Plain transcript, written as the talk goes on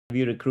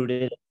you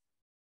recruited?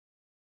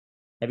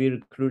 Have you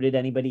recruited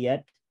anybody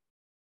yet?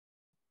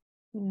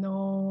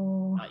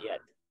 No. Not yet.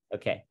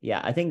 Okay.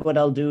 Yeah. I think what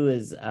I'll do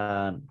is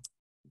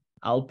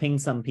I'll ping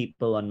some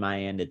people on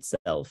my end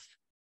itself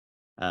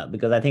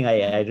because I think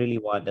I really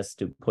want us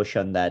to push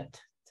on that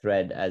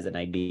thread as an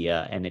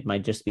idea, and it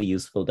might just be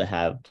useful to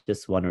have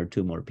just one or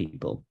two more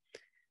people.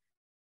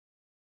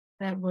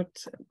 That would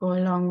go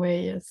a long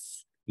way,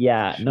 yes.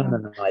 Yeah, Sure.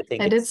 no. I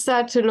think I did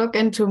start to look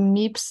into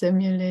MEEP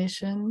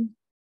simulation.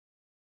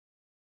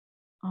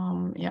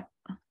 Yeah,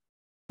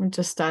 I'm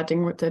just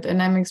starting with it,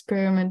 and I'm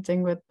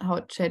experimenting with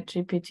how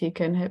ChatGPT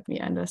can help me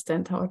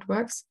understand how it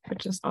works,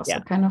 which is also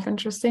kind of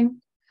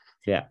interesting.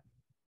 Yeah.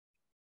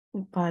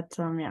 But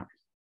yeah.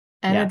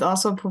 And it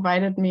also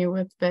provided me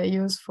with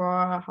values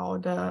for how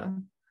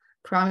the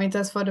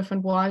parameters for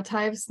different wall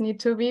types need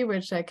to be,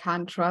 which I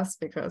can't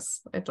trust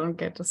because I don't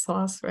get the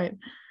source, right?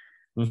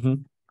 But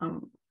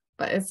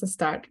it's a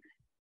start.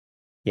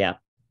 Yeah.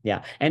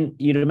 And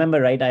you remember,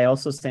 right? I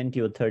also sent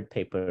you a third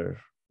paper.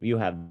 You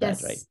have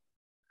that, right?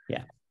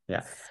 Yeah.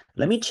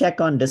 Let me check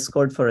on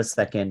Discord for a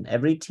second.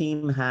 Every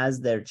team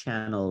has their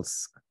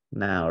channels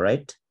now,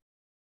 right?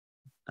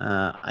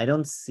 I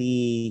don't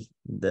see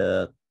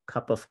the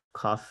cup of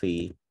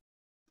coffee.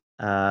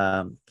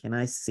 Can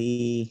I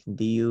see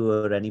you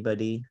or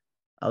anybody?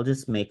 I'll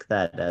just make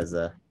that as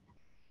a...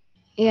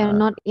 Yeah,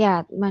 not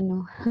yet,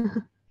 Manu.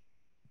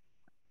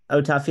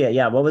 Oh, Tafia.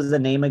 Yeah. What was the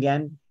name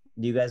again?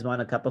 Do you guys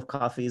want a cup of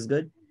coffee is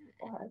good?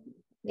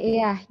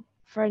 Yeah,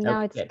 for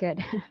now it's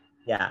good.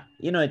 Yeah.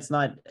 It's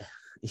not,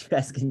 you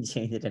guys can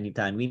change it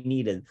anytime. We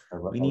need a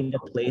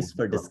place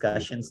for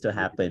discussions to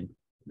happen.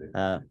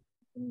 Yeah.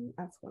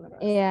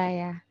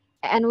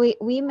 And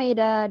we made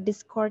a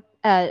Discord,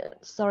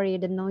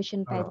 the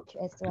Notion page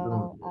as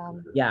well.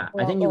 Yeah,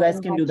 I think you guys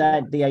can do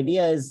that. The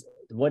idea is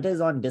what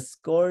is on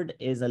Discord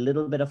is a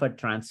little bit of a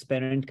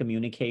transparent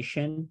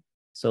communication.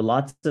 So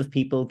lots of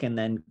people can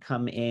then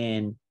come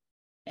in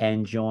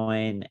and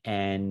join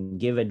and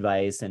give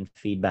advice and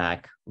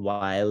feedback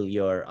while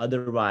you're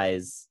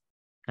otherwise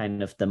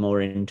kind of the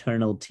more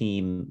internal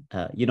team.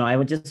 I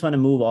would just want to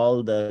move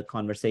all the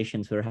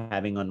conversations we're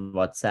having on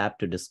WhatsApp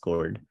to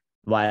Discord,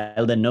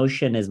 while the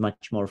Notion is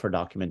much more for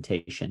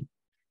documentation.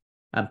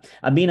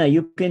 Abina,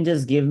 you can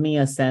just give me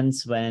a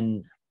sense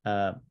when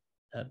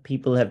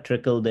people have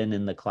trickled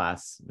in the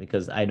class,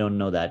 because I don't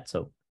know that.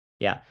 So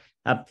yeah.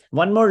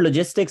 One more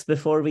logistics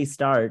before we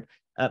start.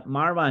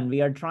 Marwan,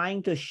 we are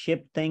trying to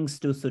ship things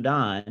to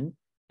Sudan,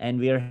 and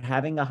we are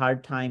having a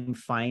hard time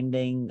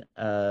finding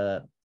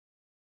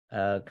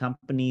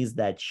companies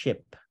that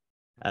ship.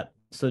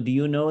 So do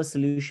you know a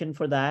solution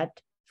for that,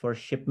 for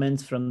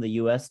shipments from the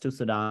US to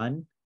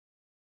Sudan?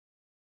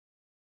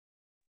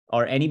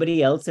 Or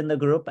anybody else in the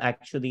group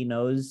actually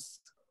knows?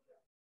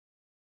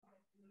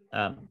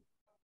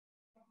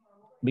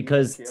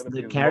 Because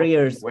the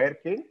carriers...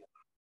 Working?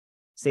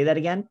 Say that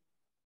again?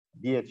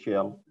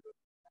 DHL.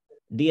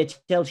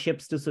 DHL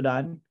ships to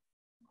Sudan?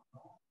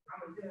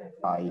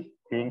 I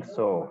think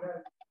so.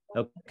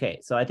 Okay,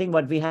 so I think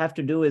what we have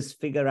to do is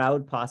figure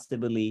out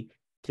possibly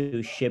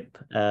to ship.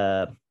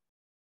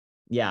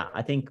 Yeah,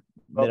 I think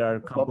there are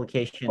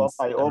complications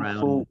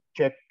around.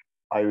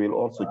 I will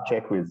also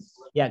check with...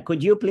 Yeah,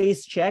 could you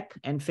please check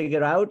and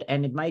figure out?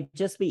 And it might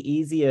just be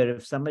easier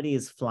if somebody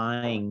is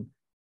flying,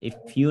 if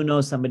you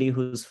know somebody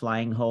who's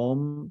flying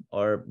home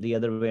or the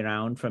other way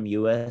around from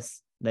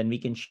US, then we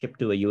can ship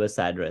to a US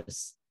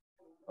address.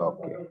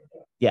 Okay.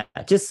 Yeah,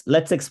 just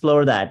let's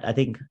explore that. I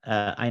think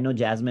I know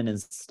Jasmine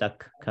is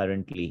stuck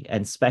currently,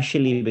 and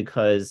especially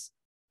because,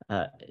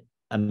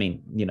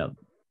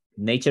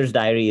 Nature's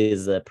Diary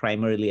is a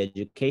primarily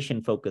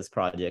education-focused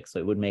project, so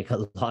it would make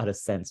a lot of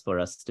sense for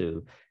us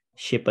to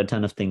ship a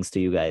ton of things to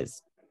you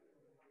guys.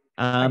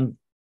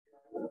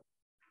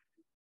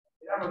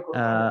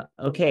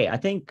 Okay, I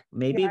think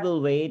maybe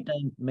we'll wait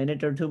a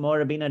minute or two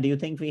more. Abina, do you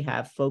think we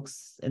have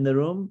folks in the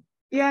room?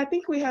 Yeah, I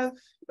think we have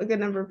a good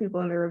number of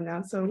people in the room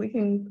now, so we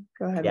can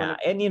go ahead. Yeah,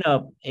 and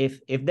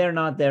if they're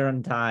not there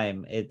on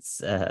time,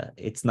 it's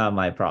not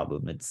my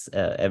problem. It's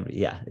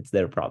it's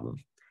their problem.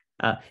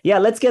 Yeah,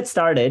 let's get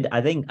started.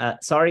 I think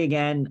sorry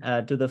again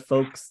to the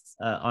folks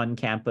on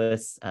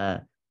campus.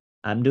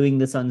 I'm doing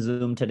this on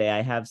Zoom today.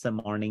 I have some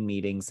morning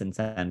meetings in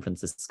San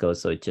Francisco,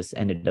 so it just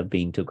ended up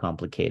being too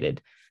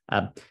complicated.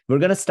 We're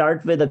going to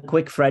start with a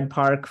quick Fred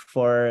Park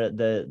for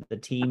the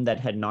team that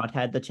had not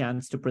had the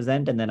chance to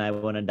present, and then I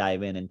want to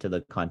dive into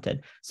the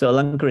content. So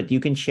Alankrit, you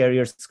can share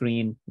your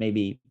screen,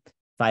 maybe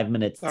 5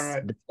 minutes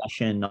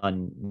discussion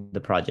on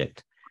the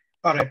project.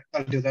 All right,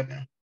 I'll do that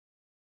now.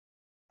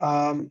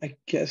 I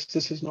guess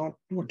this is not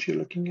what you're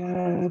looking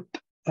at.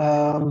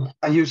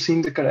 Are you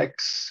seeing the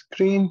correct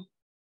screen?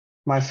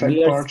 My Fred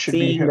part should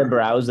be here. The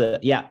browser.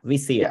 Yeah, we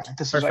see it. Yeah,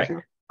 this Perfect. is right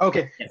here.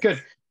 Okay, yes.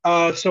 Good.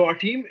 So our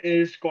team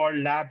is called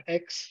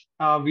LabX.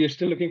 We are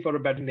still looking for a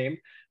better name.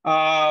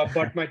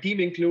 But our team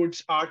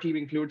includes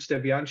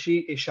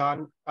Devyanshi,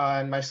 Ishan,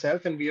 and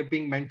myself, and we are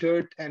being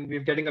mentored, and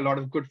we're getting a lot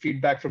of good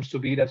feedback from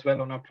Subir as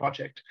well on our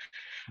project.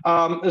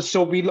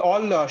 So we'll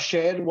all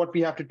share what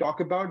we have to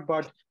talk about,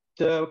 but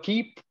the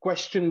key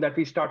question that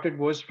we started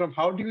was from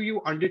how do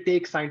you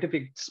undertake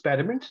scientific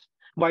experiments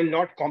while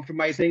not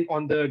compromising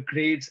on the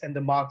grades and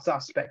the marks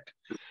aspect.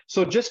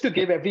 So just to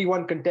give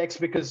everyone context,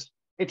 because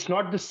it's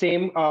not the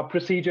same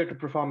procedure to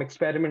perform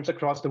experiments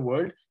across the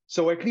world.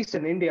 So at least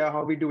in India,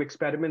 how we do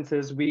experiments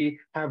is we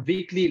have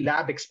weekly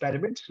lab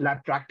experiments,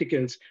 lab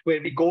practicals,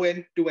 where we go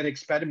into an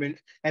experiment,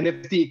 and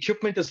if the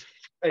equipment is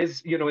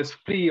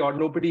free or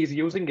nobody is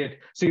using it,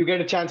 so you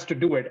get a chance to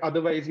do it.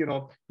 Otherwise,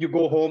 you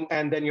go home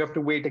and then you have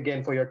to wait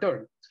again for your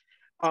turn.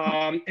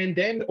 And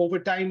then over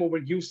time, over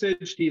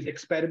usage, these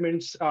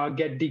experiments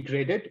get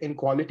degraded in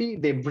quality.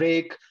 They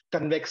break,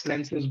 convex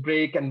lenses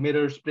break, and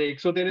mirrors break.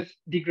 So there is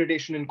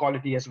degradation in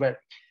quality as well.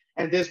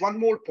 And there's one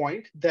more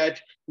point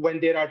that when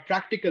there are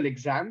practical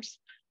exams,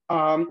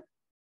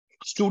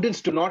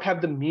 students do not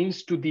have the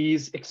means to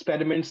these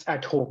experiments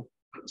at home.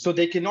 So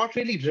they cannot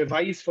really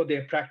revise for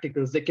their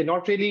practicals. They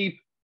cannot really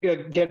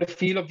get a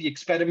feel of the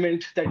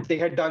experiment that they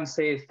had done,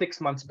 say,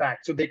 6 months back.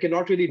 So they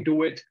cannot really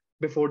do it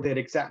before their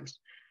exams.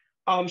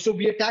 So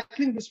we are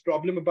tackling this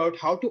problem about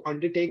how to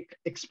undertake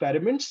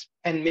experiments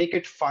and make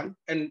it fun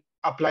and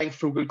applying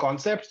frugal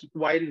concepts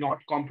while not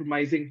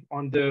compromising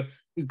on the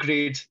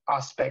grades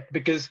aspect.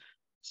 Because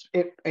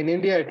in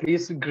India, at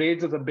least,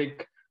 grades is a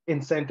big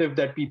incentive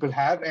that people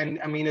have. And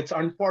I mean, it's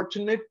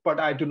unfortunate, but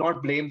I do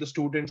not blame the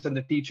students and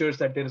the teachers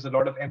that there is a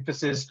lot of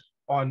emphasis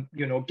on,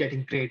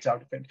 getting grades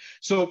out of it.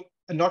 So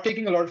not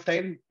taking a lot of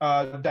time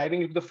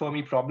diving into the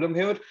Fermi problem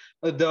here,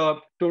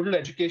 the total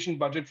education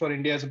budget for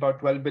India is about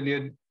 12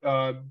 billion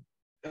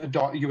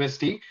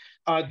USD.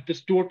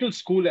 This total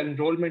school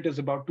enrollment is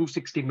about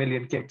 260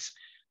 million kids.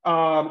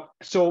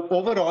 So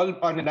overall,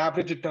 on an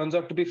average, it turns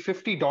out to be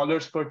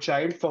 $50 per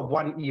child for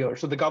 1 year.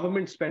 So the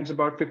government spends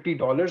about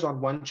 $50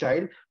 on one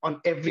child on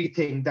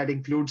everything that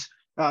includes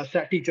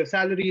teacher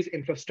salaries,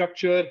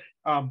 infrastructure,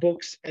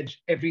 books,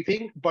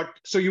 everything. But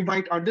so you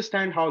might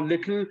understand how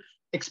little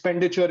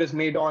expenditure is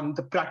made on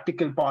the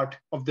practical part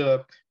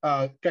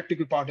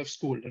of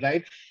school,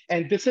 right?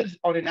 And this is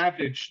on an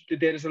average.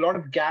 There is a lot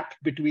of gap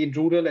between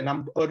rural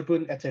and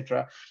urban,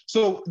 etc.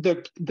 So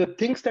the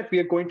things that we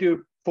are going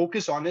to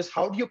focus on is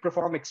how do you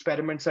perform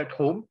experiments at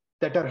home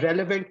that are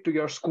relevant to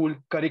your school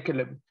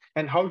curriculum,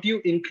 and how do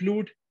you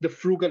include the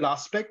frugal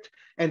aspect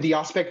and the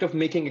aspect of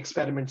making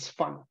experiments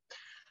fun.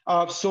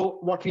 So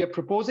what we are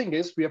proposing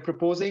is we are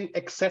proposing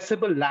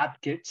accessible lab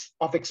kits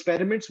of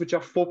experiments which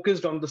are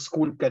focused on the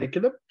school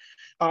curriculum.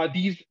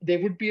 There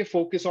would be a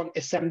focus on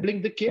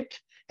assembling the kit,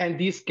 and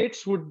these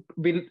kits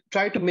we'll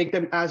try to make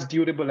them as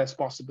durable as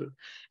possible.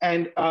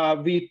 And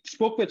we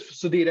spoke with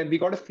Sudhir, and we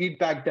got a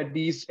feedback that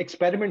these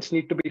experiments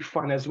need to be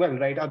fun as well,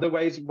 right?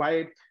 Otherwise,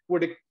 why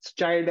would a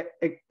child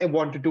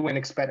want to do an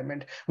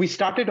experiment? We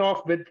started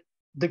off with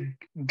the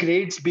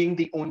grades being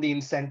the only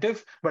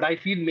incentive, but I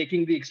feel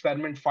making the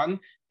experiment fun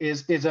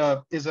is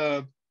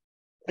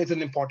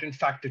an important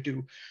factor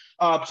too.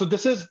 So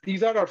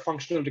these are our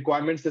functional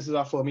requirements. This is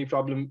our Fermi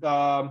problem.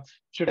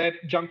 Should I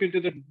jump into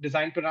the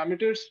design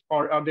parameters,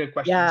 or are there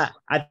questions? Yeah,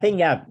 I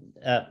think,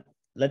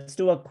 let's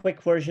do a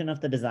quick version of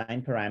the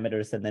design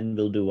parameters, and then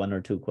we'll do 1 or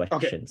 2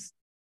 questions. Okay.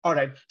 All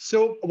right.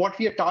 So what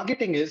we are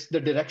targeting is the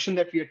direction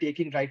that we are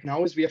taking right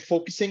now is we are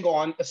focusing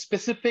on a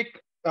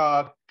specific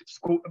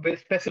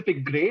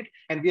specific grade,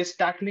 and we are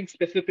tackling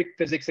specific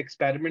physics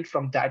experiment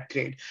from that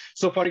grade.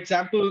 So for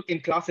example, in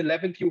class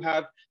 11th, you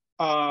have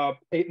an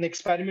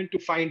experiment to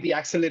find the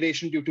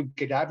acceleration due to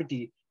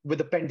gravity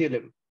with a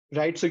pendulum,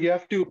 right? So you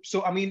have to,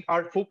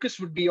 our focus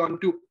would be on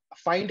to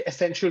find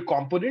essential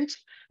components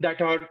that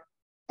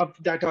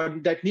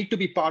need to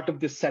be part of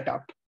this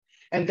setup.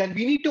 And then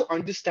we need to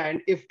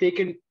understand if they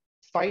can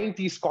find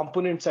these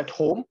components at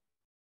home,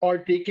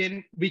 or we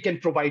can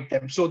provide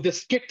them. So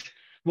this kit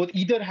would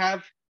either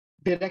have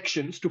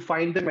directions to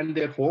find them in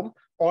their home,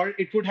 or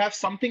it would have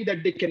something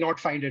that they cannot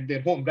find at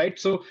their home, right?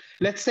 So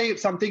let's say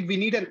we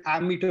need an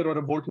ammeter or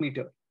a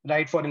voltmeter,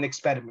 right, for an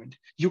experiment.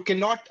 You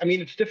cannot,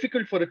 it's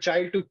difficult for a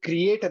child to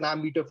create an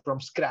ammeter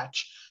from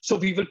scratch. So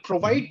we will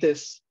provide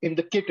this in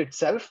the kit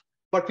itself,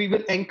 but we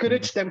will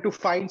encourage them to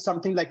find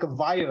something like a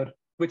wire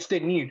which they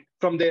need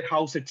from their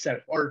house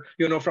itself, or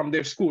from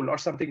their school or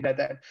something like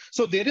that.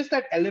 So there is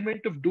that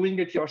element of doing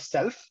it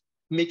yourself,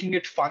 making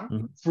it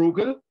fun,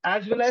 frugal,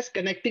 as well as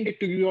connecting it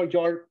to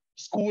your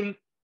school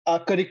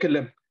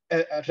curriculum,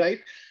 right?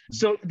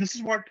 So this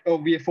is what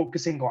we are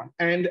focusing on.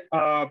 And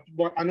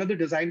another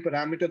design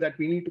parameter that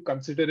we need to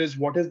consider is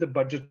what is the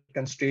budget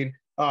constraint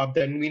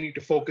then we need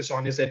to focus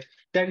on. Is it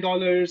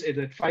 $10? Is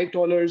it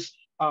 $5?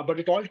 But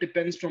it all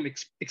depends from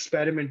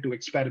experiment to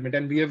experiment.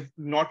 And we have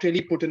not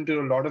really put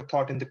into a lot of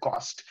thought in the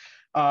cost.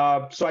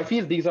 So I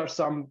feel these are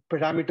some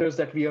parameters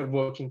that we are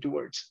working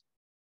towards.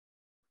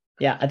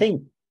 Yeah, I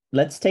think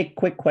let's take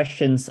quick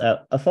questions.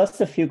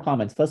 First, a few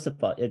comments. First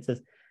of all,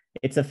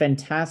 it's a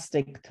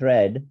fantastic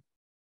thread,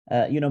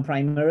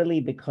 primarily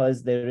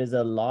because there is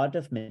a lot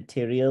of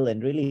material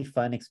and really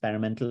fun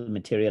experimental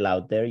material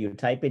out there. You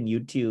type in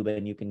YouTube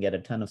and you can get a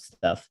ton of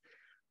stuff.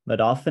 But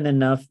often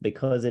enough,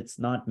 because it's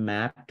not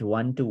mapped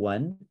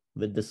one-to-one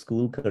with the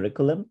school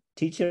curriculum,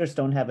 teachers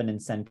don't have an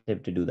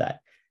incentive to do that.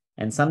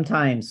 And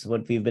sometimes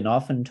what we've been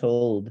often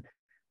told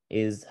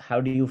is,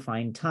 how do you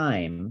find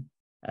time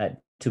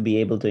to be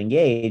able to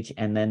engage?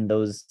 And then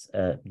those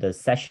the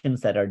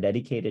sessions that are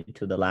dedicated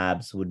to the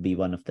labs would be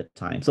one of the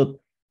times. So,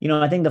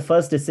 I think the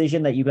first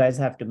decision that you guys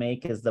have to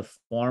make is the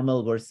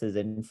formal versus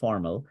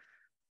informal.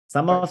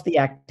 Some of the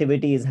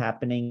activity is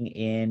happening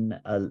in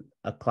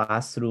a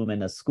classroom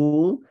in a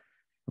school,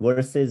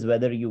 versus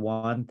whether you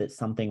want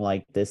something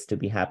like this to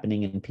be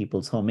happening in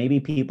people's home. Maybe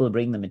people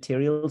bring the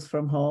materials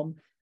from home,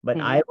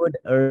 but I would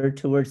err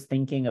towards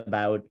thinking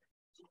about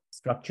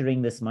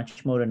structuring this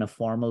much more in a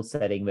formal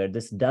setting where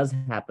this does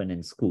happen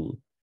in school.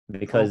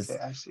 Because,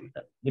 I see.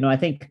 I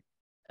think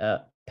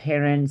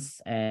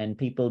parents and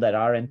people that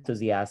are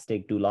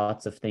enthusiastic do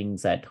lots of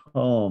things at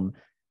home,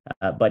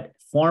 but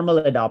formal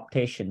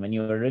adaptation, when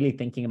you're really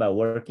thinking about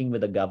working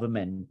with a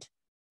government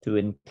to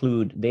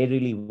include, they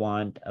really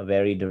want a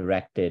very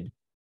directed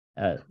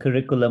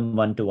curriculum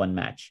one-to-one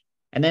match.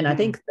 And then I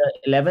think the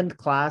 11th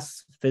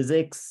class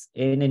physics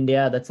in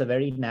India, that's a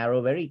very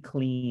narrow, very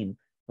clean.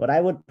 What I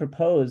would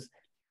propose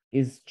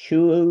is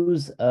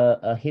choose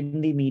a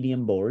Hindi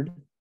medium board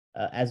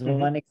as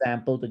one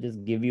example, to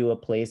just give you a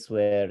place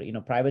where,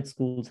 private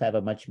schools have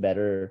a much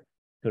better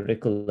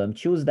curriculum.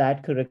 Choose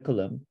that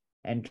curriculum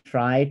and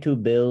try to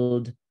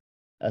build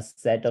a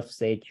set of,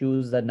 say,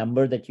 choose the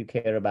number that you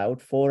care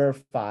about, 4 or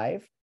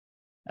 5.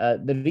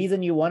 The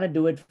reason you want to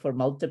do it for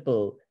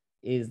multiple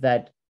is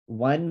that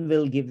one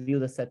will give you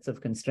the sets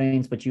of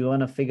constraints, but you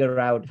want to figure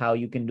out how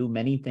you can do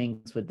many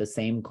things with the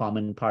same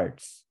common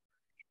parts.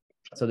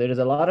 So there is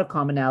a lot of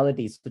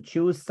commonalities. So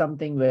choose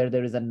something where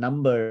there is a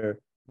number,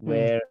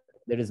 where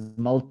there is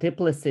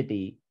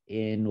multiplicity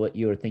in what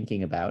you're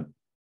thinking about.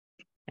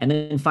 And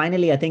then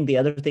finally, I think the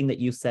other thing that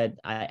you said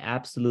I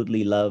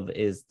absolutely love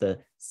is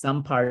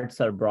some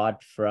parts are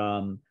brought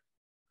from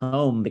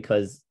home,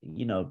 because,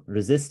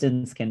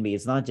 resistance can be,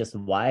 it's not just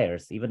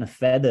wires, even a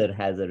feather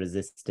has a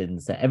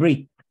resistance.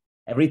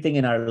 Everything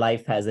in our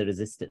life has a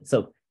resistance.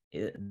 So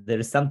there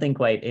is something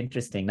quite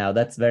interesting. Now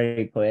that's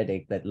very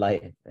poetic, that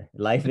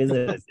life is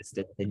a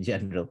resistance in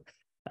general.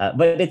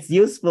 But it's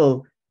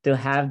useful to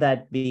have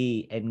that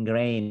be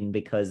ingrained,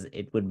 because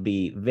it would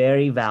be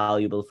very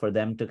valuable for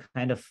them to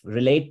kind of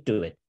relate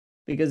to it.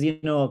 Because,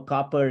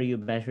 copper, you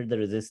measure the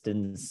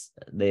resistance,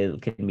 they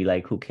can be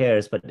like, who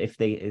cares? But if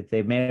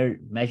they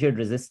measured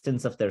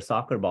resistance of their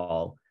soccer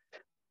ball,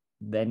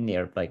 then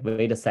you're like,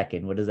 wait a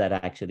second, what does that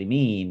actually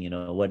mean?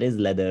 What is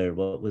leather?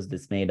 What was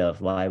this made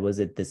of? Why was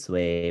it this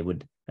way?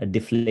 Would a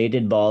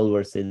deflated ball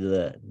versus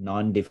a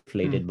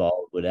non-deflated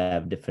ball would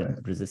have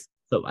different resistance?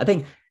 So I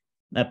think,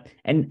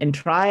 and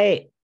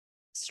try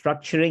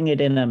structuring it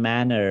in a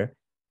manner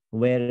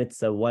where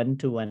it's a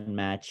one-to-one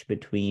match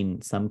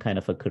between some kind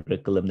of a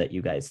curriculum that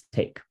you guys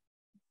take.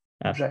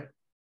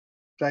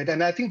 Right.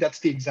 And I think that's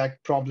the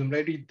exact problem,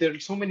 right? There are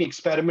so many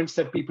experiments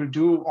that people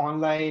do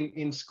online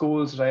in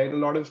schools, right? A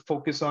lot of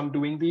focus on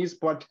doing these,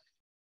 but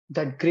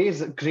that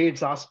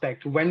grades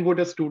aspect, when would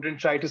a student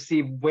try to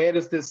see where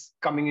is this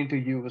coming into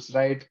use,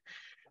 right?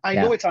 I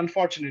know it's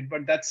unfortunate,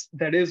 but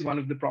that is one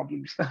of the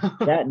problems.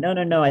 Yeah,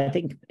 no. I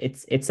think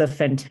it's a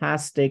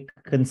fantastic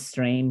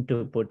constraint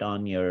to put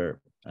on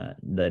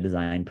the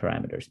design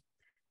parameters.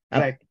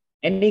 Right.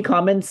 Any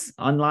comments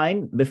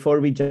online before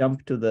we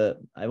jump to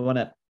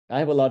I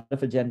have a lot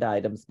of agenda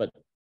items, but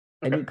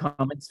any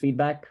comments,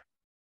 feedback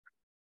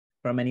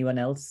from anyone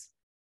else?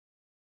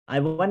 I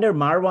wonder,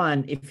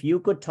 Marwan, if you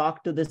could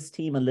talk to this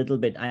team a little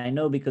bit. I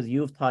know, because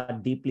you've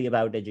thought deeply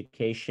about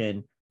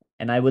education,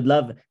 and I would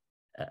love,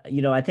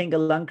 I think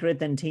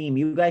Alankrit and team,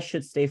 you guys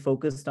should stay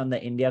focused on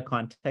the India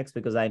context,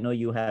 because I know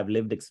you have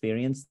lived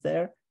experience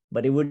there,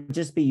 but it would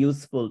just be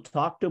useful.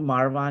 Talk to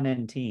Marwan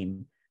and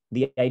team.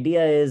 The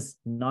idea is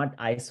not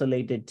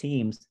isolated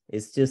teams.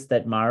 It's just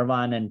that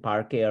Marwan and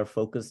Parke are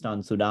focused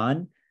on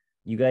Sudan.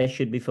 You guys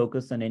should be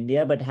focused on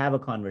India, but have a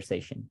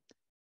conversation.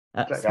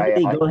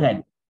 Somebody go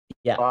ahead.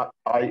 Yeah.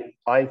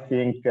 I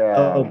think.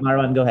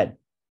 Marwan, go ahead.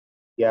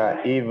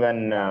 Yeah,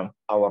 even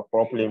our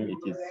problem,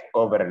 it is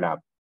overlap.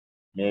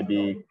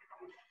 Maybe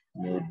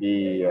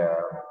we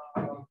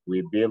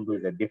build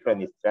with a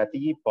different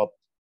strategy, but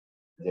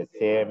the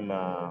same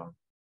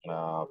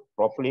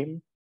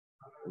problem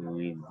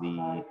with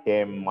the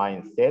same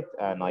mindset.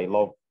 And I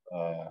love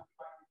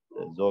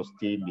those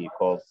teams,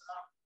 because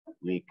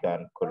we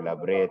can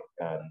collaborate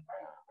and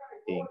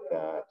think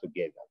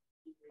together.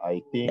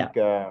 I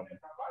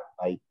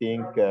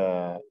think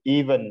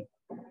even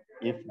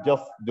if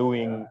just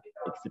doing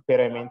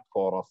experiment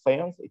for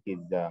science, it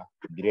is a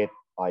great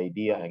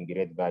idea and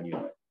great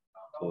value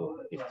to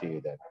the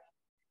student.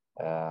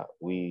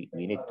 We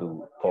need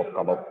to talk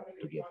about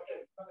together.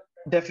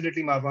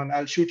 Definitely, Marwan.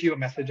 I'll shoot you a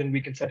message and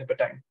we can set up a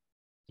time.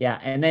 Yeah,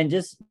 and then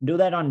just do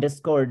that on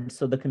Discord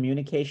so the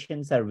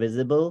communications are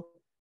visible.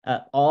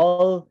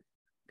 All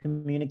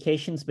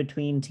communications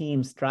between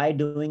teams, try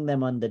doing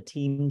them on the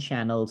team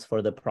channels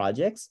for the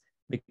projects,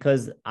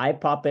 because I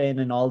pop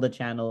in all the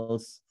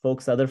channels,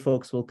 other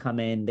folks will come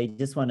in, they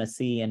just want to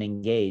see and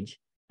engage.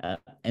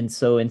 And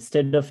so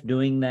instead of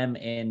doing them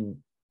in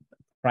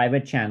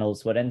private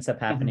channels, what ends up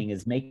happening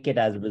is make it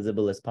as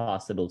visible as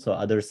possible so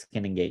others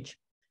can engage.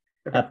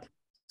 Okay.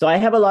 So I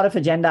have a lot of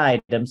agenda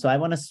items, so I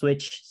want to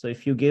switch. So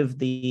if you give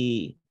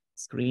the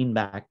screen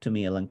back to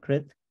me,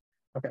 Alankrit.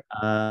 Okay.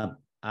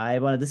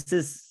 This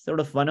is sort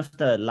of one of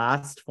the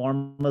last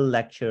formal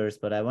lectures,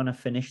 but I want to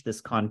finish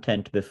this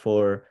content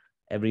before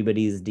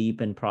everybody's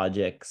deep in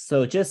projects.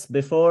 So just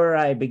before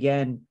I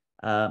begin,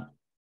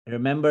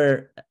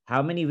 remember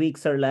how many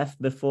weeks are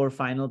left before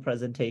final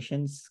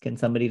presentations? Can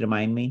somebody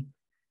remind me?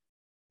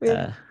 We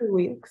have 2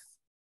 weeks.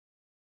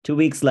 2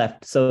 weeks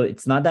left. So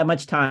it's not that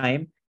much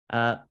time.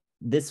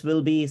 This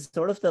will be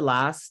sort of the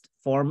last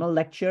formal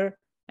lecture.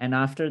 And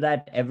after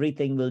that,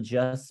 everything will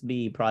just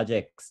be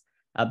projects.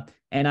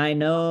 And I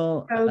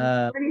know...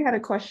 Smriti had a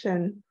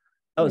question.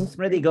 Oh,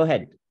 Smriti, go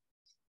ahead.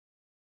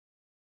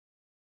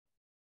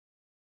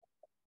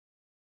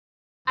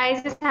 I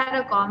just had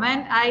a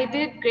comment. I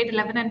did grade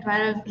 11 and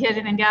 12 here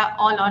in India,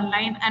 all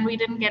online, and we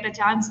didn't get a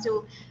chance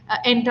to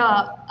enter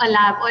a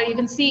lab or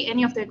even see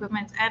any of the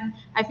equipment. And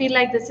I feel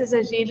like this is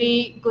a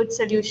really good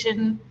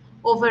solution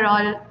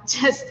overall.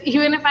 Just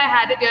even if I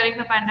had it during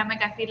the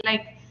pandemic, I feel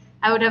like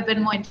I would have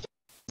been more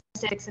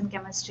interested in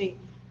chemistry.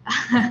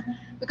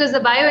 Because the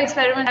bio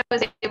experiment I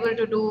was able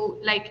to do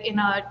like in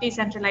a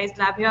decentralized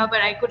lab here,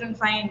 but I couldn't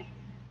find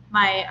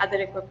my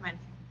other equipment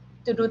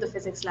to do the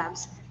physics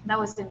labs. That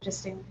was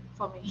interesting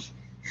for me.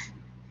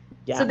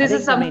 Yeah, so this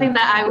is something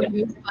that I would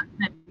use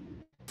personally.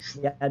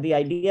 Yeah, the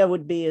idea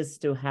would be is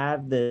to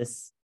have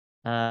this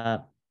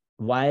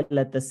while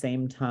at the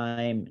same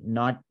time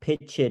not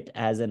pitch it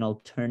as an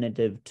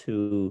alternative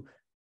to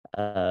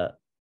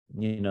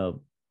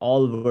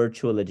all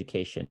virtual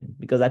education,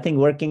 because I think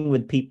working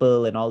with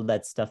people and all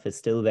that stuff is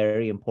still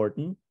very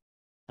important.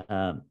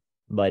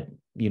 But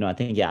I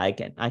think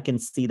I can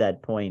see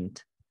that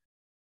point.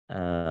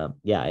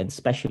 Yeah, and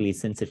especially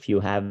since if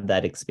you have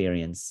that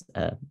experience,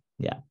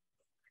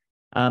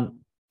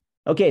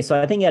 okay,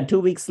 so I think 2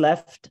 weeks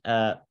left,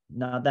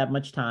 not that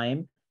much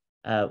time.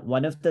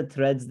 One of the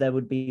threads that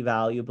would be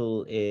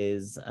valuable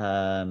is,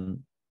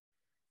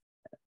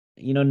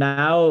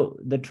 now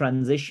the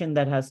transition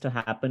that has to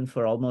happen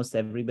for almost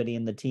everybody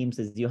in the teams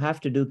is you have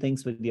to do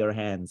things with your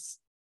hands.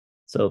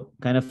 So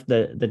kind of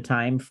the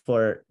time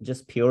for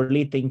just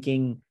purely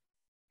thinking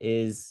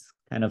is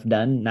kind of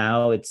done.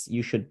 Now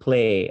you should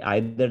play.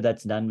 Either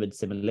that's done with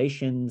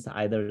simulations,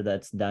 either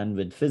that's done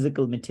with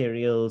physical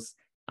materials,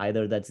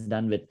 either that's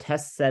done with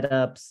test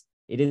setups.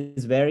 It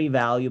is very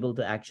valuable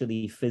to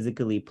actually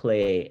physically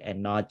play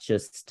and not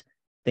just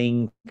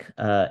think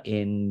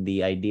in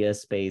the idea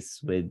space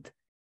with,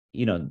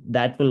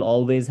 that will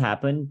always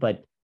happen,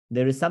 but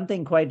there is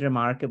something quite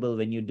remarkable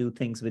when you do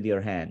things with your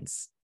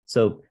hands.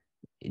 So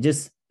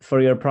just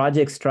for your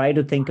projects, try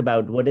to think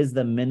about what is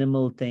the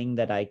minimal thing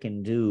that I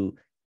can do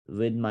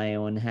with my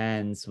own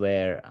hands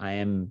where I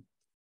am,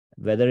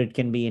 whether it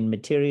can be in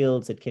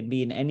materials, it can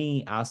be in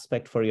any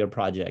aspect for your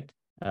project.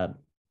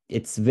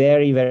 It's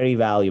very, very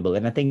valuable.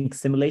 And I think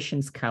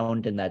simulations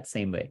count in that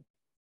same way.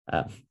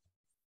 So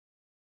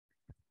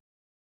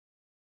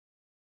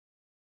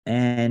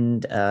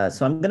I'm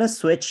going to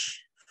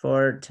switch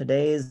for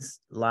today's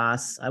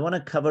last. I want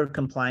to cover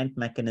compliant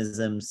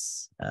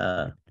mechanisms,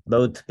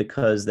 both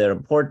because they're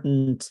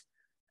important,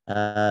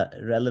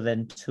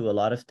 relevant to a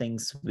lot of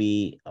things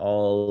we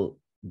all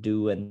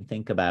do and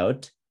think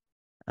about.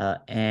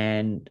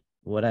 And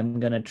what I'm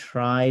going to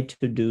try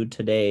to do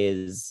today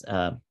is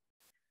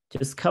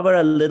just cover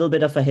a little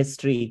bit of a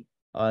history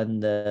on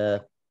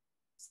the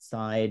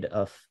side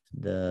of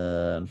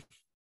the...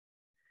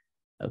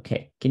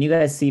 Okay, can you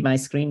guys see my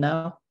screen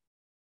now?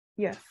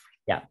 Yes.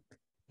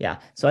 Yeah.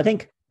 So I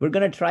think we're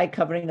going to try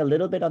covering a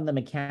little bit on the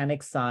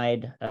mechanics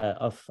side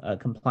of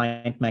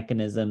compliant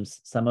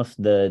mechanisms, some of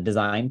the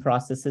design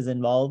processes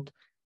involved.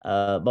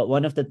 But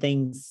one of the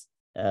things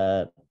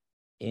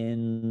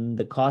in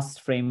the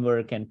cost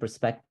framework and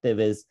perspective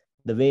is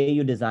the way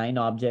you design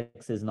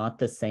objects is not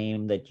the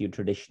same that you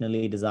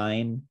traditionally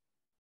design,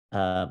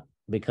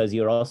 because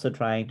you're also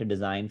trying to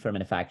design for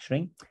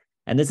manufacturing.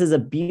 And this is a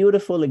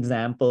beautiful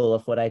example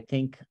of what I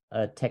think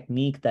a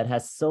technique that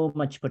has so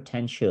much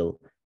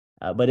potential,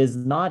 but is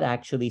not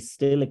actually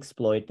still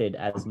exploited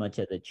as much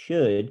as it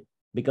should,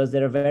 because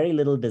there are very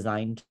little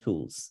design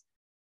tools.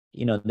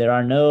 There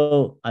are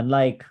no,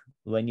 unlike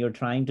when you're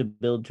trying to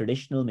build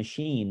traditional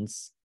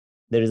machines,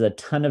 there is a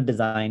ton of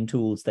design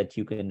tools that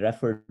you can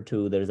refer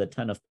to. There's a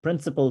ton of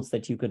principles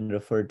that you can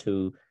refer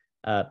to.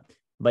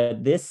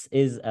 But this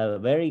is a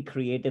very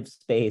creative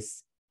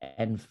space.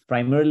 And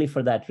primarily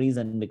for that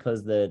reason,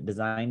 because the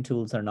design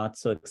tools are not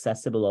so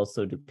accessible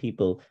also to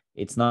people,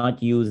 it's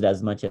not used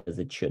as much as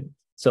it should.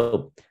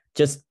 So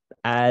just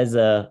as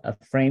a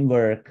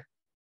framework,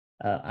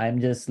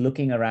 I'm just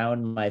looking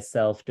around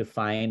myself to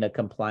find a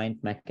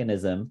compliant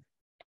mechanism.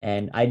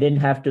 And I didn't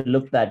have to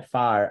look that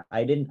far.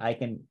 I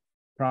can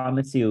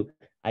promise you,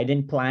 I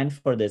didn't plan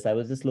for this. I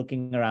was just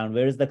looking around.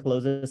 Where is the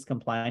closest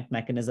compliant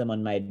mechanism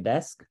on my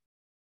desk?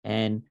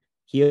 And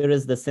here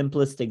is the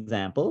simplest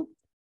example.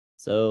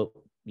 So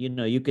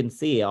you can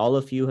see all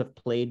of you have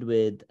played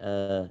with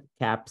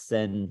caps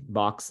and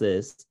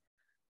boxes.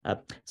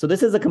 So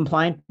this is a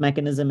compliant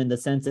mechanism in the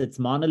sense it's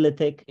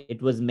monolithic.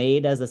 It was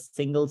made as a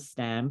single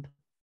stamp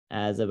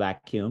as a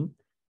vacuum.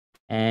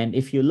 And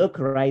if you look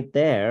right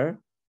there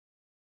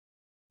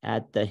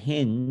at the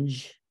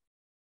hinge,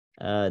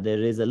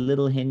 there is a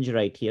little hinge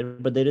right here,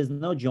 but there is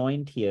no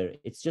joint here.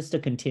 It's just a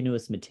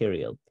continuous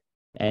material.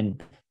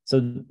 And so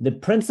the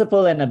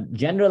principle and a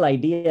general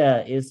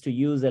idea is to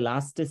use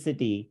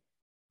elasticity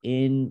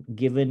in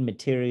given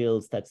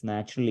materials that's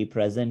naturally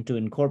present to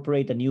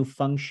incorporate a new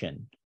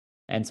function.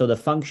 And so the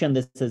function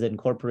this is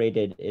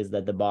incorporated is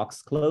that the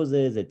box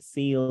closes, it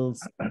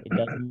seals, it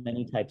does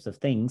many types of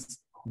things,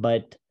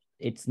 but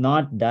it's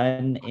not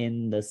done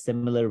in the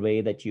similar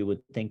way that you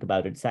would think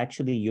about it. It's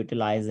actually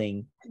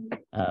utilizing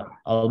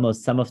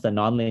almost some of the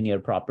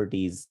nonlinear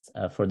properties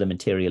for the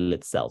material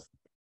itself.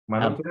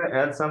 Madam, can I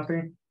add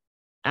something?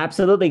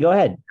 Absolutely, go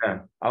ahead. Yeah,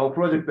 our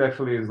project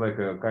actually is like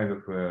a kind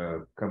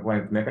of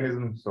compliant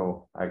mechanism,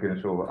 so I can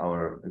show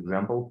our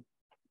example.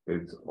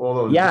 It's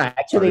all of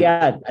actually,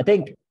 I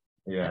think.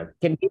 Yeah.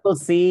 Can people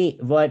see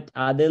what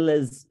Adil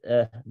is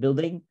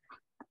building?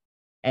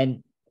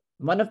 And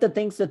one of the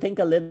things to think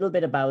a little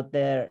bit about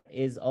there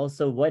is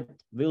also what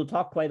we'll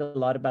talk quite a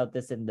lot about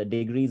this in the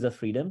degrees of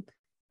freedom.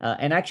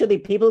 And actually,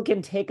 people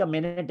can take a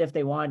minute if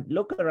they want,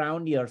 look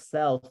around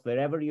yourself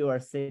wherever you are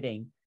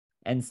sitting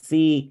and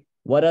see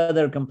what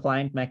other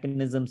compliant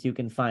mechanisms you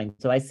can find.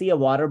 So I see a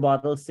water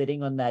bottle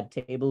sitting on that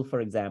table, for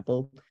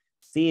example.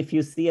 See if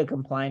you see a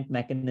compliant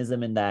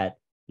mechanism in that.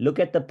 Look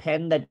at the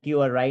pen that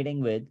you are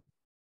writing with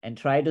and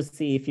try to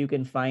see if you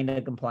can find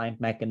a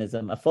compliant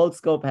mechanism. A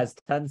Foldscope has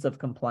tons of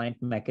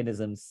compliant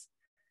mechanisms.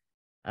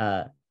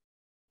 Yeah,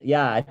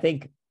 I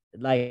think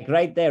like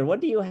right there. What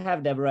do you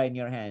have, Deborah, in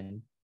your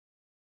hand?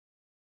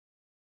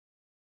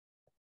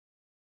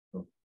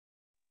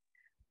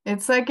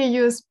 It's like a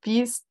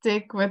USB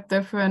stick with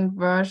different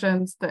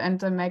versions, the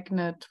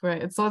anti-magnet,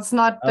 so it's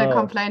not the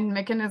compliant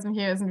mechanism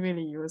here isn't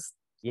really used.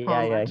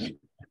 Yeah.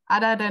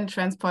 Other than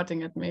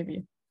transporting it,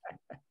 maybe.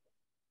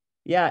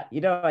 Yeah,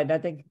 and I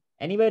think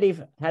anybody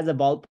has a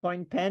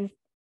ballpoint pen,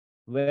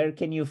 where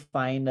can you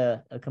find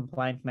a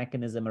compliant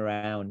mechanism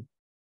around?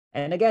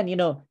 And again,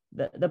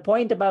 the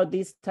point about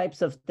these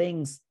types of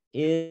things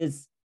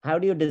is how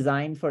do you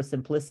design for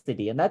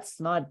simplicity? And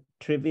that's not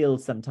trivial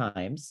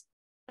sometimes.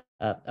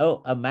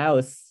 A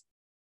mouse.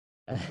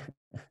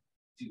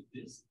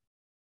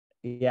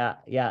 Yeah.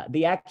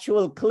 The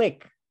actual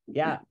click.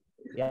 Yeah.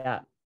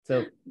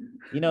 So,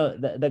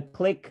 the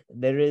click,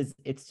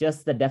 it's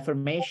just the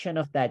deformation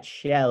of that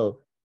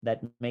shell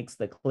that makes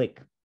the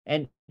click.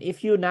 And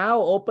if you now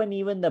open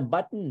even the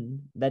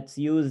button that's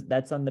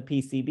on the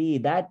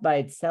PCB, that by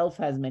itself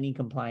has many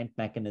compliant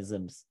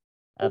mechanisms.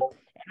 And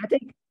I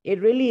think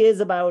it really is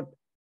about,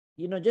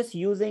 just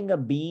using a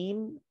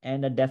beam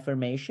and a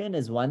deformation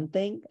is one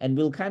thing, and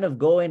we'll kind of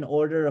go in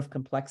order of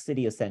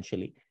complexity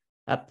essentially.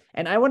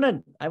 And I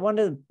want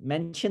to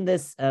mention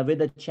this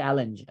with a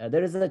challenge.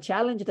 There is a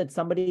challenge that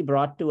somebody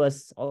brought to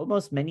us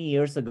almost many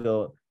years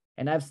ago,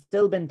 and I've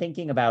still been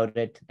thinking about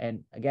it.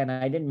 And again,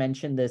 I didn't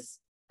mention this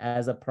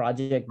as a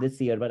project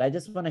this year, but I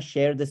just want to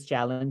share this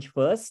challenge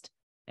first,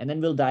 and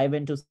then we'll dive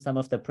into some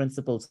of the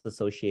principles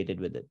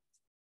associated with it.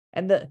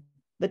 And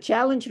the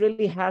challenge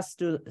really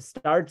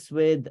starts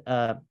with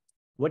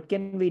what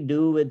can we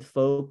do with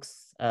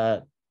folks,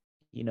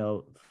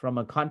 from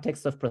a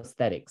context of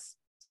prosthetics.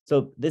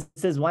 So this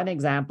is one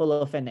example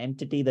of an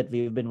entity that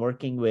we've been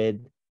working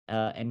with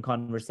and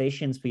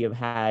conversations we have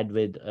had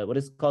with what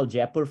is called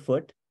Jaipur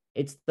Foot.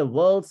 It's the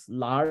world's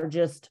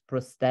largest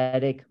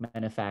prosthetic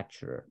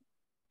manufacturer.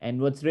 And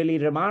what's really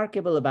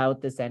remarkable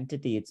about this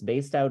entity, it's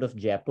based out of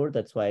Jaipur.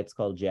 That's why it's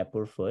called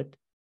Jaipur Foot.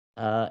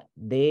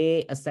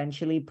 They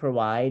essentially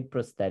provide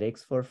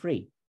prosthetics for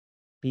free.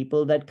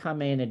 People that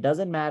come in, it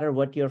doesn't matter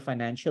what your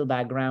financial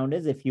background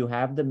is. If you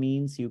have the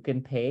means, you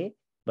can pay.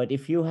 But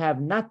if you have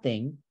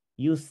nothing,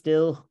 you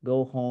still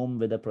go home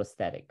with a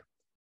prosthetic.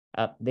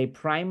 They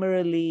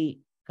primarily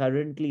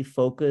currently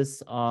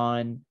focus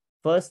on,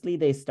 firstly,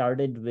 they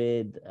started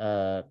with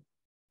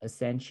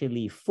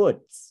essentially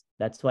foots.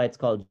 That's why it's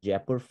called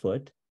Jaipur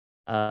Foot.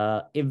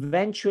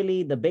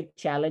 Eventually, the big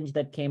challenge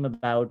that came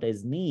about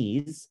is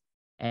knees,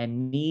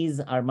 and knees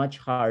are much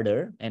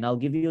harder. And I'll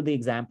give you the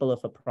example of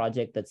a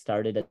project that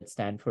started at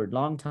Stanford a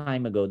long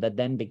time ago that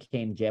then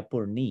became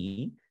Jaipur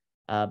Knee.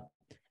 And,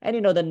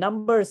 the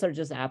numbers are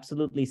just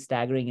absolutely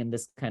staggering in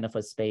this kind of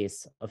a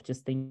space of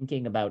just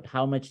thinking about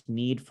how much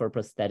need for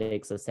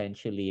prosthetics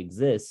essentially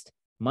exists.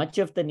 Much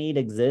of the need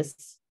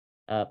exists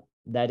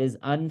that is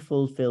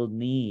unfulfilled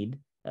need,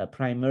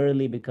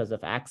 primarily because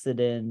of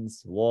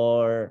accidents,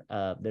 war.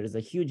 There is a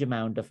huge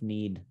amount of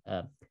need.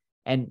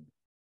 And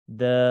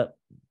the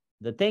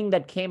thing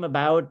that came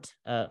about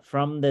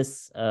from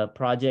this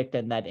project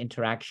and that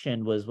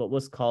interaction was what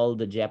was called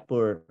the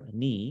Jaipur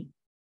Knee.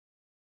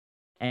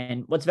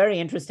 And what's very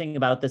interesting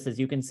about this is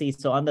you can see,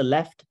 so on the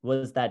left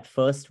was that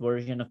first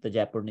version of the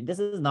Jaipur Knee. This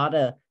is not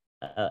a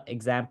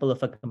example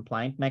of a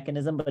compliant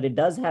mechanism, but it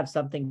does have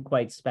something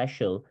quite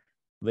special.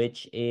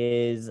 which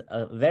is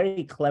a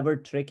very clever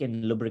trick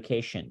in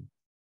lubrication.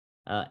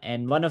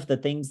 And one of the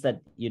things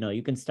that,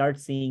 you can start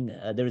seeing,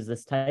 there is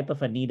this type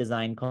of a knee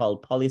design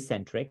called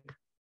polycentric.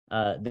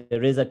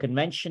 There is a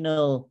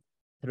conventional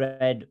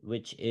thread,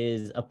 which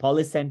is a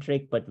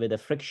polycentric, but with a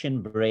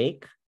friction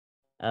brake.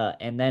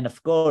 And then,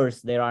 of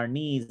course, there are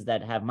knees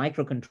that have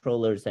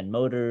microcontrollers and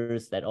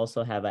motors that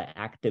also have an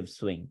active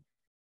swing.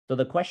 So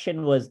the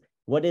question was,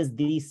 what is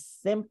the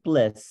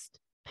simplest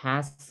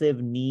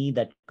passive knee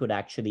that could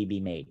actually be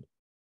made?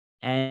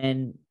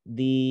 And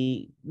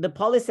the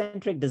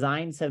polycentric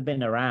designs have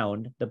been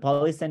around. The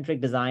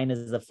polycentric design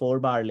is a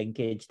 4-bar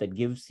linkage that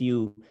gives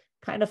you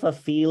kind of a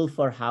feel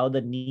for how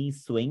the knee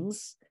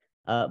swings.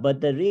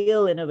 But the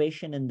real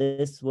innovation in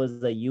this was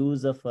the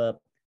use of a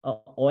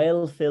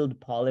oil-filled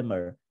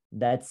polymer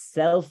that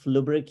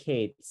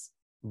self-lubricates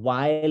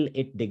while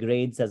it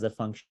degrades as a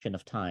function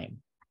of time.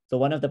 So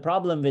one of the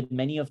problems with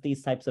many of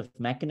these types of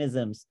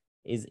mechanisms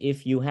is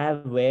if you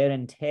have wear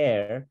and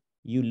tear,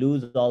 you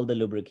lose all the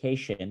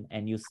lubrication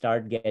and you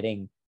start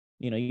getting,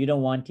 you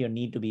don't want your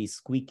knee to be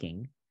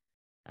squeaking.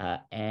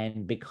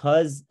 And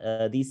because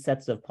these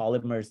sets of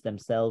polymers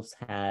themselves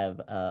have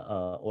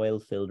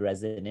oil-filled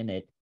resin in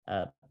it,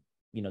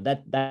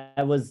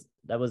 that was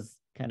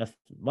kind of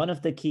one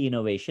of the key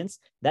innovations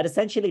that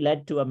essentially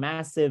led to a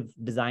massive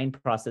design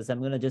process. I'm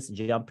going to just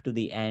jump to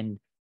the end.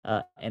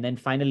 And then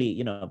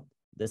finally,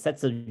 the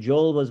sets of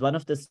Joel was one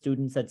of the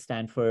students at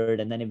Stanford.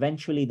 And then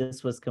eventually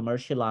this was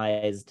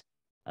commercialized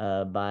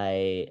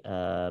by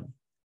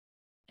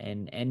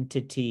an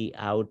entity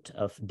out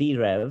of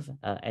DREV,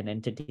 an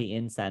entity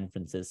in San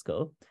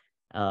Francisco.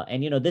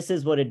 And, this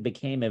is what it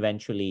became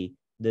eventually,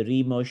 the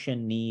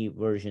Remotion Knee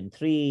version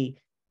 3.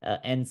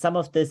 And some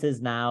of this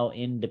is now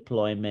in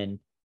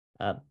deployment.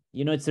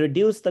 It's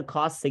reduced the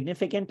cost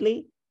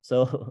significantly.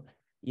 So,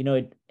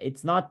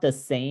 it's not the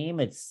same.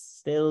 It's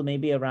still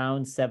maybe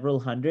around several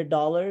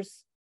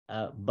 $100s.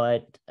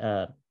 But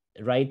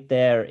right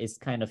there is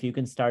kind of, you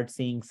can start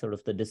seeing sort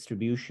of the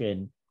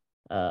distribution.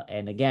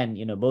 And again,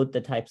 both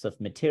the types of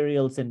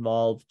materials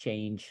involved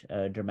change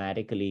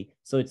dramatically.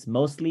 So it's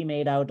mostly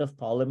made out of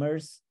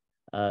polymers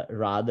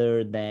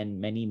rather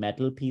than many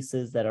metal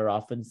pieces that are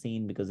often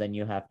seen, because then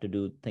you have to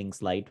do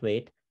things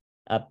lightweight.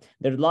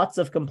 There are lots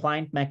of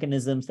compliant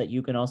mechanisms that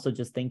you can also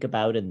just think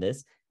about in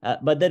this.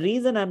 But the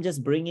reason I'm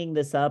just bringing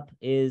this up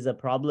is a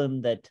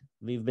problem that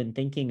we've been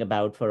thinking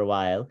about for a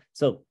while.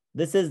 So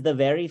this is the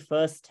very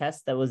first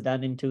test that was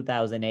done in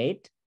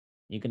 2008.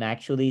 You can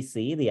actually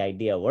see the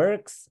idea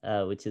works,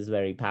 which is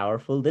very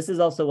powerful. This is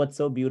also what's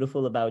so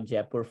beautiful about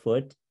Jaipur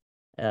Foot,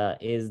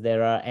 is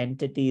there are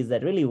entities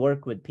that really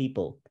work with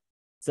people.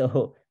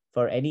 So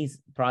for any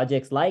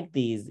projects like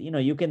these,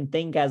 you can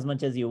think as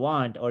much as you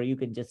want, or you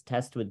can just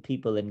test with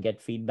people and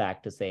get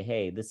feedback to say,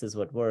 hey, this is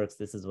what works,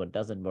 this is what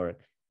doesn't work.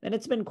 And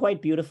it's been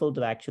quite beautiful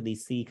to actually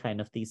see kind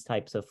of these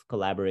types of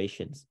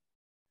collaborations.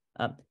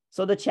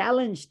 So the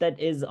challenge that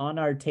is on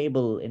our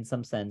table in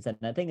some sense, and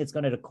I think it's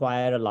going to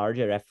require a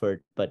larger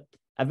effort, but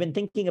I've been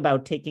thinking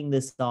about taking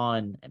this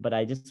on, but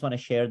I just want to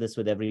share this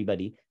with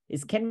everybody,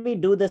 is can we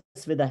do this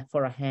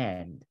for a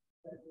hand?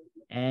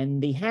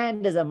 And the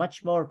hand is a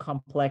much more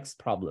complex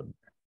problem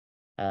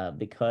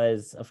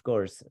because, of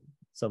course,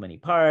 so many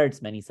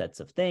parts, many sets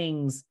of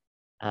things.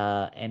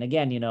 And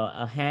again,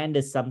 a hand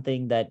is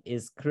something that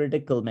is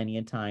critical many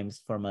a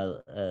times from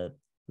a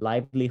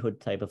livelihood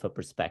type of a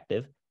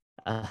perspective.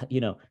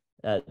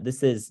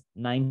 This is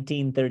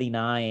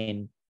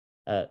 1939,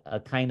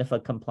 a kind of a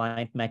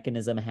compliant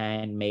mechanism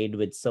hand made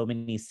with so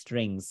many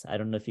strings. I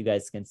don't know if you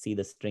guys can see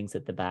the strings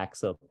at the back.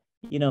 So,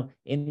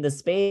 in the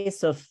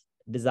space of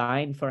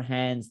design for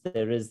hands,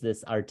 there is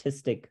this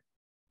artistic,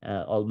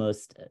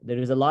 there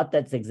is a lot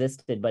that's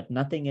existed, but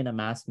nothing in a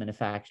mass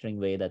manufacturing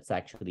way that's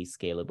actually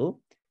scalable.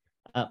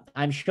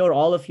 I'm sure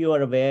all of you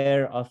are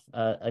aware of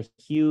a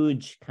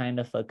huge kind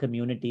of a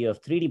community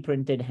of 3D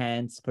printed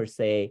hands per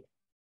se.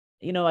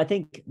 I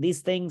think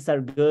these things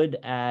are good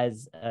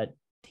as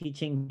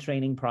teaching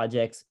training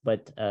projects,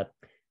 but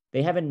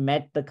they haven't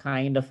met the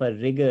kind of a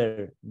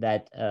rigor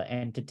that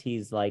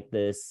entities like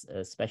this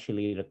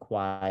especially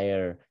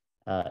require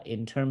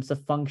in terms of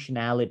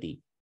functionality.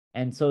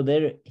 And so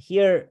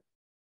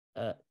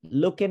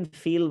look and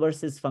feel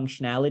versus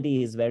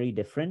functionality is very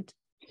different.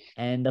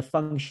 And the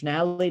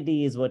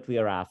functionality is what we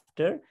are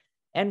after.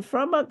 And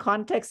from a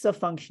context of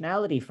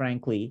functionality,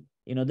 frankly,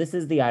 this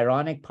is the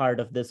ironic part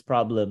of this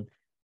problem.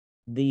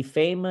 The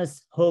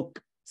famous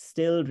hook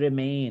still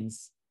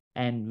remains,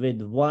 and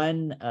with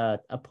one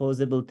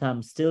opposable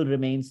thumb, still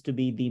remains to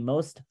be the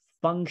most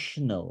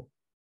functional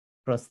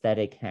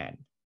prosthetic hand.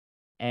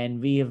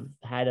 And we have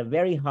had a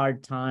very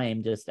hard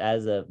time, just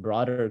as a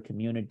broader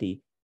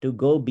community, to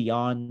go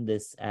beyond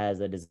this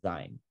as a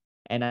design.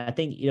 And I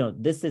think,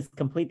 this is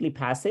completely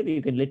passive.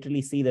 You can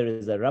literally see there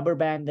is a rubber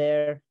band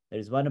there.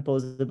 There's one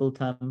opposable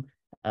thumb.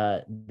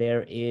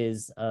 There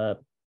is a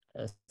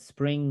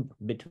spring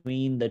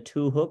between the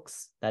two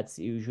hooks that's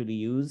usually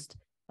used.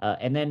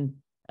 And then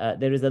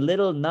there is a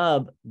little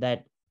nub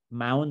that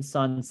mounts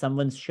on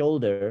someone's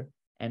shoulder.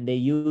 and they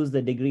use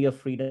the degree of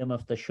freedom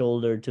of the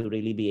shoulder to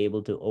really be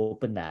able to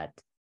open that.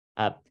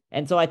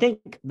 And so I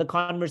think the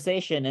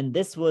conversation, and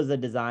this was a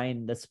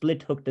design, the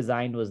split hook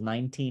design was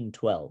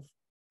 1912,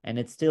 and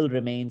it still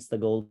remains the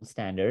gold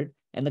standard.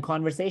 And the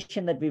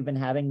conversation that we've been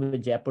having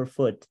with Jaipur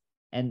Foot,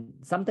 and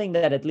something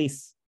that at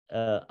least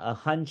a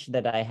hunch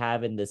that I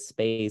have in this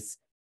space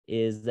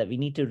is that we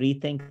need to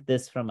rethink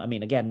this from, I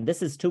mean, again,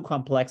 this is too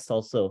complex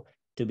also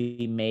to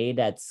be made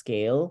at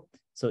scale.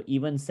 So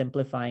even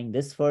simplifying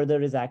this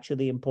further is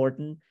actually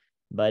important.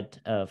 But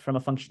from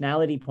a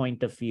functionality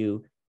point of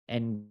view,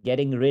 and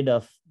getting rid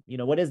of,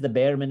 what is the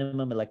bare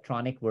minimum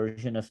electronic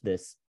version of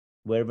this,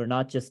 where we're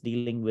not just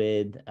dealing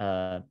with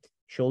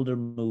shoulder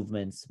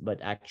movements, but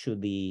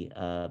actually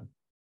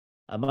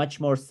a much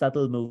more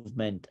subtle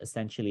movement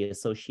essentially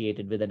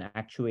associated with an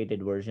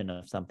actuated version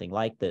of something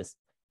like this,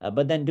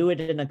 but then do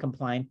it in a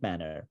compliant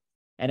manner.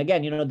 And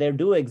again, there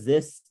do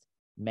exist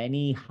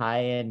many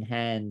high-end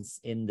hands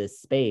in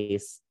this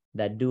space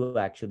that do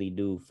actually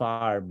do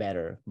far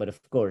better. But of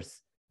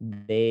course,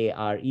 they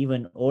are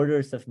even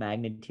orders of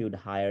magnitude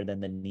higher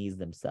than the knees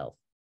themselves.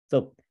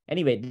 So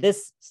anyway,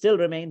 this still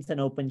remains an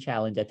open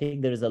challenge. I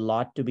think there is a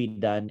lot to be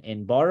done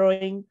in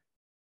borrowing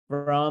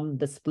from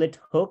the split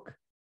hook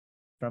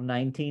from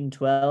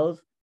 1912,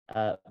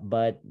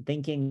 but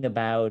thinking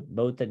about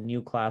both the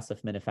new class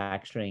of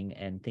manufacturing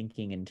and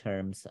thinking in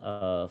terms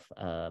of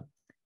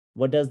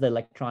what does the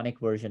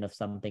electronic version of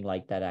something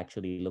like that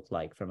actually look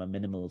like from a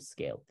minimal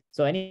scale.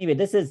 So anyway,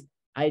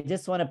 I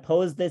just want to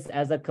pose this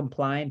as a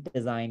compliant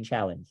design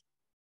challenge.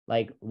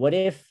 Like, what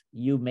if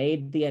you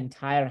made the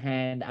entire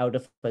hand out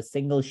of a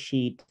single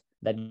sheet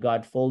that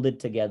got folded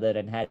together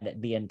and had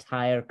the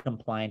entire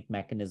compliant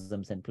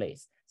mechanisms in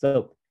place?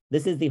 So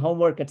this is the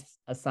homework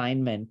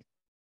assignment.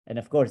 And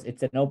of course,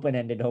 it's an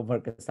open-ended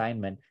homework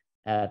assignment.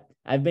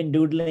 I've been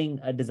doodling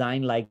a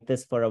design like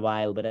this for a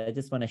while, but I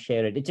just want to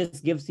share it. It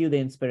just gives you the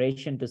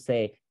inspiration to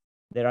say,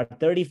 there are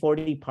 30,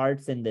 40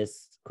 parts in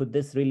this. Could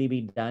this really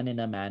be done in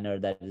a manner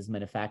that is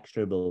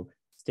manufacturable,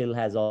 still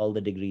has all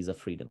the degrees of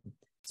freedom?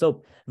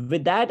 So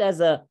with that as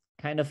a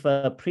kind of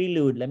a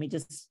prelude, let me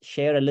just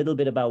share a little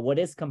bit about what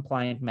is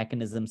compliant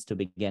mechanisms to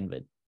begin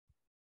with.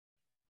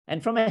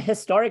 And from a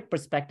historic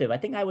perspective, I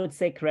think I would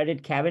say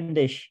credit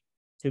Cavendish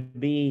to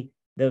be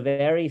the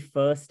very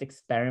first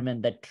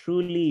experiment that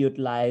truly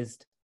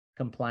utilized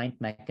compliant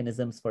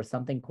mechanisms for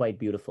something quite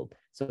beautiful.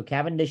 So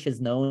Cavendish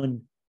is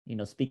known,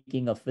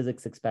 speaking of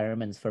physics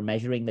experiments, for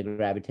measuring the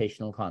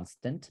gravitational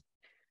constant.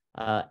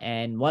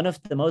 And one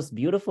of the most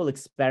beautiful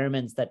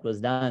experiments that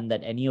was done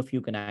that any of you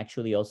can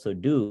actually also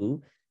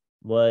do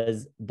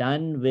was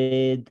done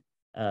with,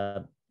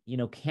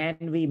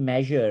 can we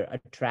measure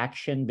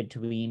attraction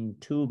between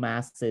two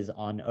masses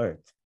on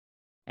Earth?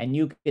 And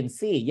you can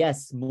see,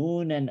 yes,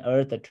 Moon and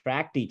Earth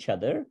attract each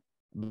other,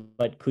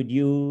 but could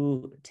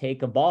you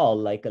take a ball,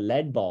 like a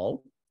lead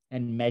ball,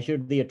 and measure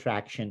the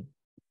attraction?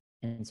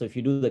 And so if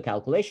you do the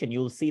calculation,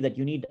 you'll see that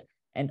you need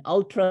an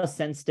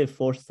ultra-sensitive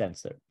force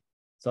sensor.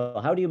 So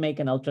how do you make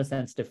an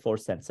ultra-sensitive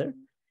force sensor?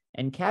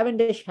 And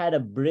Cavendish had a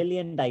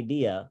brilliant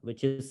idea,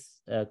 which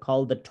is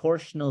called the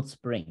torsional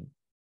spring,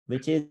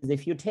 which is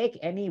if you take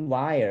any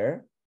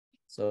wire,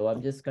 so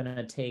I'm just going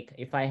to take,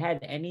 if I had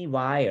any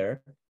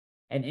wire,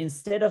 and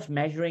instead of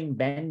measuring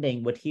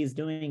bending, what he's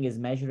doing is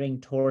measuring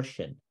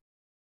torsion.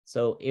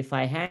 So if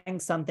I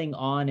hang something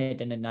on it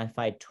and then if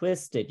I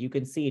twist it, you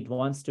can see it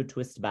wants to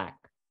twist back.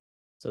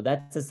 So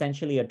that's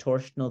essentially a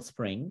torsional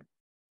spring.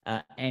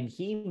 And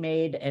he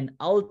made an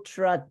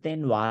ultra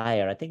thin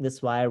wire. I think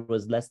this wire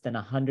was less than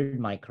 100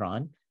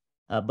 micron,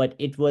 but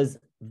it was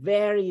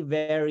very,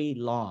 very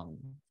long.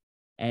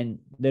 And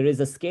there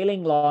is a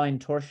scaling law in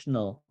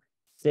torsional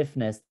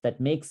stiffness that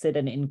makes it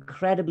an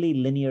incredibly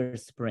linear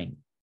spring.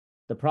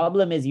 The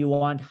problem is you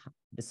want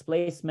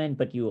displacement,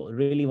 but you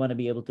really want to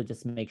be able to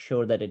just make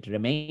sure that it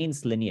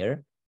remains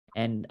linear.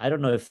 And I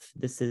don't know if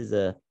this is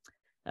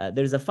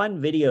there's a fun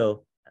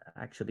video.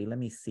 Actually, let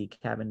me see,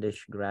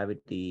 Cavendish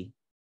gravity,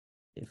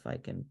 if I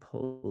can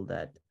pull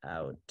that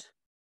out.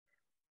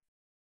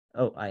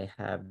 Oh, I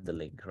have the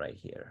link right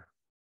here.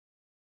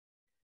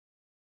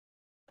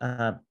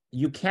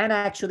 You can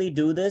actually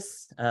do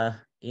this at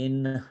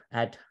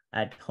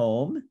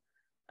home.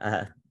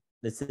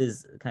 This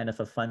is kind of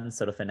a fun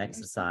sort of an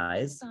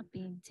exercise.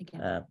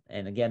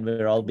 And again,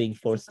 we're all being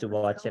forced to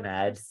watch an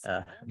ad.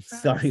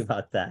 Sorry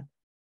about that.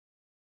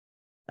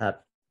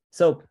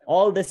 So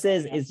all this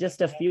is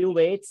just a few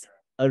weights,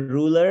 a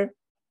ruler,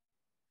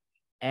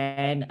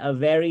 and a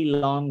very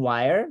long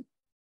wire.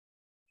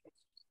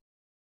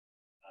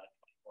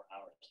 24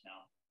 hours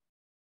now.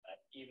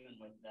 Even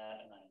with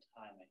that amount of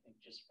time, I think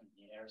just from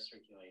the air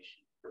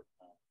circulation,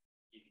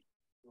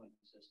 cooling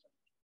system,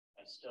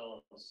 I've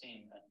still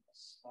seen a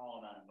small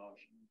amount of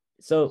motion.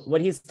 So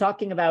what he's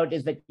talking about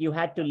is that you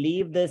had to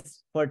leave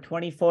this for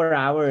 24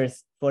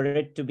 hours for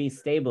it to be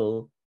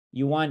stable.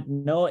 You want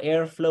no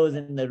airflows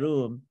in the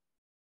room,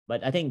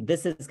 but I think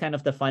this is kind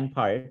of the fun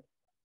part.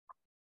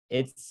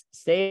 It's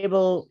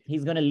stable.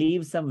 He's going to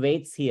leave some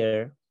weights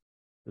here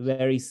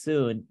very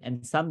soon,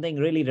 and something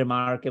really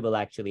remarkable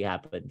actually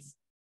happens.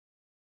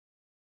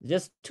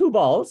 just two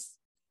balls,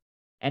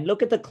 and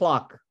look at the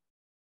clock.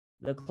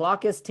 The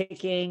clock is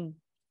ticking.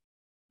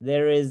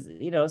 There is,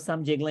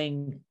 some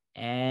jiggling,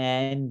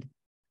 and,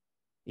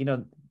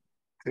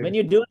 when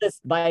you do this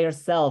by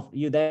yourself,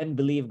 you then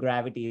believe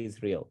gravity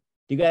is real.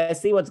 Do you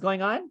guys see what's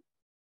going on?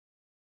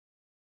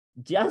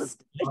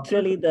 Just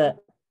literally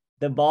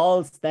the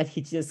balls that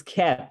he just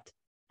kept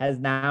has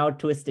now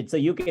twisted. So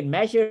you can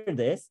measure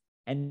this,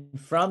 and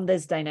from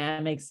this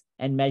dynamics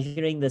and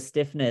measuring the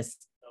stiffness,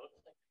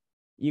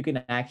 you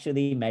can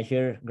actually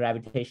measure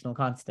gravitational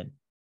constant.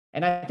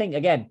 And I think,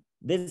 again,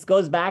 this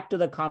goes back to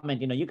the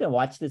comment, you can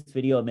watch this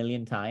video a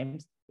million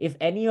times. If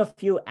any of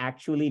you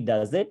actually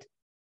does it,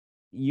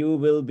 you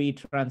will be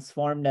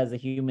transformed as a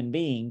human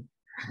being,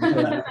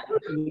 because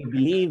you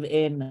believe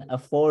in a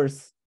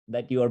force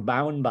that you are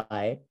bound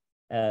by.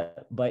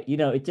 But,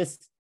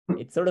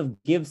 it sort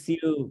of gives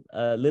you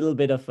a little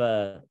bit of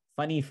a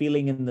funny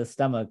feeling in the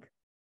stomach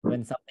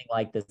when something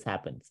like this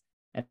happens.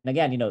 And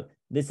again,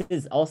 this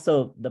is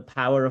also the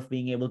power of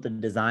being able to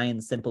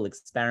design simple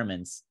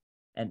experiments.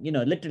 And,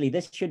 literally,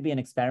 this should be an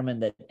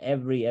experiment that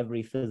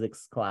every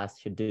physics class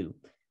should do.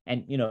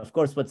 And, of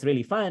course, what's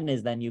really fun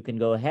is then you can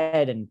go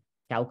ahead and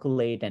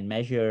calculate and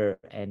measure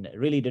and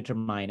really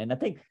determine. And I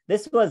think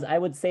this was, I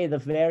would say, the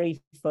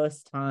very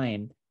first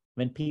time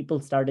when people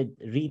started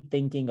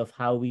rethinking of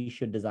how we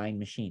should design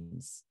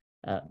machines,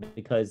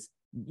 because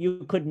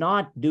you could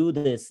not do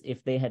this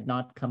if they had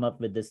not come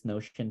up with this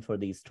notion for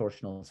these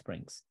torsional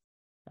springs,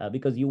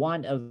 because you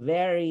want a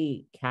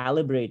very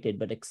calibrated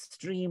but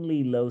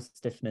extremely low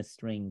stiffness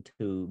string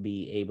to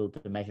be able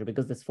to measure,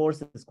 because this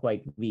force is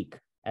quite weak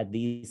at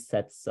these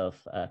sets of,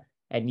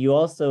 and you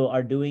also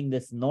are doing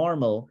this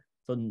normal.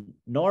 So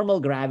normal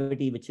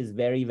gravity, which is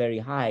very, very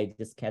high,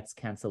 just gets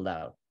canceled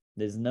out.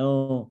 There's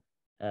no,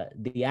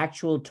 the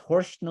actual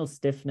torsional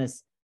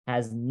stiffness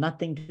has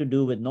nothing to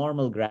do with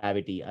normal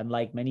gravity,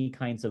 unlike many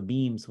kinds of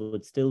beams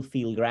would still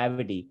feel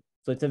gravity.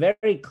 So it's a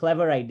very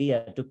clever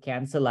idea to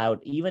cancel out,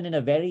 even in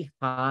a very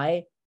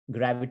high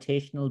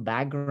gravitational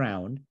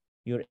background,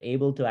 you're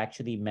able to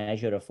actually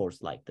measure a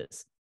force like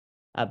this.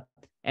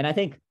 And I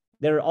think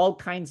there are all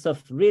kinds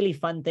of really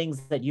fun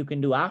things that you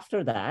can do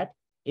after that.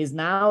 Is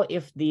now,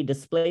 if the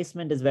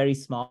displacement is very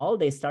small,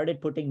 they started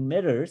putting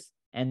mirrors.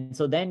 And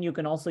so then you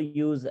can also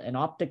use an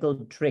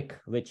optical trick,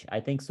 which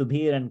I think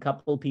Subir and a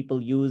couple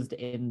people used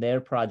in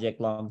their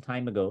project long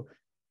time ago.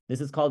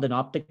 This is called an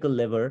optical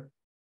lever.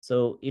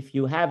 So if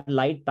you have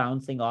light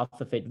bouncing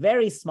off of it,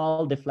 very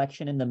small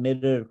deflection in the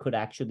mirror could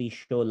actually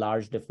show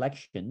large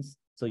deflections.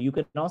 So you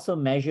can also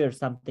measure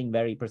something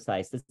very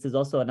precise. This is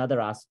also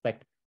another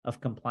aspect of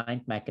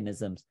compliant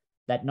mechanisms,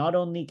 that not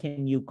only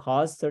can you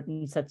cause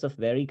certain sets of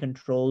very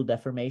controlled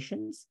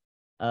deformations,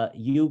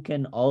 you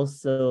can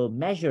also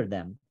measure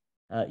them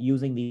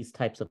using these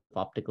types of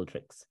optical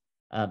tricks.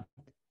 And,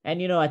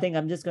 I think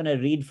I'm just going to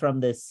read from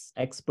this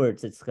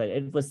experts.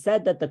 It was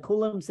said that the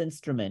Coulomb's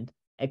instrument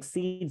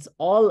exceeds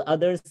all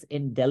others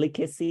in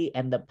delicacy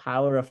and the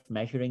power of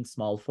measuring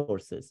small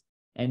forces.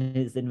 And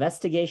his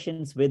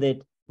investigations with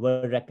it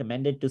were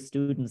recommended to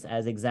students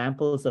as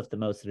examples of the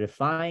most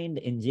refined,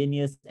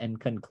 ingenious, and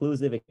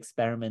conclusive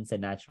experiments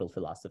in natural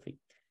philosophy.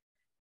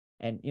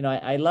 And,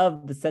 I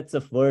love the sets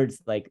of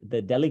words like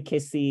the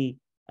delicacy,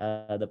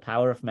 the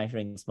power of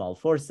measuring small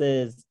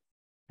forces,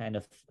 kind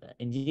of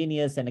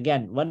ingenious. And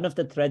again, one of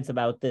the threads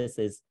about this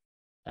is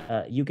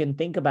you can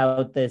think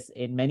about this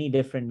in many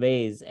different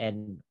ways.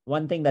 And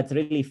one thing that's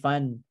really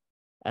fun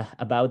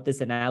about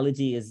this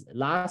analogy is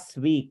last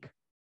week,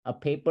 a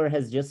paper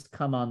has just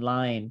come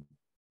online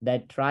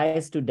that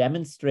tries to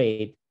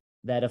demonstrate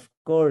that, of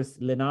course,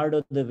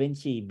 Leonardo da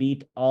Vinci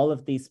beat all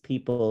of these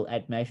people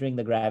at measuring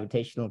the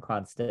gravitational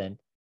constant.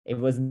 It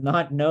was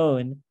not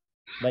known,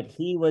 but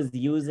he was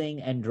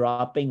using and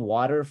dropping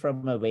water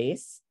from a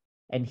vase,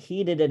 and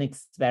he did an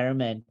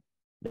experiment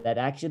that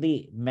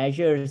actually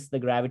measures the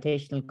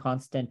gravitational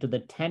constant to the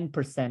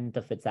 10%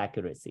 of its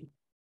accuracy.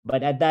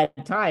 But at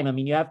that time,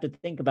 you have to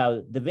think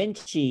about Da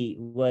Vinci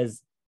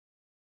was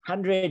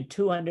 100,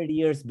 200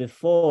 years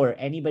before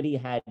anybody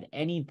had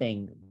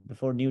anything,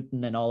 before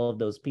Newton and all of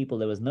those people.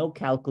 There was no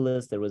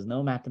calculus, there was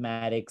no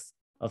mathematics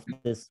of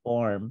this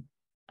form.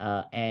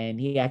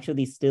 And he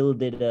actually still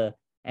did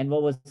and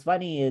what was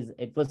funny is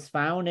it was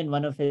found in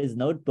one of his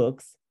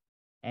notebooks,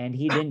 and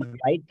he didn't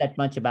write that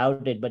much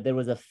about it, but there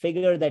was a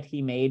figure that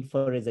he made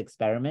for his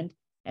experiment.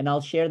 And I'll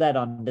share that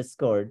on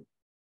Discord.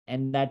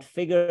 And that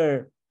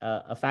figure,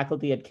 a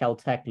faculty at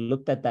Caltech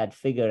looked at that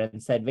figure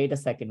and said, wait a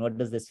second, what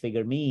does this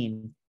figure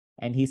mean?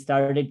 And he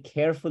started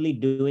carefully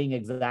doing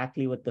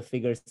exactly what the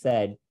figure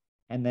said.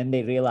 And then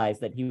they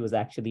realized that he was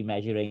actually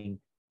measuring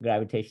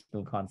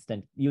gravitational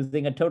constant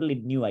using a totally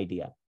new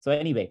idea. So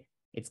anyway,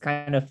 it's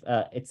kind of,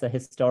 it's a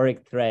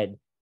historic thread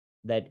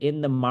that in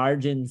the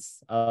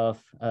margins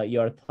of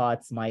your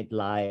thoughts might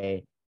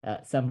lie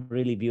some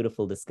really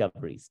beautiful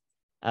discoveries.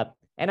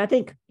 And I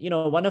think,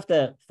 one of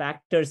the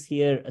factors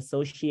here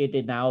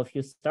associated now, if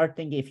you start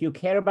thinking, if you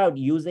care about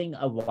using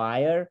a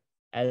wire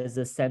as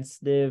a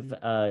sensitive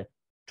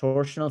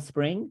torsional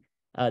spring,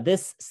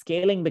 this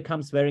scaling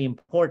becomes very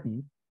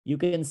important. you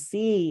can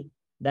see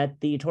that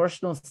the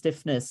torsional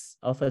stiffness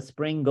of a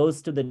spring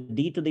goes to the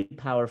d to the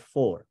power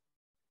 4.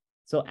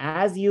 So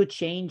as you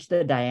change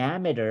the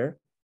diameter,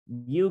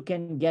 you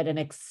can get an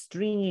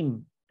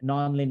extreme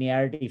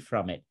nonlinearity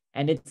from it.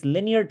 And it's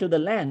linear to the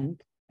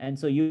length. And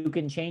so you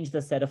can change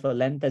the set of a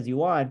length as you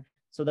want.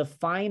 So the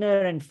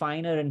finer and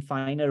finer and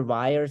finer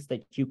wires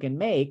that you can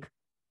make.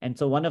 And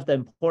so one of the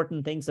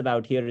important things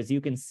about here is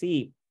you can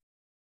see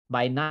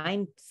by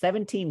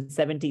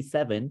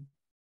 1777,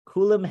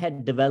 Coulomb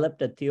had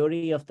developed a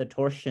theory of the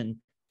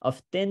torsion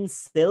of thin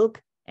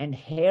silk and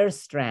hair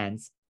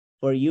strands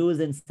for use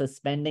in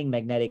suspending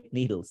magnetic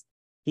needles.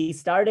 He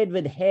started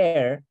with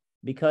hair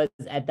because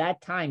at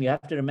that time, you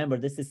have to remember,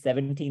 this is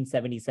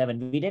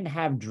 1777. We didn't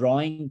have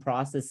drawing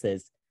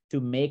processes to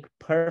make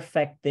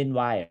perfect thin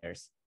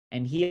wires.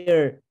 And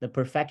here, the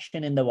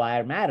perfection in the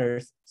wire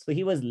matters. So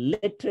he was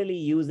literally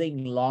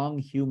using long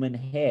human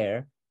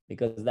hair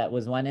because that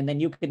was one. And then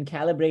you can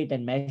calibrate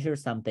and measure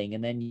something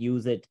and then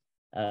use it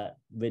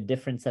with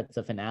different sets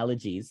of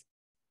analogies.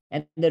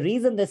 And the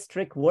reason this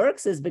trick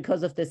works is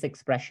because of this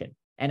expression.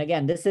 And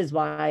again, this is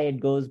why it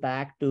goes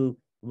back to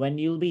when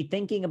you'll be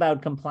thinking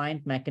about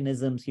compliant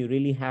mechanisms, you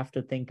really have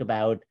to think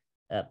about,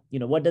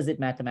 what does it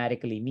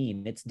mathematically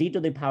mean? It's d to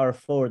the power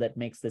 4 that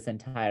makes this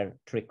entire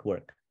trick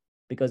work.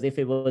 Because if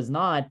it was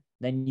not,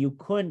 then you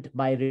couldn't,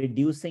 by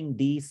reducing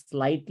d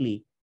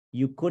slightly,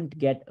 you couldn't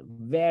get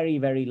very,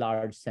 very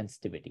large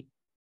sensitivity.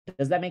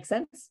 Does that make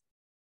sense?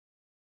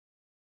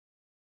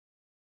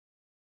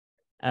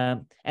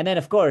 And then,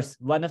 of course,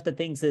 one of the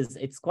things is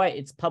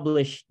it's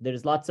published.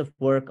 There's lots of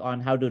work on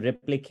how to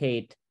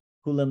replicate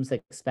Coulomb's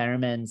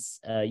experiments.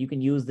 You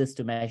can use this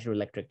to measure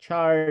electric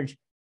charge.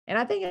 And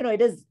I think,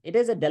 it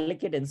is a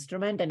delicate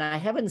instrument, and I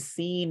haven't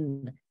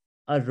seen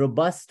a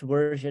robust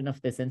version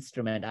of this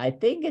instrument. I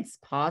think it's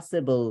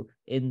possible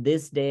in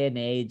this day and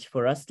age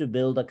for us to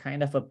build a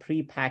kind of a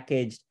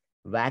prepackaged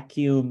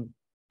vacuum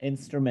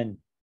instrument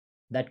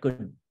that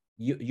could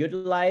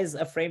utilize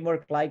a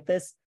framework like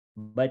this,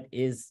 but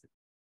is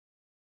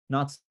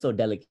not so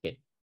delicate.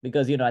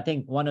 Because, I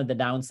think one of the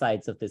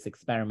downsides of this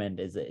experiment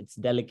is it's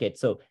delicate.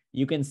 So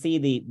you can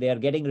see they are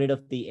getting rid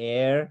of the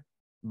air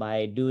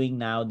by doing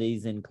now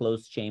these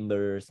enclosed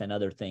chambers and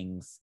other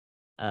things.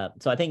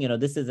 So I think,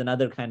 this is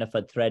another kind of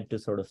a thread to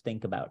sort of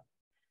think about.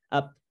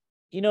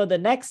 The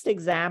next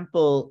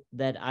example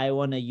that I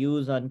want to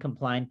use on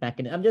compliant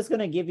mechanism, I'm just going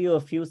to give you a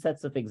few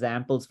sets of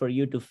examples for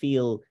you to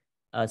feel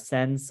a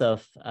sense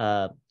of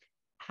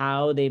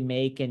how they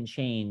make and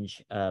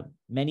change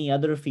many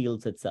other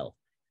fields itself.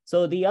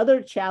 So the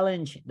other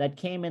challenge that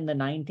came in the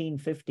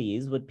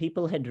 1950s, when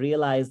people had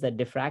realized that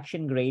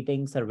diffraction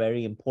gratings are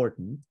very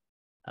important,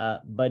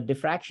 but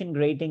diffraction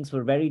gratings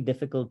were very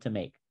difficult to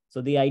make.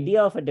 So the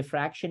idea of a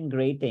diffraction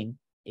grating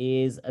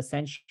is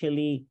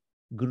essentially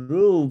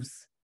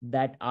grooves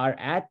that are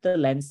at the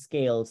length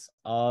scales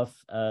of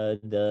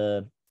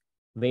the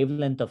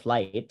wavelength of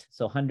light,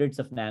 so hundreds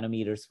of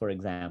nanometers, for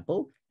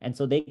example. And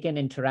so they can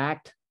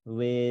interact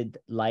with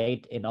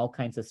light in all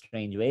kinds of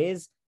strange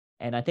ways.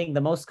 And I think the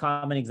most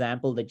common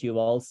example that you've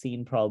all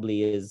seen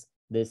probably is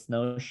this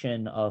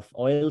notion of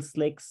oil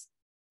slicks.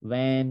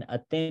 When a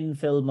thin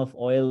film of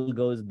oil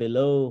goes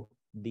below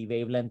the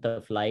wavelength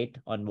of light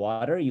on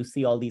water, you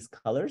see all these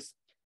colors.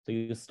 So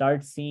you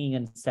start seeing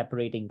and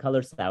separating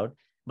colors out.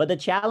 But the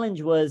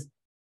challenge was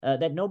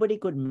that nobody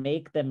could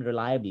make them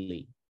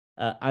reliably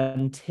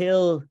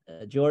until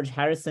George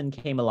Harrison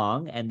came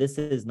along, and this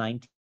is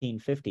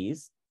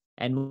 1950s.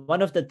 And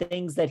one of the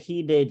things that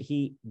he did,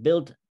 he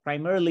built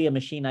primarily a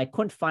machine. I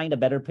couldn't find a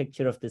better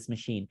picture of this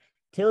machine.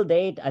 Till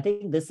date, I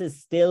think this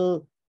is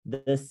still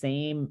the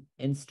same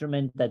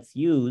instrument that's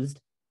used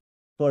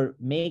for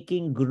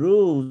making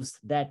grooves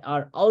that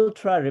are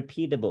ultra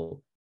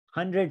repeatable,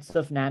 hundreds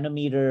of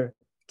nanometer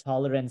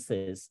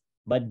tolerances,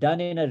 but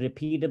done in a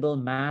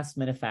repeatable mass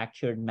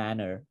manufactured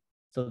manner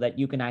so that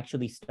you can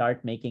actually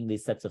start making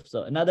these sets of,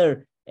 so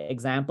another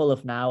example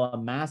of now a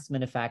mass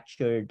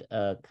manufactured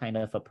kind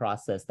of a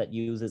process that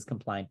uses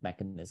compliant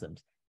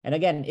mechanisms. And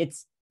again,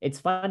 it's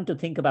fun to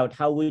think about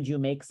how would you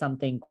make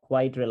something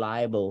quite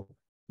reliable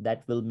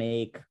that will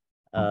make,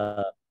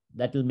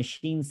 that will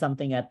machine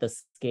something at the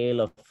scale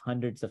of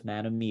hundreds of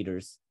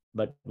nanometers,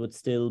 but would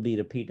still be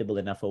repeatable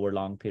enough over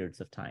long periods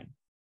of time.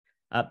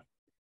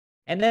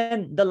 And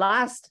then the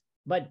last,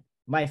 but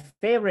my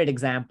favorite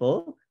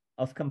example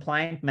of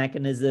compliant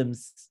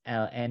mechanisms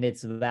and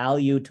its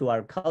value to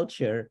our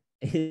culture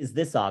is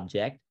this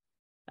object.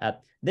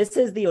 This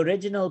is the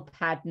original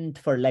patent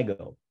for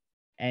Lego.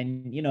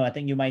 And, I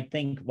think you might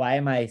think, why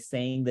am I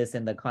saying this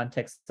in the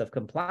context of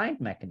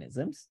compliant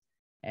mechanisms?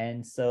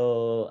 And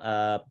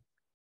so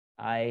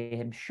I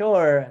am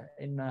sure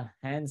in a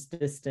hand's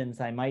distance,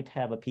 I might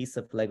have a piece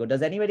of Lego.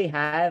 Does anybody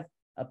have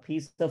a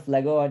piece of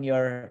Lego on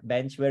your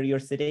bench where you're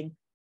sitting?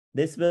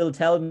 This will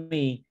tell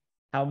me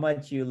how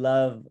much you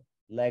love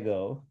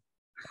Lego.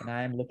 And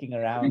I'm looking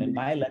around and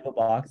my Lego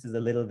box is a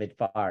little bit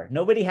far.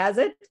 Nobody has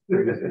it?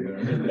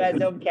 You guys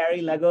don't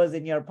carry Legos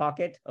in your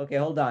pocket? Okay,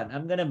 hold on.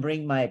 I'm going to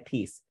bring my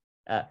piece.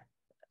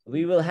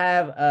 we will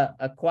have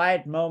a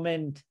quiet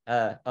moment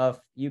of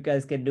you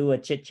guys can do a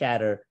chit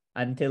chatter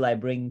until I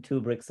bring 2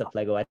 bricks of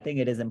Lego. I think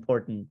it is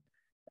important,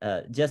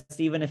 just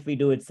even if we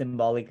do it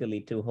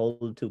symbolically, to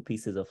hold 2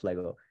 pieces of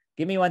Lego.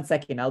 Give me 1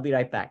 second. I'll be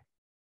right back.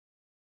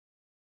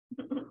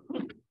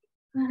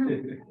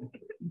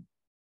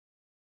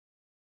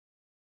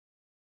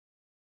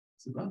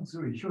 So long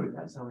story short,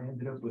 that's how I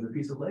ended up with a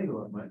piece of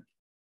Lego on my.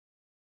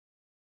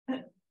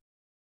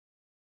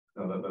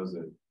 No, that was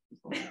it.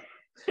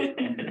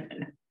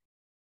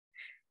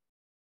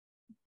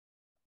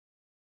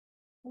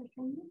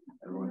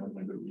 Everyone has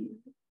my good week.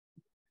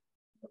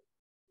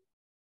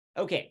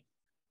 Okay.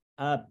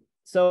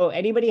 So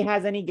anybody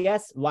has any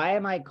guess? Why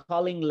am I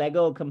calling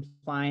Lego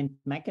compliant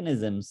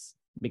mechanisms?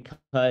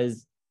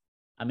 Because,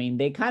 I mean,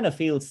 they kind of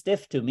feel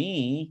stiff to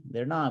me.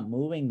 They're not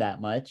moving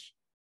that much.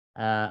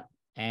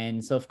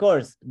 And so, of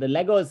course, the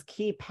Lego's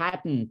key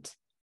patent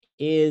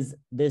is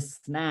this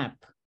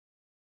snap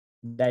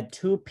that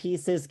 2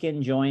 pieces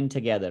can join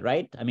together,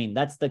 right? I mean,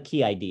 that's the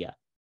key idea.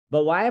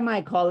 But why am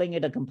I calling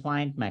it a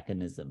compliant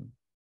mechanism?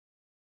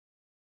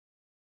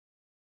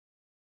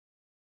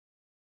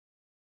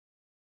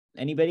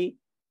 Anybody?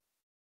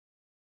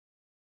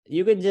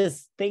 You can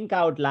just think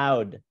out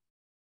loud.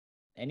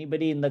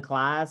 Anybody in the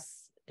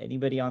class?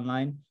 Anybody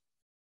online?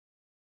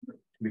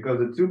 Because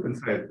the tube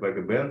inside like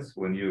a bends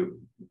when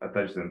you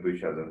attach them to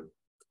each other.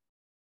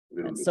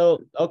 So,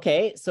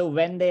 okay, so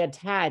when they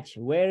attach,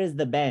 where is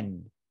the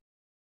bend?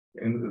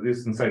 In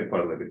this inside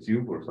part, like a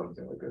tube or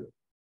something like a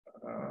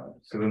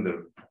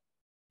cylinder.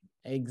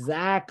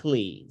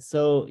 Exactly.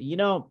 So, you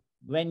know,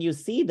 when you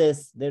see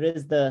this, there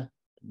is the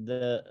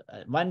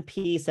one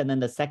piece and then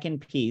the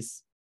second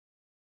piece.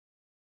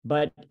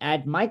 But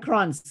at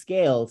micron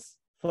scales,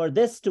 for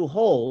this to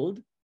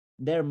hold,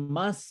 there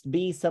must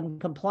be some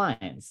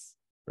compliance,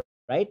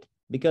 right?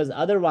 Because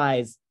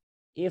otherwise,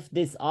 if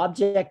this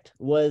object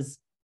was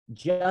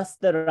just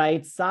the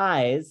right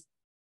size,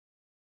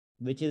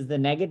 which is the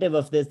negative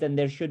of this, then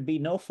there should be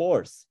no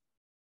force.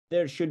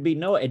 There should be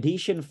no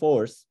adhesion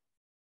force.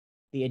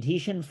 The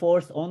adhesion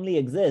force only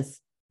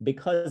exists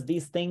because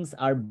these things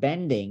are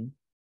bending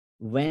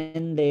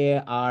when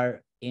they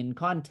are in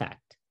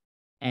contact.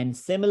 And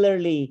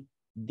similarly,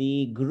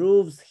 the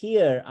grooves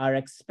here are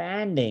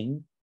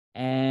expanding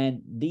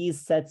and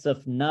these sets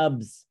of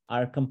nubs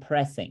are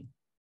compressing.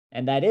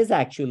 And that is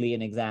actually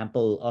an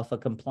example of a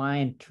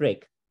compliant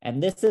trick.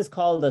 And this is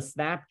called a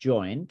snap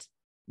joint.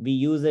 We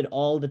use it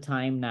all the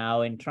time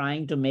now in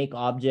trying to make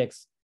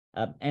objects.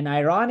 And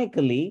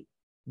ironically,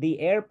 the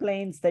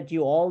airplanes that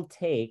you all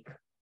take,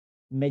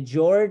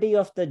 majority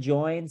of the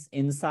joints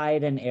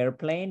inside an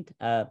airplane,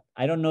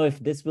 I don't know if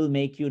this will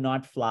make you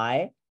not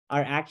fly,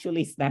 are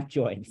actually snap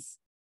joints.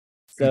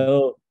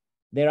 So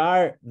there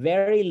are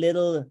very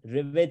little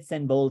rivets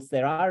and bolts.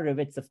 There are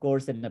rivets, of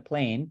course, in a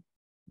plane,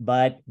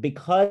 but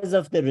because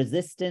of the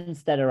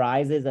resistance that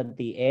arises at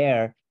the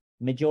air,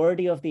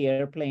 majority of the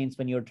airplanes,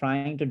 when you're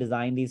trying to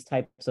design these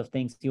types of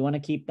things, you want to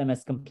keep them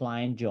as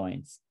compliant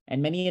joints.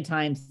 And many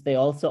times they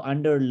also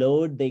under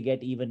load, they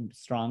get even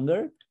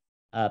stronger.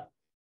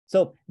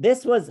 So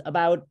this was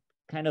about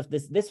kind of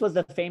this was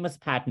the famous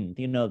patent.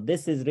 You know,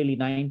 this is really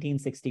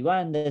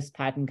 1961. This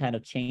patent kind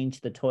of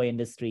changed the toy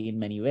industry in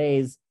many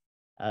ways.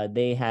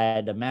 They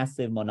had a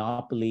massive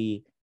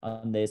monopoly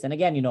on this. And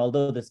again, you know,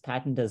 although this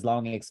patent has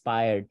long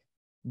expired,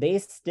 they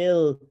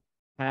still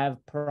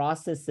have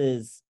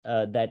processes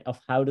that of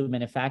how to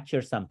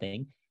manufacture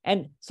something.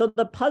 And so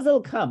the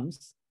puzzle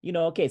comes, you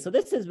know, okay, so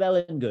this is well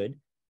and good,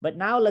 but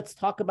now let's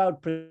talk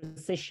about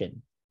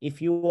precision.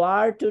 If you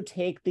are to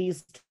take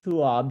these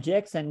 2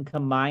 objects and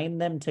combine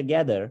them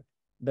together,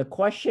 the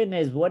question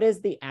is, what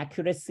is the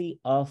accuracy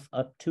of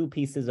 2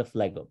 pieces of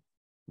Lego?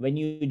 When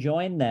you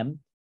join them,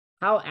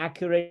 how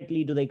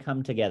accurately do they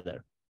come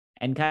together?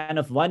 And kind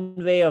of one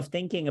way of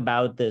thinking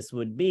about this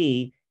would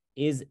be,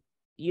 is,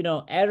 you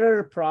know,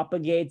 error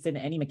propagates in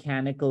any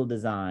mechanical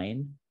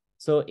design.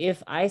 So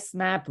if I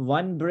snap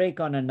one brick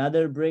on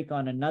another brick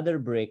on another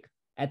brick,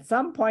 at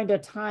some point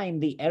of time,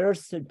 the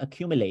errors should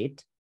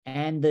accumulate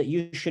and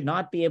you should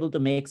not be able to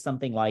make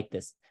something like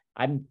this.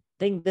 I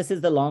think this is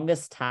the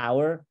longest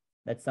tower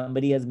that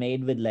somebody has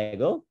made with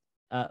Lego.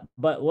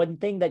 But one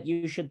thing that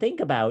you should think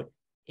about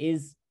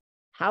is,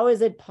 how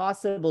is it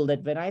possible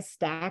that when I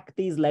stack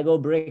these Lego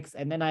bricks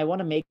and then I want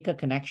to make a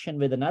connection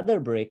with another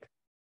brick,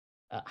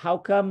 how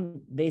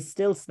come they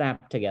still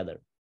snap together?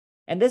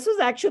 And this was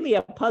actually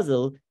a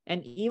puzzle.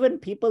 And even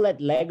people at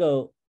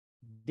Lego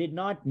did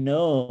not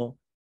know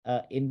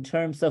in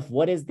terms of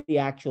what is the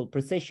actual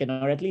precision,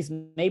 or at least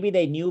maybe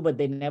they knew, but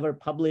they never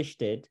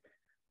published it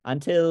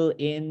until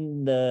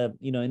in the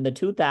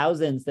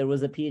 2000s, there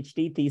was a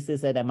PhD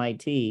thesis at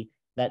MIT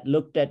that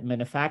looked at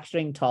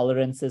manufacturing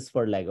tolerances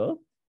for Lego.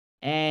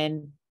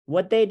 And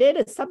what they did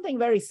is something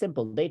very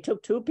simple. They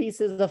took 2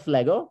 pieces of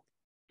Lego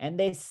and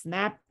they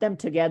snapped them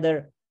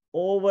together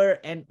over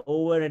and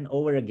over and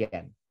over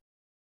again.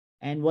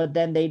 And what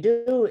then they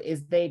do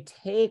is they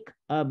take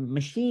a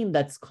machine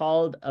that's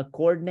called a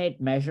coordinate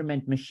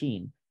measurement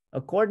machine. A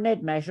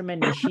coordinate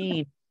measurement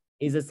machine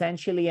is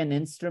essentially an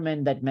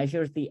instrument that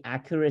measures the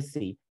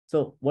accuracy.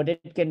 So what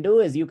it can do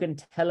is you can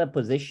tell a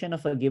position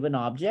of a given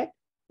object,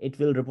 it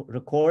will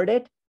record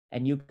it,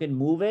 and you can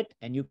move it,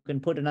 and you can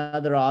put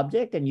another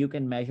object, and you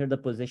can measure the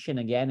position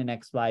again in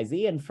X, Y,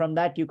 Z. And from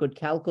that, you could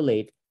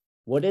calculate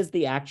what is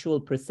the actual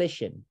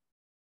precision.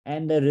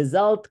 And the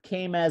result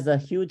came as a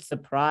huge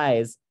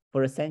surprise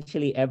for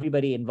essentially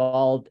everybody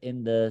involved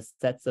in the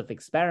sets of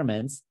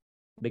experiments,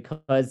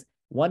 because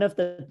one of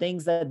the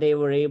things that they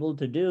were able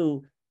to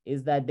do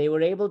is that they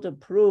were able to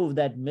prove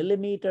that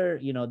millimeter,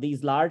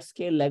 these large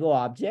scale Lego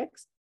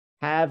objects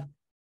have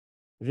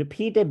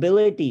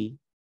repeatability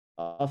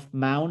of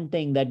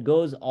mounting that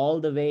goes all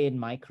the way in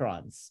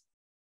microns.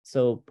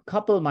 So a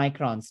couple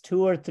microns,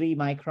 2 or 3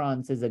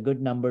 microns is a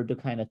good number to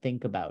kind of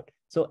think about.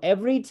 So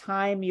every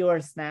time you are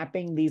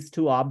snapping these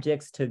two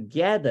objects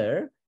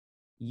together,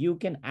 you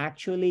can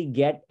actually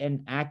get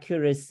an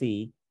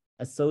accuracy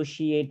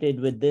associated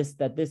with this,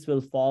 that this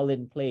will fall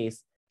in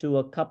place to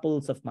a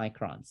couples of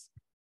microns.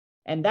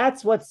 And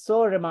that's what's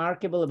so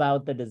remarkable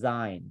about the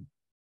design.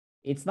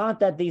 It's not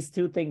that these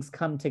two things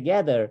come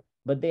together,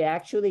 but they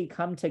actually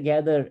come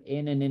together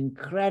in an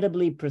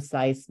incredibly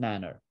precise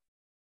manner.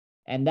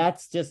 And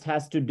that's just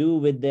has to do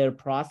with their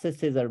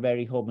processes are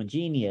very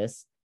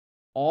homogeneous.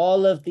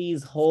 All of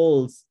these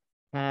holes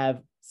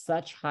have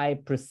such high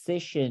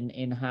precision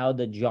in how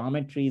the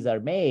geometries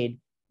are made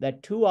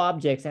that two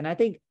objects, and I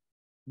think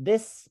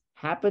this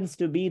happens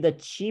to be the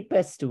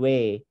cheapest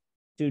way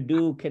to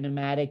do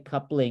kinematic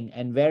coupling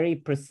and very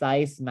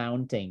precise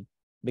mounting.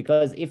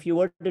 Because if you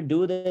were to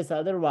do this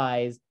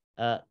otherwise,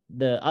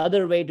 the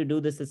other way to do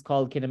this is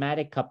called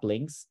kinematic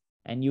couplings,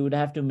 and you would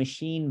have to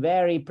machine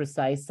very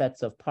precise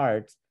sets of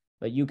parts.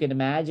 But you can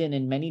imagine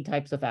in many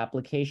types of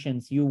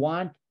applications, you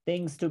want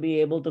things to be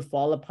able to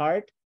fall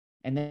apart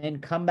and then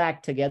come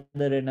back together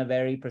in a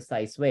very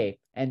precise way.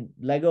 And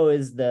Lego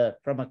is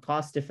from a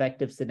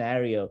cost-effective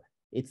scenario,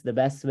 it's the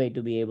best way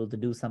to be able to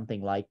do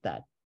something like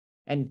that.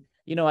 And,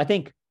 I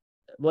think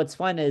what's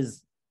fun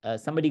is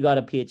somebody got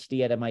a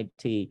PhD at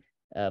MIT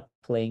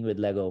playing with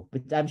Lego,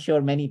 but I'm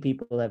sure many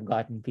people have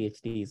gotten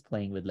PhDs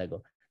playing with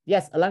Lego.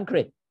 Yes,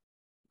 Alankrit.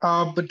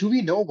 But do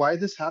we know why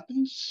this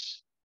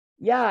happens?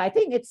 Yeah, I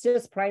think it's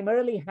just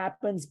primarily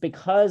happens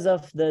because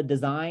of the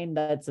design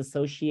that's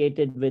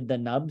associated with the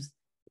nubs.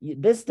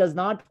 This does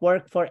not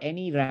work for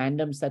any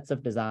random sets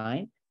of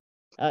design.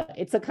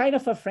 It's a kind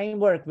of a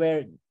framework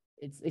where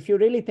if you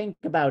really think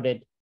about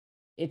it,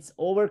 it's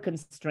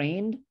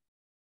over-constrained.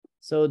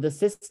 So the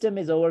system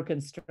is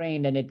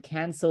over-constrained and it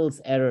cancels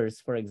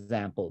errors, for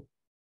example.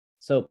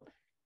 So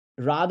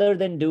rather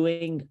than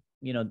doing,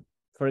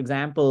 for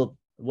example,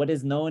 what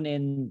is known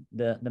in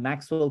the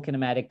Maxwell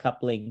kinematic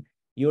coupling,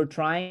 you're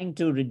trying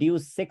to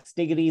reduce 6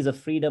 degrees of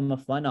freedom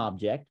of one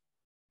object.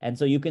 And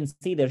so you can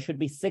see there should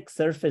be 6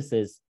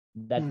 surfaces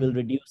that will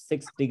reduce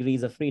 6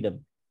 degrees of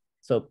freedom.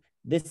 So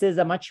this is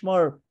a much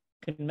more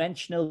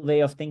conventional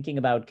way of thinking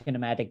about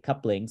kinematic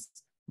couplings.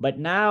 But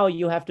now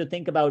you have to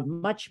think about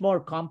much more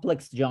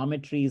complex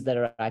geometries that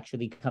are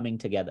actually coming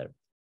together.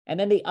 And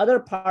then the other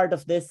part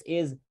of this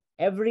is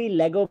every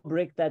Lego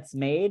brick that's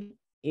made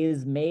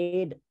is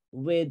made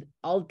with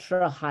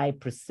ultra high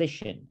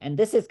precision. And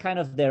this is kind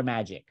of their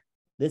magic.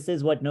 This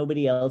is what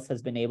nobody else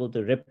has been able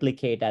to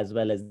replicate as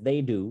well as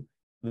they do,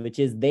 which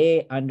is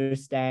they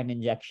understand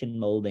injection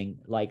molding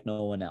like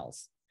no one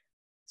else.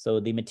 So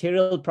the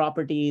material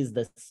properties,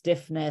 the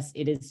stiffness,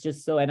 it is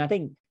just so, and I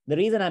think the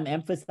reason I'm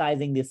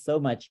emphasizing this so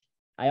much,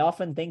 I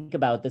often think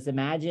about this.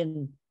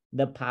 Imagine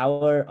the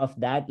power of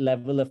that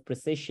level of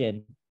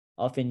precision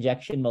of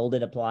injection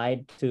molded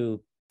applied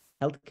to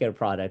healthcare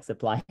products,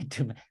 applied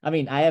to,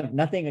 I have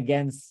nothing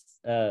against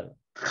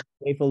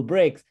playful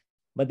bricks,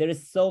 but there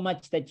is so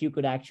much that you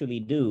could actually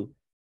do.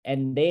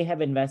 And they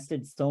have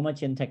invested so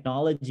much in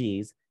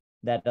technologies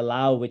that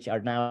allow, which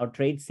are now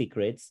trade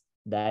secrets,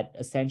 that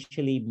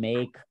essentially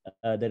make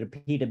the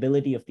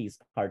repeatability of these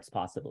parts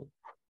possible.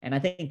 And I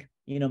think,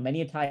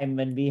 many a time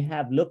when we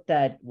have looked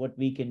at what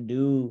we can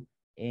do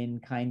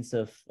in kinds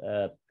of,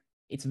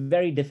 it's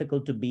very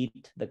difficult to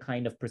beat the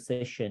kind of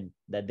precision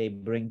that they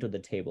bring to the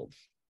table.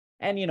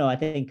 And, I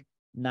think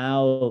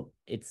now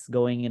it's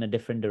going in a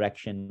different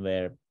direction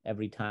where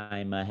every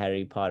time a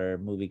Harry Potter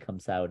movie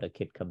comes out, a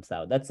kit comes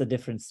out. That's a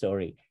different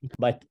story.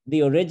 But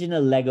the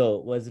original Lego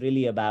was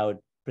really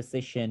about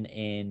precision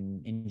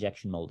in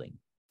injection molding.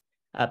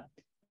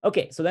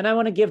 Okay, so then I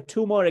want to give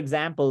 2 more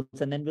examples,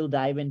 and then we'll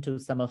dive into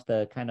some of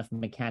the kind of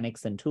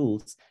mechanics and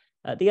tools.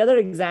 The other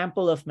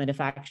example of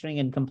manufacturing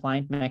and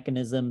compliant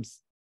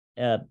mechanisms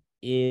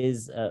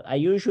is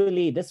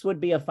this would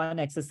be a fun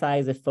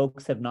exercise if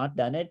folks have not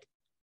done it.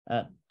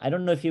 I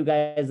don't know if you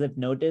guys have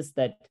noticed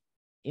that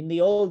in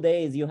the old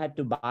days, you had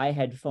to buy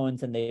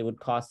headphones and they would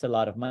cost a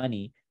lot of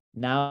money.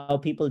 Now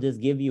people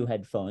just give you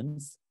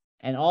headphones.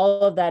 And all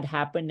of that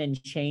happened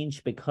and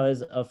changed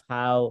because of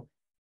how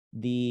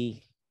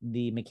the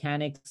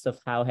mechanics of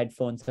how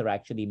headphones are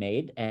actually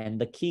made.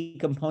 And the key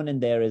component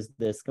there is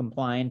this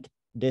compliant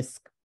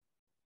disc,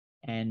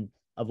 and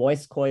a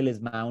voice coil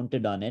is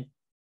mounted on it.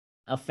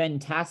 A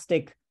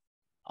fantastic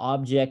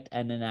object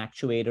and an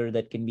actuator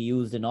that can be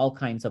used in all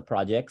kinds of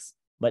projects.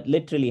 But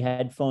literally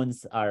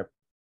headphones are,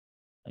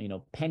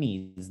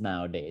 pennies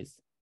nowadays.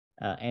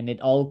 And it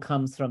all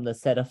comes from the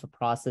set of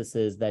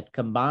processes that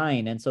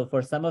combine. And so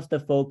for some of the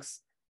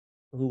folks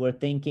who were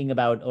thinking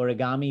about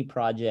origami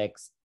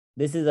projects,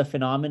 this is a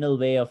phenomenal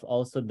way of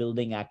also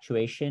building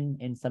actuation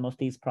in some of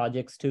these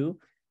projects too.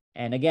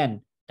 And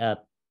again,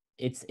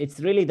 it's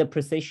really the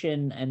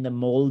precision and the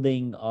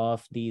molding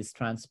of these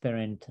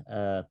transparent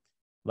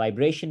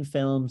vibration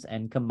films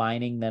and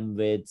combining them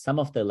with some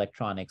of the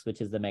electronics,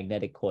 which is the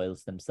magnetic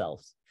coils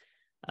themselves.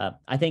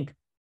 I think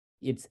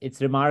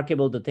it's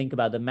remarkable to think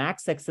about the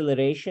max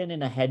acceleration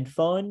in a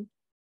headphone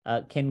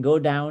can go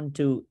down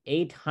to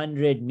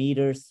 800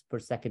 meters per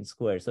second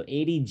square, so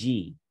 80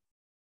 G,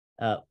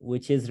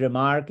 which is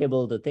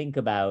remarkable to think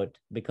about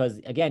because,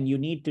 again, you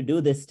need to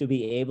do this to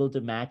be able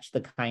to match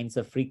the kinds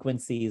of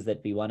frequencies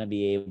that we want to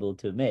be able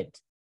to emit.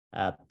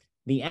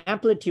 The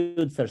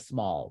amplitudes are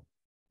small,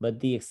 but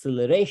the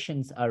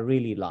accelerations are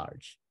really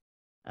large.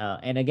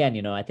 And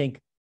again, I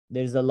think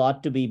there's a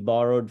lot to be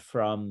borrowed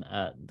from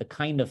the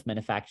kind of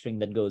manufacturing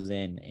that goes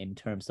in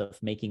terms of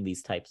making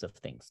these types of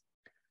things.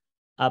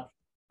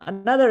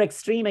 Another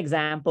extreme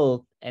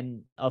example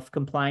of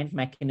compliant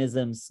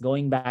mechanisms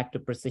going back to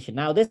precision.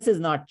 Now, this is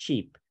not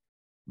cheap,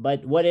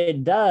 but what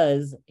it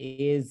does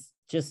is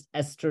just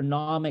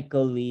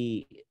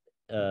astronomically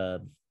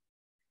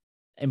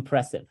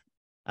impressive.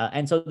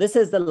 And so this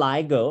is the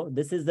LIGO.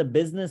 This is the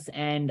business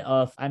end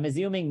of, I'm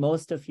assuming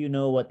most of you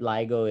know what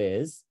LIGO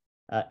is.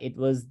 It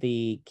was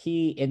the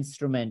key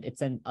instrument.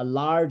 It's a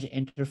large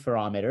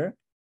interferometer.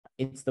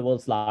 It's the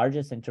world's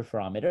largest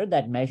interferometer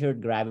that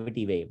measured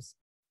gravity waves.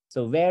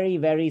 So very,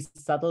 very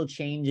subtle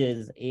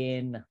changes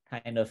in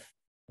kind of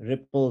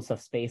ripples of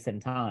space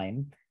and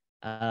time.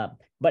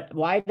 But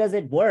why does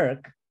it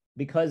work?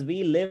 Because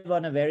we live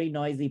on a very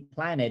noisy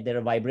planet. There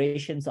are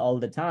vibrations all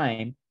the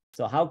time.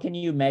 So how can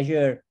you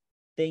measure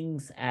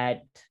things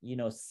at,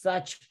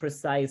 such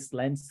precise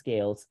length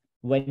scales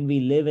when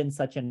we live in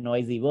such a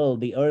noisy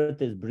world? The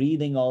Earth is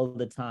breathing all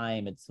the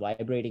time. It's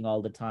vibrating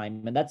all the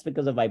time. And that's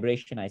because of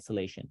vibration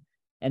isolation.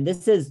 And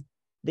this is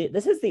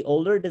the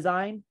older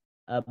design.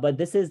 But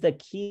this is the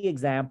key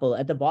example.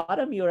 At the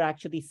bottom, you're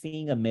actually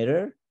seeing a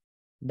mirror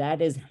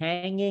that is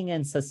hanging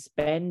and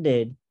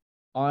suspended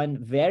on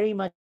very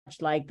much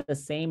like the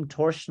same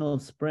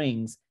torsional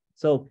springs.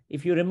 So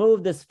if you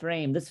remove this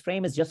frame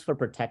is just for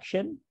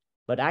protection,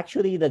 but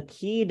actually the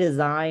key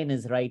design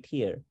is right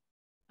here.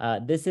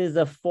 This is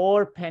a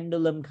 4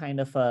 pendulum kind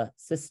of a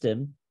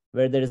system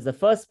where there is the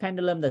first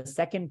pendulum, the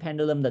second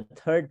pendulum, the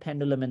third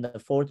pendulum, and the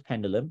fourth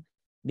pendulum.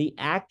 The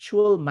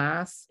actual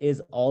mass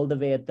is all the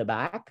way at the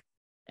back.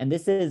 And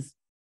this is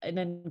an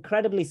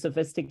incredibly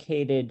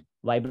sophisticated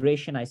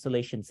vibration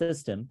isolation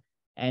system.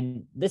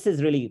 And this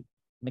is really,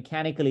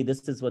 mechanically,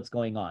 this is what's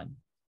going on.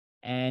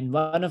 And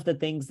one of the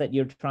things that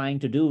you're trying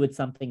to do with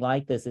something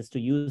like this is to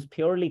use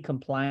purely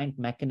compliant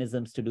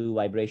mechanisms to do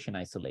vibration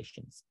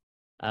isolations.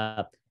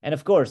 And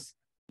of course,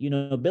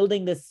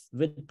 building this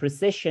with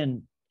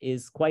precision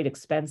is quite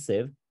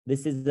expensive.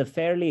 This is a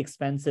fairly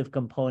expensive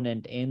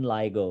component in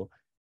LIGO,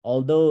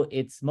 although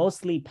it's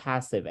mostly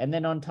passive. And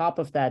then on top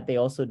of that, they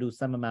also do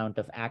some amount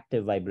of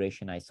active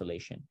vibration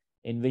isolation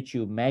in which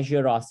you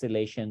measure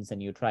oscillations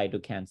and you try to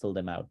cancel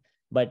them out.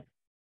 But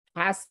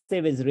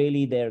passive is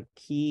really their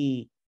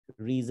key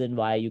reason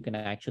why you can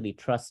actually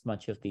trust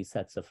much of these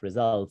sets of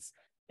results.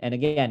 And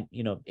again,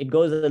 it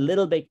goes a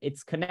little bit,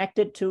 it's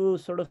connected to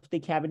sort of the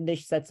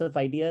Cavendish sets of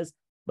ideas,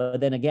 but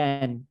then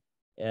again,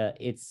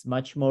 it's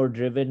much more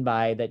driven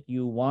by that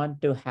you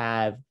want to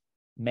have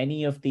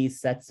many of these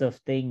sets of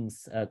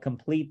things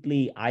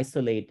completely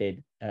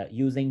isolated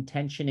using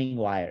tensioning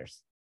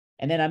wires.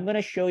 And then I'm going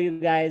to show you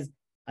guys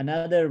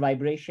another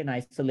vibration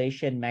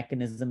isolation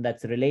mechanism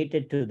that's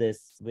related to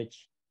this,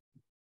 which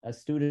a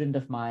student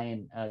of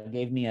mine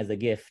gave me as a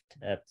gift.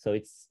 So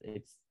it's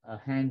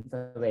hands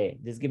away.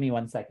 Just give me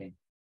 1 second.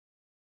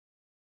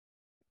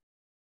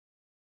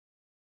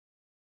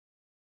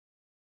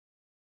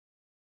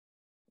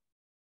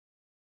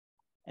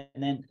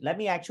 And then let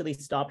me actually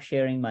stop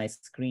sharing my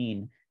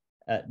screen.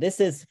 This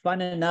is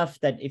fun enough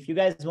that if you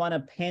guys want to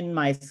pin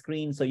my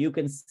screen so you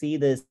can see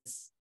this,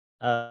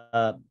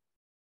 I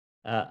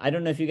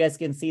don't know if you guys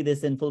can see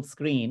this in full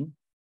screen.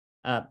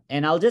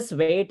 And I'll just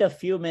wait a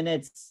few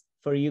minutes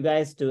for you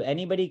guys to,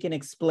 anybody can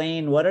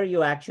explain what are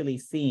you actually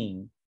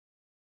seeing.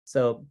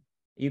 So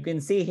you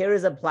can see here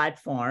is a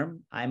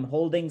platform. I'm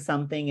holding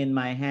something in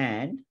my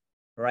hand,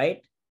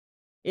 right?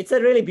 It's a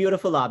really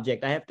beautiful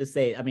object, I have to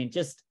say. I mean,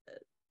 just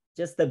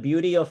the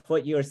beauty of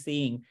what you're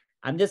seeing.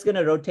 I'm just going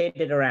to rotate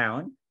it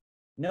around.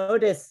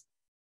 Notice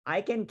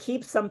I can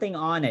keep something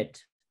on it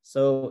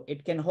so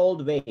it can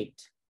hold weight.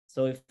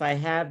 So if I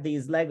have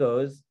these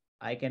Legos,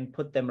 I can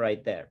put them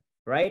right there,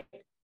 right?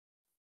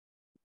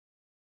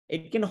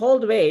 It can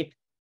hold weight,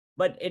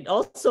 but it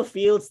also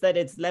feels that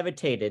it's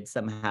levitated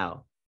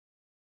somehow,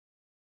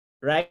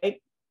 right?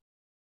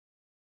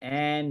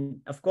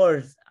 And of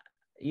course,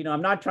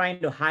 I'm not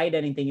trying to hide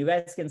anything. You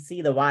guys can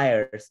see the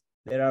wires.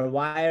 There are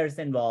wires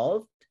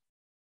involved.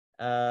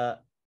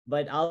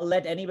 But I'll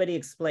let anybody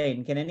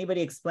explain. Can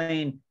anybody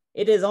explain?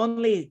 It is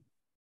only,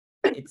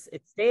 it's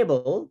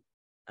stable.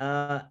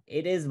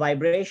 It is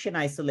vibration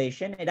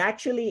isolation. It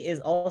actually is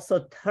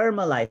also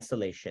thermal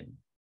isolation.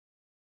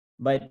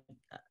 But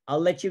I'll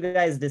let you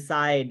guys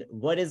decide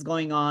what is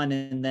going on,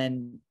 and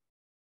then,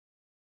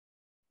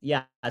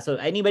 yeah. So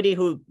anybody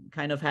who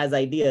kind of has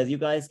ideas, you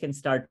guys can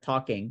start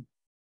talking.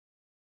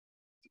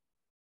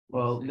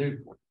 Well,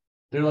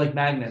 they're like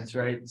magnets,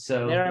 right?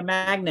 So there are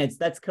magnets.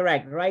 That's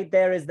correct. Right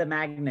there is the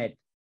magnet.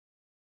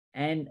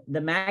 And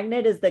the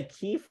magnet is the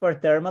key for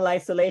thermal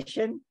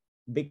isolation,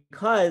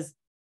 because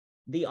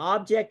the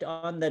object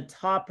on the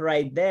top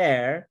right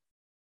there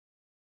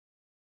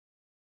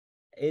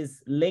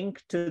is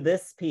linked to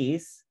this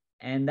piece,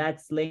 and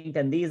that's linked,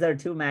 and these are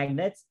two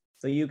magnets.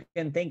 So you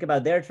can think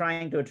about, they're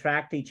trying to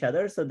attract each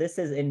other. So this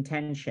is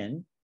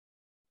intention.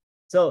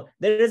 So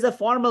there is a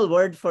formal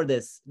word for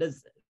this.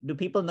 Do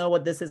people know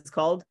what this is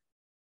called?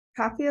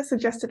 Kathia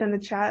suggested in the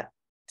chat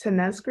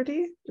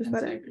tensegrity. Is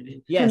that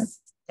it? Yes,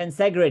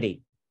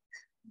 tensegrity.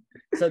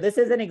 So this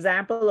is an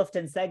example of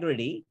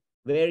tensegrity,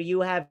 where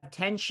you have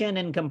tension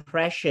and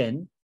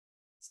compression.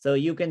 So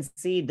you can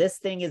see this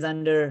thing is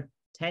under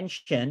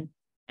tension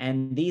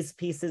and these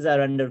pieces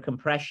are under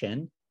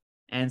compression.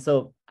 And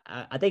so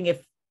I think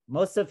if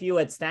most of you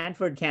at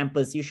Stanford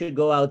campus, you should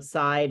go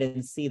outside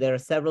and see there are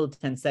several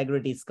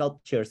tensegrity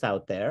sculptures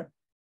out there.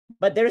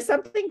 But there is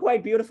something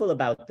quite beautiful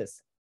about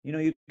this. You know,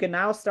 you can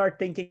now start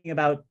thinking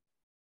about,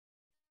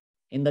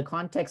 in the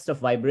context of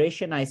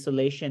vibration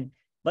isolation,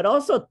 but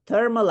also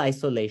thermal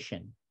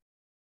isolation,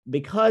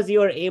 because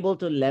you are able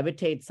to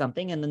levitate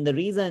something. And then the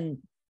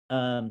reason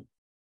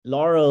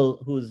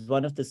Laurel, who's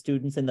one of the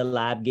students in the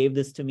lab, gave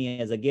this to me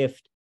as a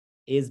gift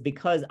is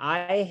because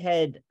I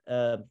had,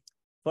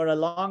 for a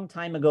long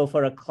time ago,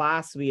 for a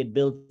class, we had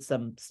built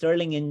some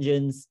Stirling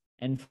engines.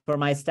 And for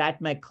my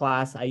StatMech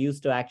class, I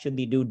used to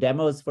actually do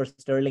demos for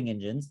Stirling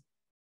engines.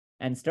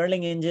 And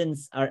Stirling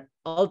engines are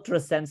ultra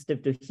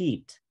sensitive to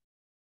heat.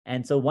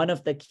 And so one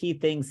of the key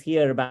things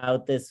here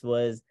about this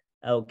was,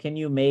 can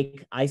you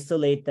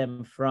isolate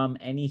them from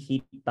any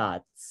heat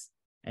baths?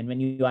 And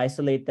when you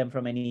isolate them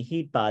from any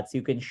heat baths,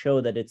 you can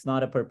show that it's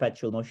not a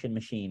perpetual motion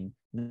machine,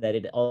 that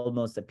it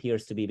almost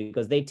appears to be,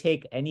 because they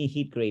take any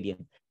heat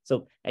gradient.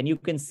 So, and you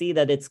can see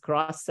that its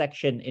cross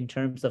section in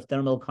terms of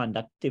thermal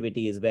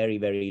conductivity is very,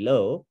 very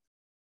low.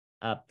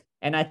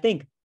 And I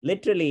think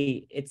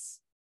literally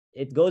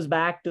it goes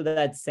back to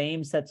that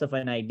same sets of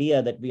an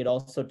idea that we had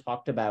also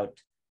talked about.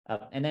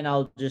 And then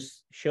I'll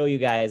just show you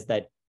guys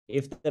that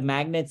if the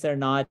magnets are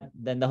not,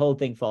 then the whole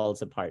thing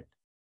falls apart.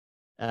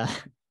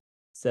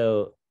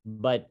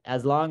 But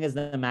as long as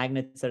the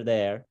magnets are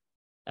there,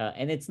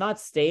 and it's not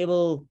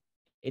stable,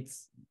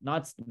 it's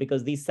not,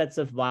 because these sets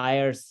of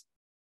wires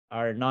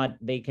are not,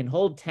 they can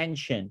hold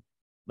tension,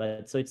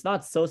 but so it's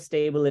not so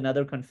stable in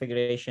other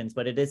configurations,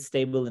 but it is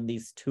stable in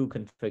these two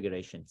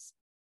configurations.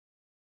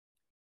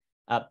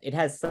 It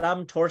has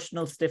some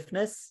torsional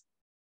stiffness,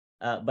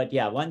 but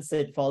yeah, once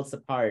it falls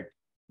apart,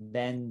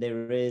 then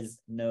there is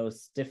no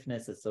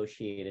stiffness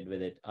associated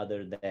with it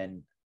other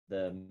than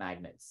the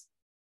magnets.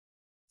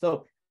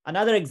 So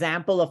another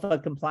example of a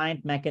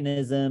compliant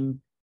mechanism,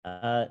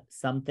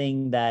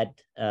 something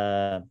that,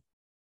 and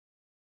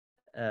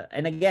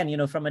again, you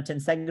know, from a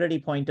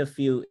tensegrity point of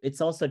view,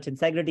 it's also,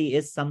 tensegrity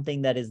is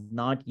something that is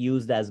not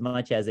used as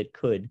much as it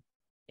could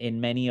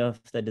in many of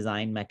the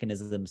design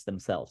mechanisms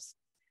themselves.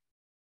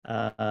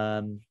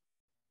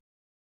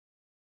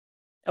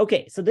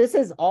 Okay, so this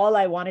is all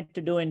I wanted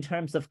to do in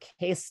terms of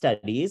case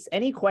studies.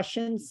 Any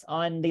questions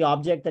on the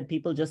object that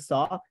people just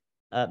saw?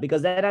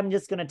 Because then I'm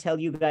just going to tell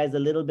you guys a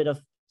little bit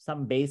of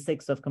some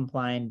basics of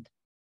compliant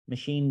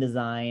machine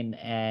design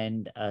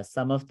and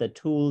some of the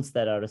tools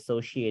that are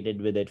associated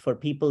with it for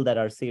people that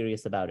are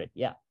serious about it.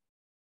 Yeah.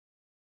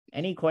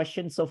 Any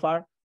questions so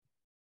far?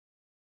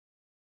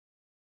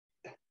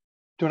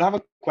 Don't have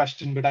a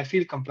question, but I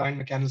feel compliant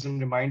mechanism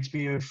reminds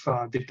me of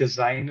the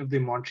design of the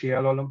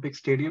Montreal Olympic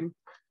Stadium.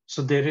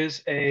 So there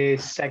is a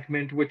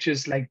segment which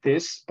is like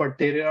this, but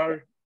there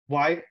are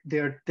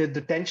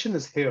the tension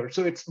is here.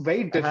 So it's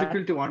very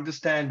difficult to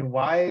understand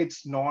why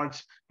it's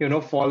not,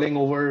 falling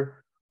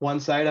over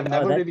one side. I've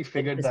never really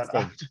figured that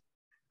out.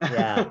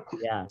 Yeah,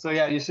 yeah. So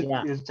yeah, you should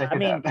check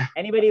it out.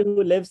 Anybody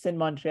who lives in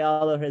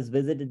Montreal or has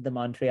visited the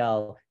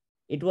Montreal,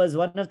 it was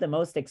one of the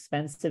most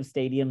expensive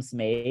stadiums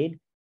made.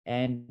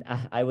 And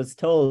I was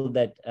told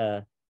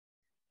that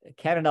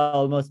Canada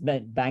almost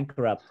went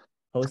bankrupt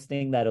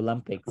hosting that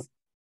Olympics.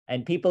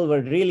 And people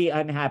were really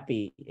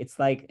unhappy. It's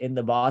like in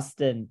the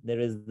Boston, there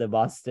is the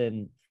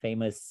Boston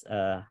famous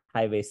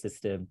highway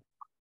system.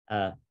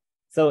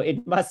 So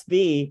it must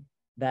be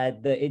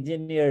that the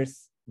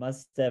engineers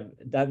must have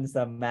done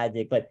some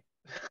magic. But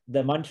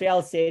the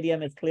Montreal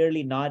Stadium is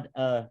clearly not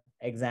an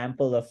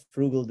example of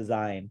frugal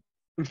design.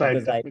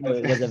 Because I know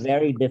it was a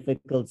very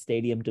difficult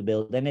stadium to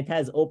build. And it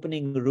has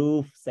opening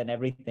roofs and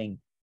everything.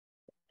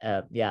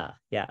 Yeah.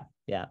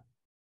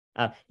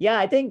 Yeah,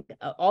 I think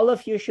all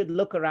of you should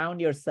look around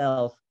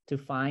yourself to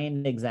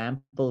find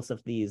examples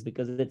of these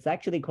because it's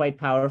actually quite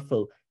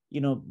powerful.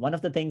 You know, one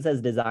of the things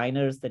as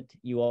designers that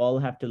you all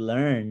have to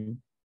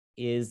learn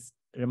is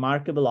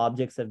remarkable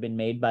objects have been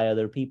made by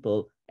other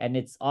people, and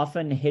it's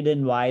often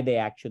hidden why they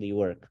actually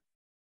work.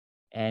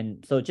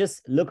 And so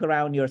just look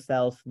around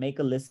yourself, make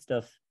a list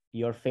of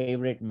your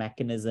favorite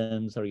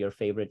mechanisms or your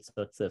favorite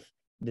sorts of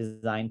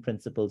design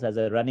principles as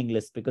a running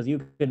list, because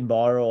you can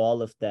borrow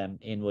all of them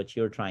in what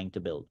you're trying to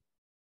build.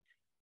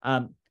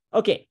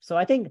 Okay, so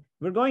I think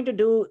we're going to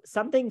do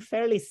something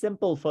fairly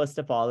simple, first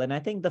of all. And I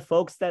think the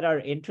folks that are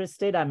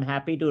interested, I'm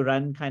happy to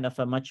run kind of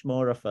a much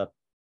more of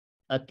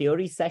a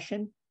theory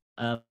session.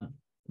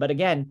 But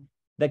again,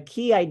 the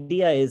key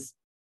idea is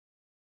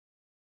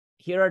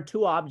here are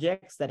two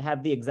objects that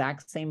have the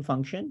exact same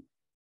function.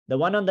 The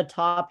one on the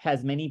top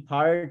has many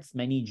parts,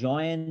 many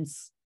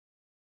joints.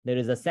 There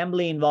is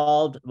assembly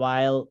involved,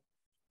 while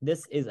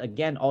this is,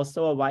 again,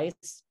 also a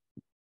vise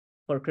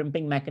for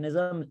crimping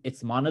mechanism.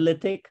 It's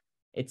monolithic.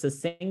 It's a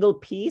single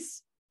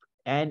piece,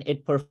 and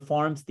it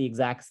performs the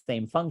exact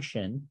same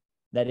function,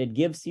 that it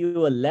gives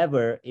you a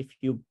lever. If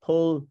you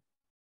pull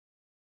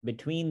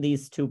between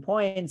these 2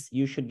 points,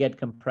 you should get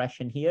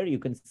compression here. You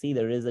can see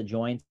there is a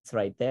joint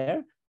right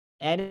there.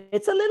 And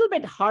it's a little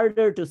bit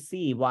harder to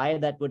see why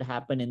that would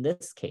happen in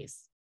this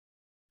case.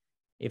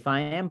 If I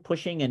am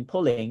pushing and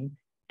pulling,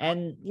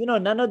 and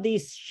none of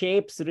these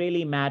shapes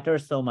really matter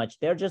so much.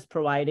 They're just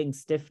providing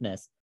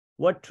stiffness.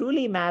 What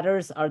truly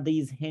matters are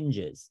these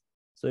hinges.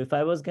 So if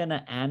I was going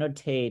to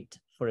annotate,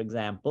 for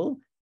example,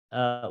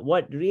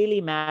 what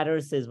really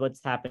matters is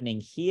what's happening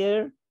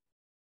here,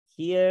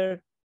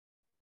 here,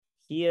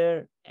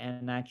 here,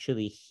 and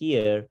actually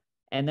here.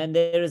 And then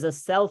there is a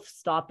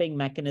self-stopping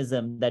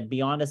mechanism that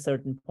beyond a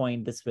certain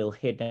point, this will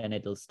hit and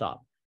it'll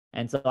stop.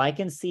 And so I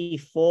can see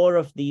 4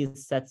 of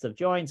these sets of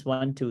joints,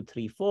 1, 2,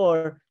 3,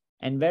 4.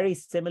 And very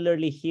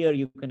similarly here,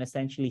 you can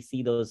essentially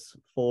see those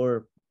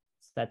 4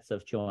 sets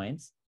of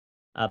joints.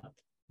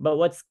 But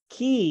what's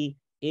key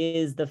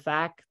is the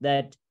fact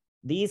that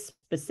these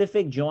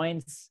specific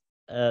joints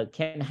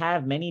can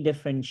have many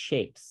different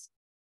shapes.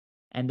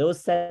 And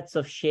those sets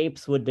of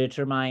shapes would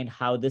determine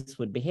how this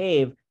would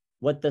behave,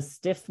 what the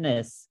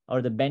stiffness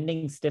or the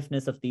bending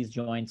stiffness of these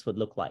joints would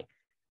look like.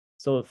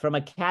 So from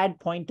a CAD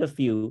point of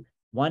view,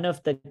 one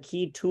of the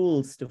key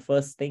tools to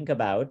first think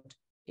about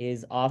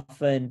is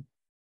often,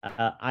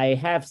 I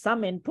have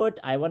some input,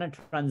 I want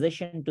to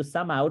transition to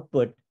some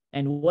output,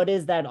 and what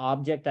is that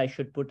object I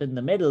should put in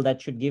the middle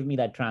that should give me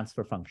that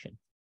transfer function?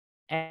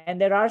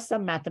 And there are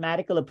some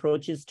mathematical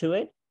approaches to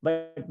it,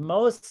 but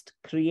most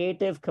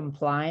creative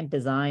compliant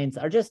designs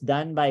are just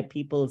done by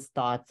people's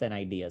thoughts and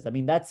ideas. I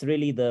mean, that's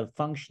really the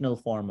functional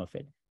form of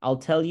it. I'll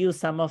tell you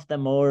some of the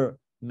more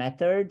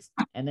methods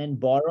and then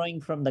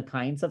borrowing from the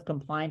kinds of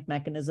compliant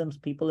mechanisms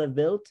people have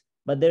built,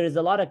 but there is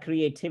a lot of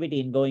creativity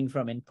in going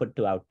from input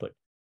to output.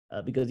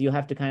 Because you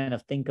have to kind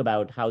of think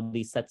about how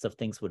these sets of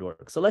things would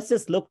work. So let's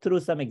just look through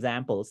some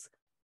examples.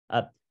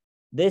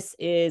 This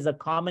is a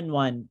common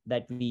one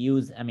that we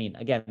use. I mean,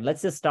 again,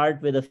 let's just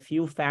start with a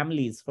few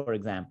families, for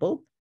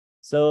example.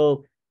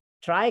 So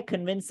try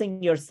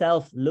convincing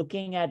yourself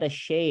looking at a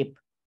shape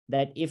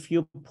that if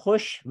you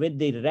push with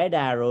the red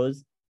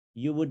arrows,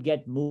 you would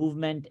get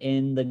movement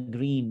in the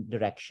green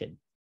direction.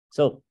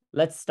 So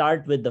let's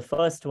start with the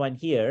first one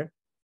here.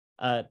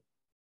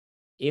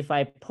 If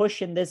I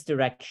push in this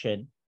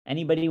direction,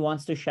 anybody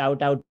wants to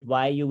shout out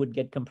why you would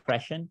get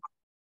compression?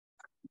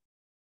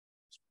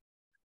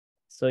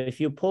 So if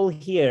you pull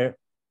here,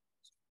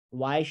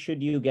 why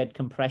should you get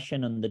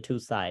compression on the 2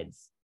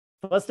 sides?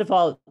 First of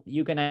all,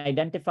 you can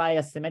identify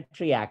a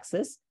symmetry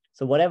axis.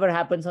 So whatever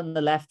happens on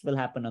the left will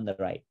happen on the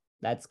right.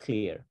 That's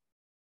clear,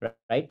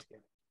 right?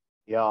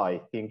 Yeah,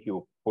 I think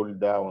you pull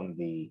down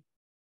the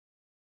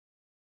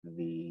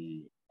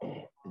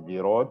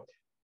rod.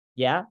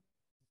 Yeah.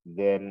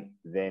 Then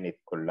it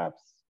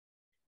collapses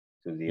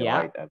to the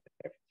right and the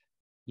left.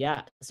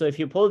 Yeah. So if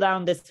you pull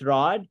down this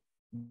rod,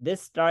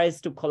 this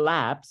tries to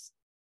collapse,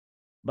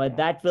 but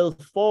that will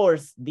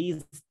force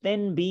these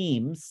thin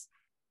beams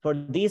for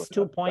these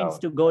 2 points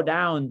to go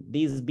down.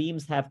 These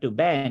beams have to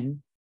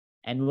bend.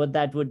 And what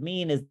that would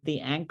mean is the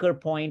anchor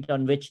point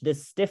on which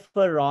this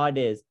stiffer rod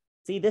is.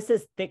 See, this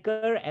is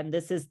thicker and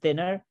this is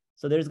thinner.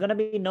 So there's going to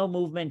be no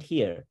movement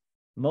here.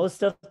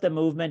 Most of the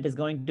movement is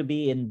going to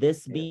be in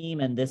this beam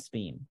and this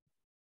beam.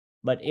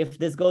 But if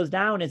this goes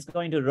down, it's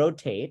going to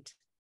rotate.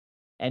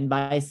 And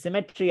by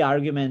symmetry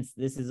arguments,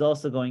 this is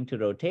also going to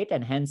rotate.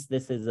 And hence,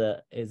 this is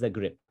a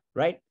grip,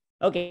 right?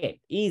 Okay,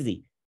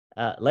 easy.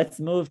 Let's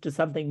move to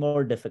something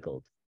more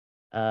difficult.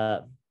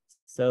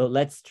 So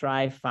let's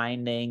try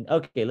finding,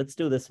 okay, let's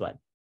do this one.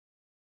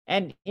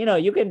 And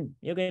you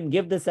can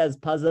give this as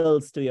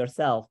puzzles to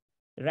yourself.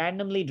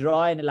 Randomly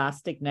draw an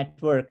elastic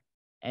network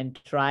and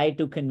try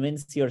to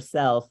convince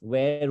yourself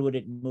where would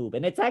it move.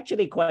 And it's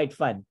actually quite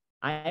fun.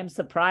 I am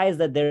surprised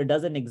that there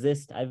doesn't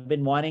exist. I've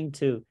been wanting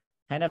to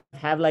kind of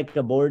have like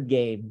a board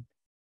game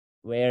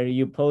where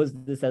you pose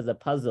this as a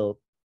puzzle.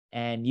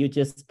 and you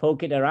just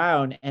poke it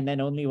around, and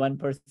then only one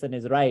person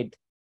is right.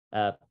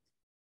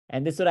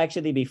 And this would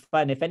actually be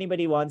fun. If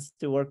anybody wants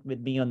to work with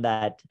me on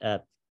that,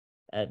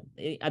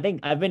 I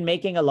think I've been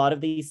making a lot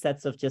of these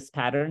sets of just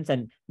patterns,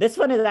 and this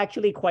one is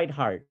actually quite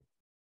hard.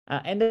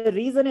 And the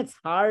reason it's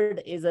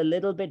hard is a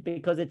little bit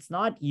because it's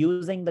not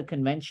using the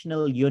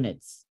conventional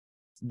units.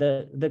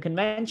 The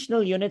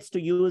conventional units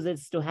to use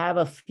is to have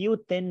a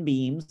few thin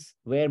beams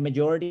where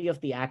majority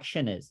of the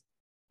action is,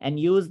 and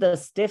use the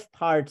stiff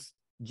parts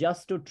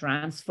just to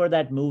transfer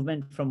that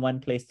movement from one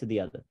place to the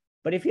other.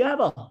 But if you have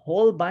a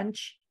whole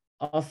bunch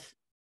of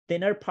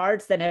thinner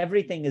parts, then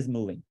everything is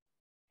moving.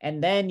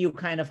 And then you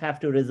kind of have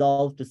to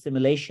resolve to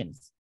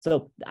simulations.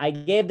 So I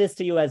gave this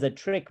to you as a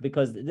trick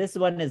because this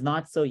one is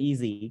not so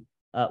easy.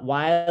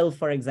 While,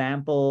 for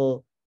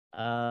example,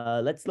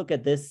 let's look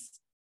at this.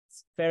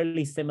 It's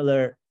fairly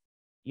similar.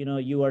 You know,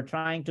 you are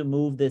trying to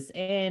move this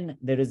in.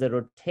 There is a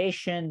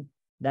rotation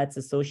that's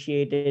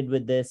associated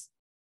with this.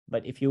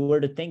 But if you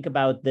were to think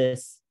about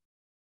this,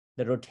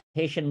 the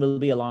rotation will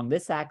be along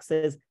this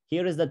axis.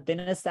 Here is the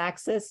thinnest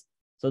axis.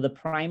 So the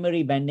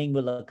primary bending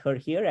will occur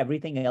here.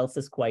 Everything else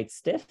is quite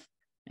stiff.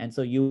 And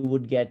so you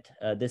would get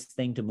this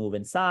thing to move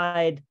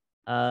inside.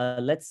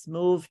 Let's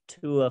move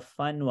to a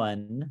fun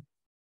one.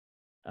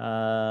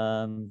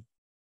 Yeah,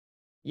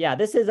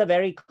 this is a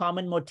very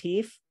common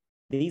motif.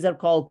 These are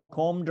called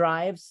comb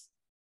drives.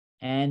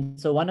 And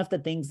so one of the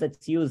things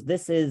that's used,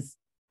 this is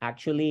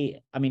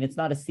actually, I mean, it's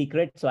not a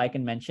secret, so I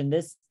can mention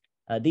this.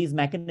 These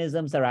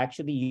mechanisms are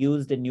actually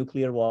used in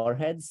nuclear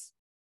warheads.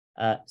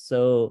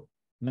 So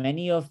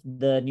many of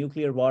the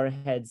nuclear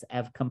warheads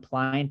have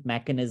compliant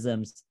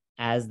mechanisms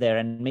as there,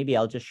 and maybe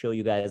I'll just show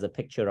you guys a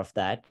picture of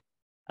that.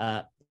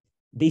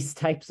 These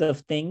types of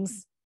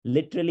things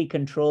literally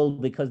control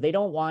because they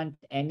don't want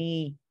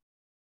any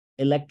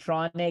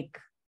electronic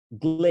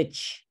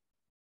glitch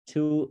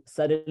to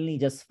suddenly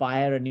just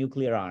fire a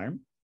nuclear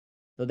arm.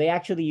 So they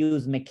actually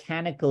use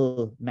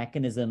mechanical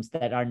mechanisms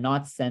that are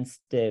not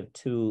sensitive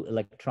to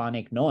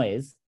electronic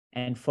noise.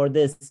 And for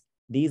this,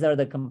 these are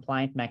the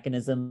compliant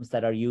mechanisms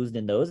that are used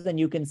in those. And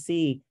you can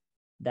see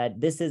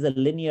that this is a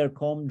linear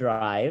comb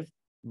drive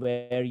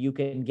where you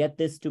can get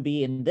this to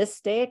be in this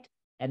state,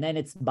 and then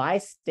it's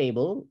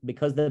bistable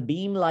because the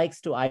beam likes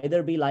to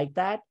either be like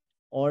that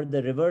or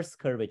the reverse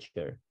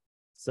curvature.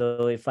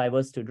 So if I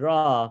was to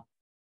draw,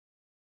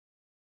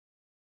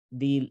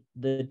 the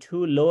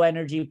two low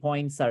energy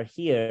points are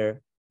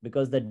here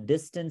because the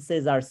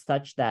distances are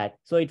such that,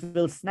 so it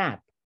will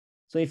snap.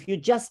 So if you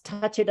just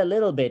touch it a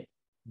little bit,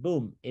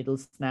 boom, it'll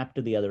snap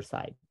to the other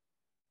side.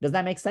 Does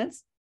that make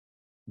sense?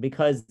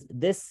 Because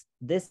this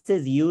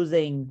is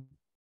using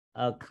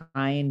a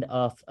kind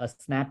of a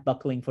snap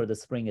buckling for the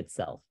spring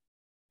itself.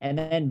 And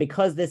then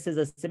because this is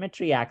a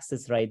symmetry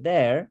axis right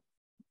there,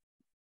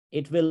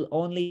 it will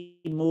only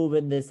move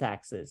in this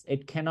axis.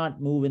 It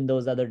cannot move in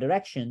those other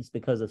directions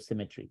because of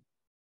symmetry.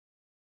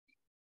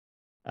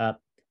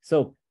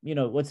 So, you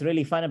know, what's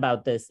really fun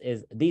about this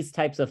is these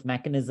types of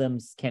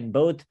mechanisms can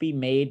both be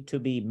made to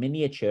be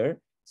miniature.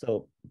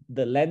 So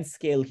the length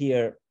scale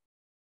here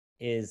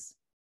is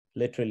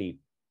literally,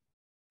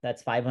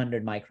 that's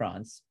 500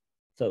 microns.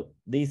 So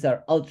these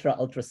are ultra,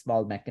 ultra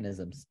small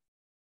mechanisms.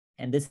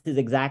 And this is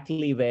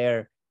exactly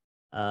where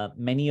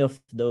many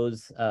of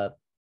those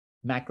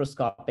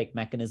macroscopic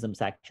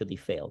mechanisms actually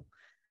fail.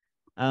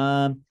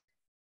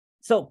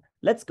 So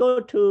let's go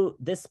to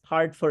this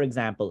part, for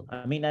example.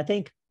 I mean, I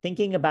think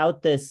thinking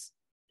about this,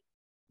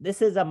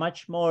 this is a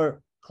much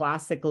more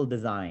classical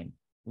design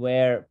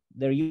where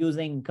they're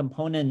using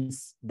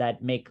components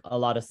that make a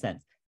lot of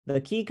sense.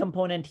 The key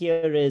component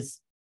here is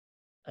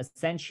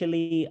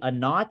essentially a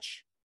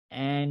notch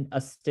and a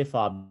stiff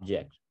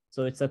object.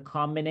 So it's a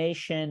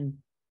combination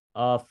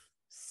of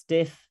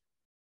stiff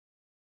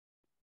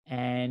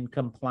and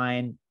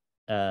compliant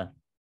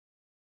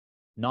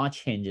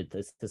notch hinge,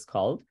 this is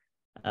called.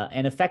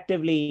 And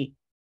effectively,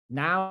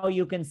 now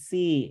you can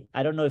see,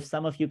 I don't know if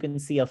some of you can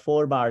see a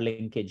 4-bar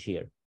linkage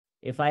here.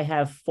 If I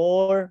have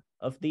 4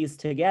 of these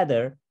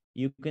together,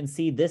 you can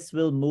see this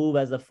will move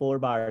as a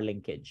 4-bar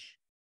linkage.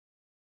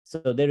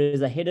 So there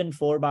is a hidden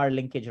 4-bar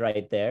linkage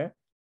right there.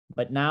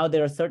 But now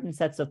there are certain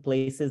sets of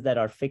places that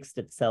are fixed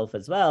itself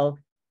as well.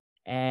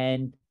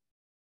 And,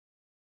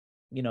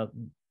 you know,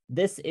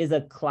 this is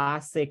a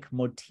classic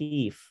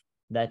motif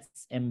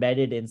that's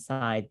embedded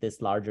inside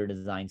this larger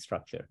design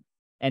structure.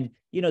 And,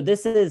 you know,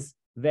 this is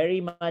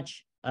very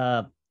much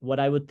what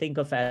I would think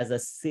of as a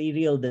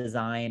serial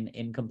design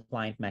in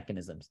compliant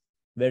mechanisms,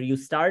 where you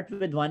start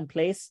with one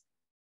place,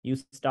 you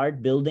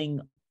start building,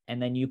 and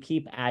then you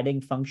keep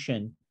adding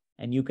function,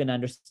 and you can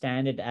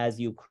understand it as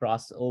you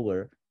cross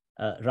over,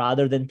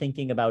 rather than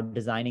thinking about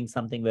designing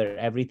something where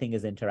everything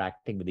is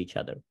interacting with each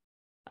other.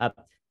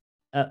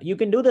 You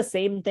can do the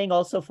same thing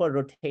also for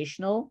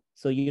rotational.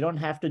 So you don't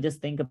have to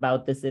just think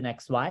about this in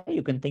XY.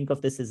 You can think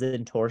of this as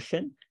in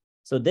torsion.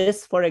 So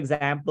this, for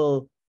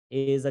example,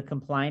 is a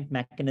compliant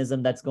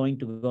mechanism that's going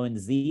to go in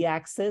Z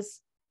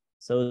axis.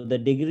 So the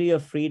degree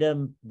of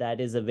freedom that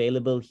is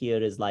available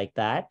here is like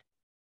that.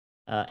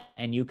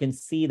 And you can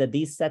see that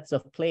these sets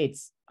of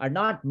plates are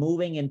not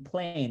moving in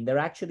plane, they're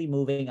actually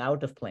moving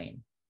out of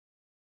plane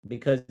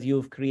because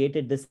you've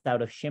created this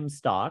out of shim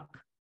stock.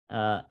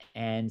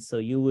 And so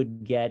you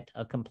would get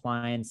a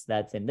compliance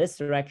that's in this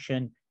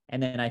direction.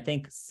 And then I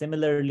think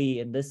similarly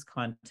in this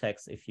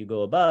context, if you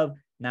go above,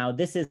 now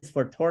this is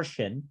for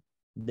torsion,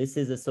 this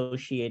is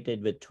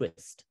associated with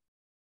twist.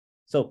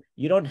 So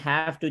you don't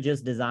have to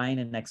just design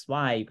in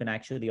XY, you can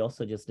actually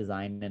also just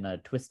design in a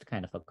twist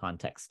kind of a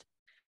context.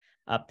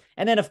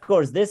 And then of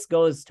course, this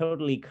goes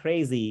totally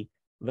crazy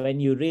when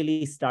you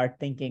really start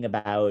thinking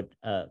about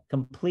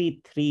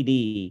complete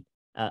 3D.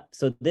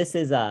 So this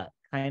is a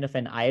kind of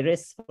an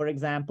iris, for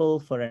example,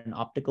 for an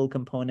optical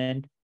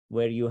component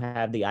where you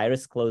have the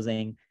iris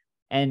closing.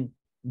 And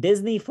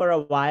Disney for a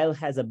while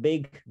has a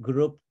big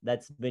group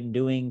that's been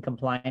doing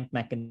compliant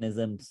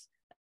mechanisms.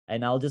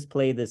 And I'll just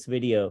play this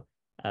video.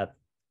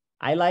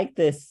 I like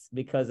this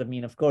because, I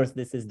mean, of course,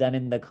 this is done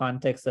in the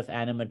context of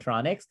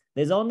animatronics.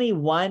 There's only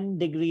 1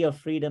 degree of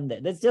freedom there.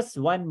 There's just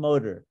one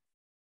motor.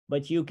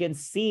 But you can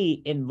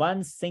see in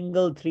one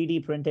single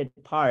 3D printed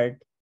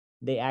part,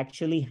 they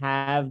actually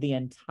have the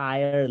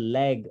entire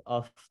leg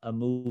of a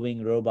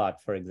moving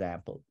robot, for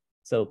example.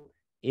 So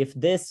if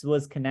this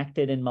was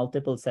connected in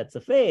multiple sets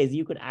of ways,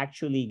 you could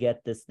actually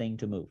get this thing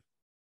to move.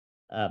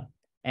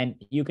 And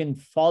you can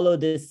follow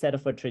this set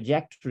of a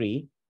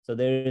trajectory. So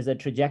there is a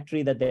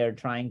trajectory that they're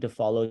trying to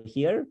follow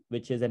here,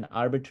 which is an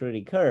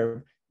arbitrary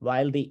curve,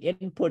 while the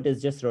input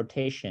is just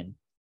rotation.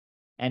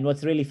 And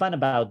what's really fun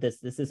about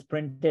this is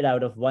printed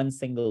out of one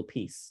single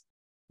piece.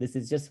 This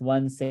is just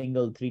one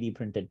single 3D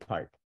printed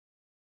part.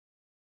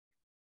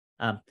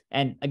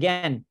 And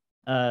again,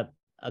 a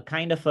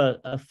kind of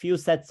a few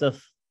sets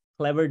of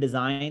clever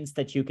designs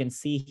that you can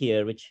see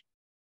here, which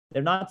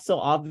they're not so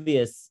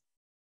obvious,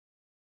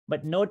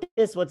 but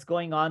notice what's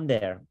going on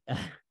there.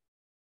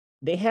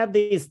 They have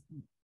these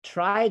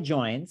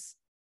tri-joints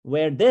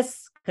where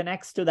this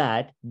connects to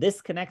that, this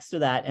connects to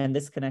that, and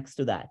this connects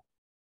to that.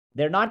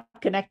 They're not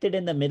connected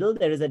in the middle.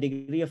 There is a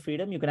degree of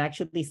freedom. You can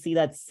actually see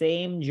that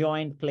same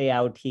joint play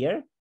out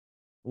here,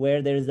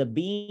 where there is a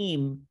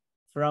beam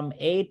from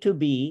A to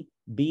B,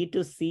 B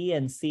to C,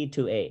 and C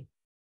to A.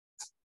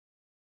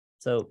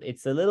 So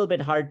it's a little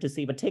bit hard to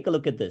see, but take a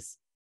look at this.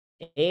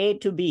 A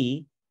to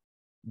B,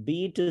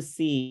 B to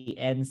C,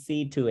 and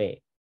C to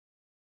A.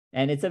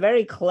 And it's a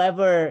very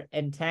clever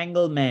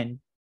entanglement.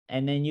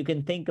 And then you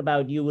can think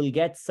about, you will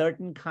get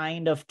certain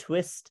kind of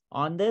twist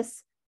on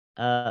this,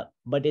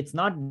 but it's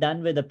not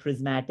done with a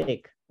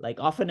prismatic. Like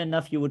often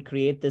enough, you would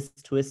create this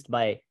twist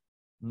by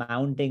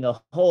mounting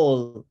a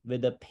hole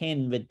with a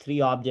pin with 3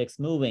 objects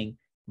moving,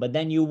 but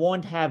then you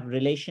won't have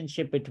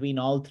relationship between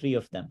all 3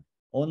 of them.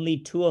 Only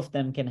 2 of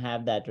them can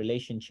have that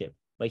relationship.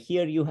 But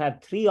here you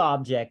have 3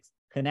 objects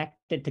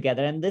connected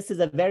together. And this is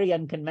a very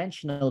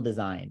unconventional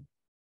design.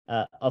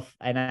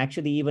 And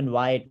actually even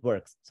why it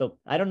works. So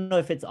I don't know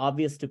if it's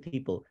obvious to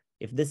people.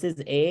 If this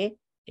is A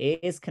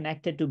is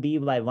connected to B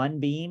by 1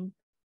 beam,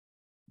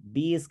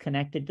 B is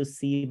connected to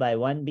C by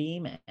 1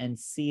 beam, and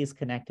C is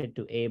connected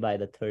to A by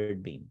the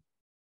 3rd beam.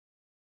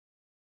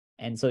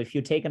 And so if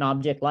you take an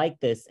object like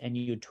this and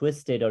you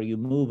twist it or you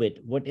move it,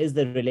 what is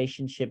the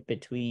relationship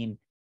between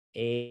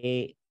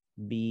A,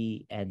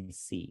 B, and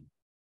C?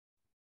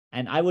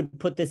 And I would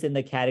put this in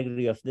the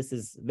category of this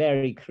is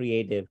very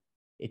creative.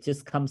 It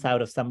just comes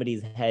out of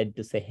somebody's head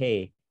to say,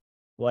 hey,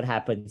 what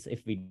happens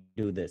if we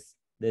do this?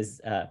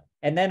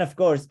 And then, of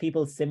course,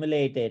 people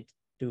simulate it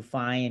to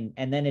find,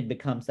 and then it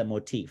becomes a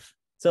motif.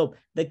 So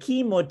the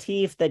key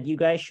motif that you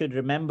guys should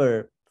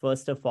remember,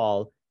 first of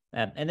all,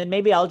 and then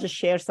maybe I'll just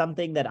share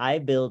something that I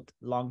built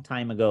a long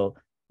time ago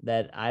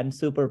that I'm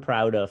super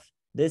proud of.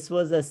 This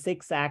was a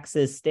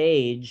 6-axis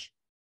stage,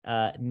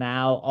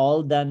 now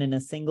all done in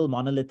a single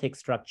monolithic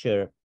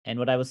structure. And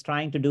what I was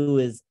trying to do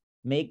is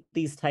make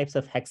these types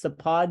of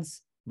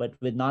hexapods, but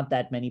with not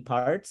that many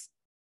parts.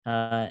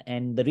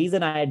 And the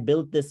reason I had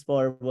built this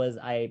for was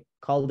I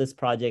call this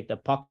project a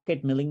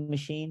pocket milling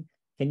machine.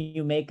 Can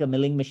you make a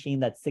milling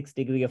machine that's 6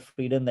 degrees of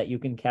freedom that you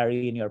can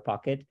carry in your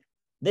pocket?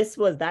 This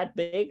was that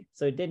big,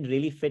 so it didn't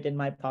really fit in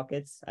my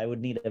pockets. I would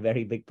need a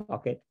very big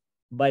pocket.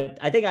 But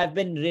I think I've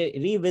been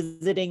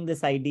revisiting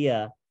this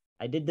idea.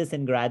 I did this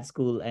in grad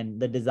school, and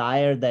the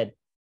desire that,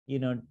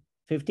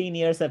 15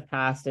 years have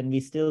passed and we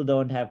still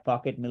don't have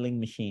pocket milling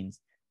machines.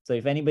 So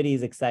if anybody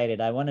is excited,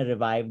 I want to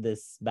revive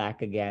this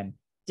back again,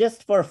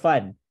 just for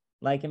fun.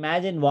 Like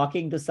imagine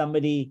walking to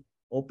somebody,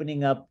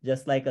 opening up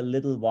just like a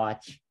little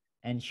watch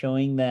and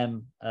showing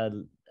them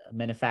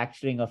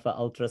manufacturing of an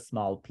ultra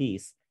small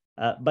piece.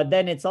 But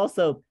then it's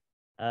also,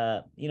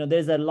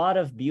 there's a lot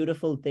of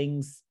beautiful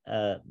things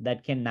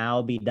that can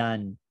now be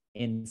done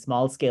in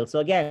small scale. So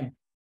again,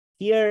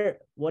 here,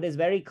 what is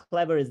very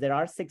clever is there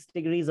are 6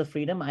 degrees of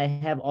freedom. I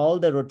have all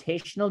the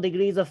rotational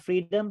degrees of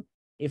freedom.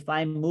 If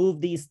I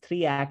move these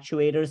 3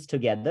 actuators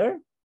together,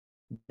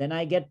 then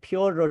I get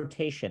pure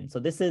rotation.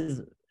 So this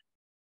is,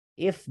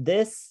 if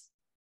this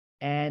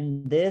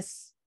and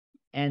this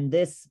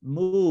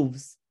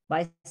moves,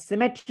 by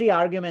symmetry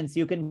arguments,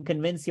 you can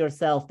convince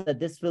yourself that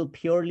this will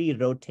purely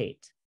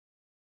rotate,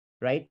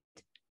 right?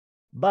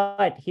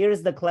 But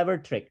here's the clever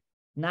trick.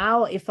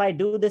 Now, if I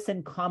do this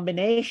in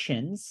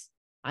combinations,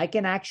 I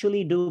can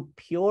actually do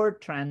pure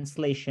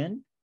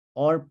translation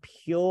or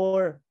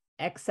pure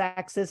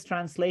x-axis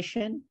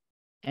translation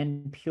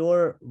and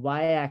pure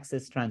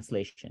y-axis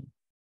translation.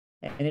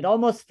 And it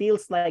almost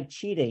feels like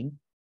cheating,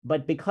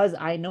 but because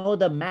I know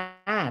the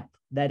map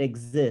that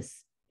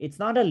exists, it's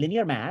not a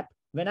linear map.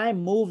 When I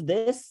move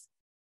this,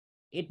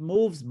 it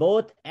moves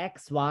both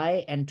X,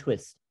 Y, and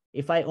twist.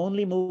 If I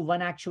only move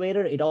one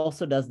actuator, it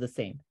also does the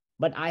same.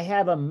 But I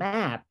have a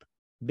map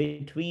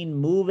between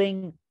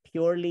moving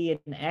purely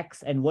in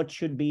X and what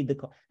should be the,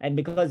 and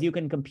because you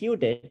can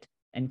compute it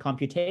and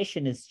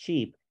computation is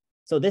cheap.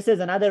 So this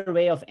is another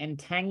way of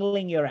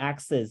entangling your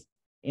axes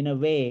in a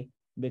way,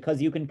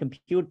 because you can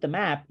compute the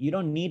map. You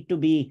don't need to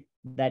be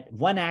that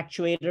one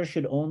actuator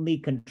should only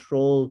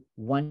control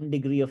 1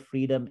 degree of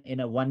freedom in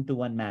a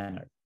one-to-one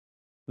manner,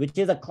 which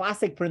is a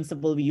classic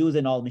principle we use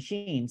in all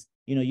machines.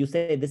 You know, you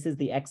say this is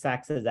the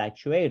x-axis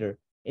actuator.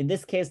 In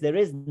this case, there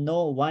is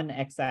no one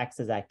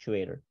x-axis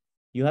actuator.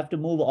 You have to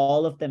move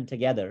all of them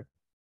together.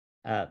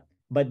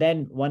 But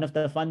then one of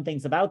the fun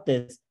things about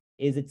this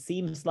is it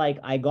seems like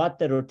I got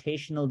the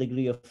rotational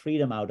degree of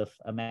freedom out of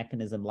a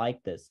mechanism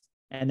like this.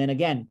 And then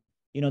again,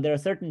 you know, there are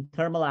certain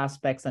thermal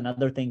aspects and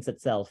other things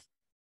itself.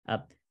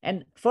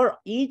 And for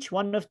each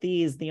one of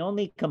these, the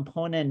only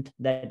component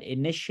that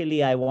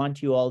initially I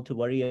want you all to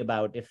worry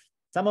about, if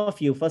some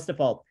of you, first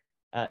of all,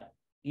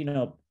 you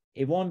know,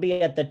 it won't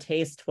be at the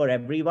taste for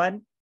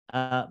everyone,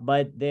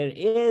 but there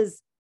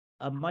is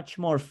a much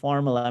more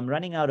formal, I'm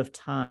running out of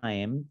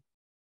time,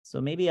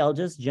 so maybe I'll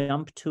just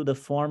jump to the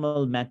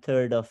formal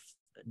method of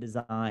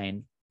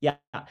design. Yeah,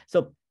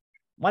 so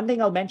one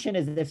thing I'll mention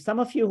is if some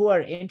of you who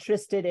are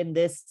interested in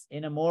this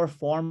in a more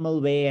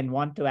formal way and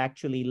want to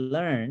actually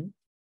learn,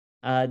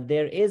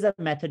 there is a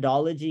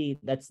methodology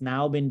that's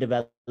now been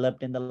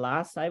developed in the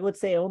last, I would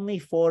say, only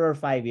 4 or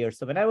 5 years.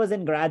 So when I was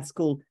in grad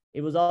school,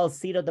 it was all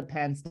seat of the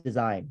pants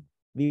design.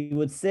 We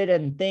would sit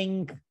and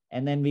think,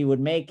 and then we would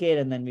make it,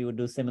 and then we would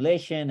do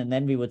simulation, and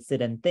then we would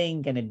sit and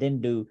think, and it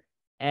didn't do.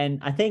 And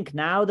I think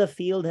now the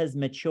field has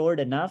matured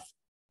enough.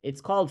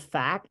 It's called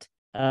FACT.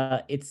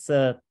 It's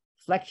a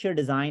flexure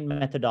design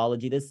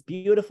methodology. There's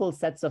beautiful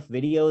sets of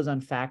videos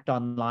on FACT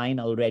online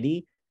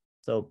already.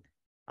 So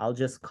I'll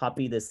just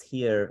copy this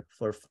here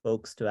for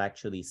folks to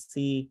actually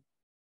see.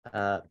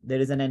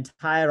 There is an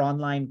entire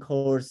online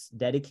course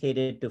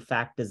dedicated to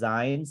FACT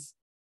designs.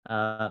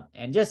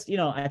 And just, you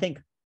know, I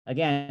think,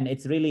 again,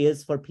 it really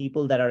is for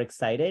people that are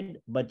excited,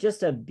 but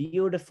just a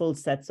beautiful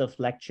sets of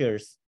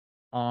lectures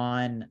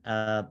on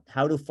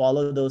how to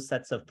follow those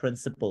sets of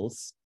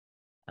principles.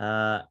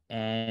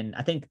 And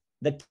I think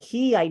the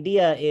key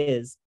idea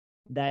is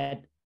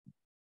that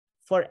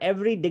for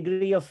every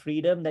degree of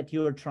freedom that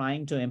you are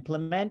trying to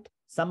implement,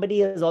 somebody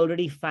has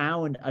already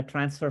found a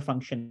transfer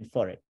function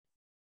for it.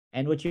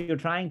 And what you're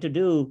trying to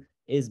do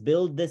is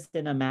build this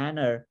in a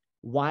manner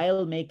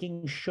while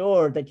making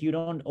sure that you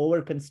don't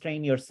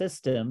over-constrain your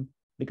system,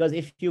 because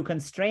if you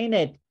constrain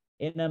it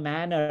in a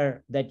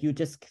manner that you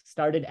just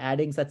started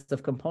adding sets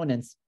of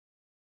components,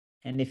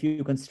 and if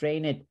you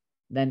constrain it,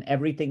 then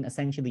everything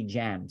essentially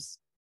jams.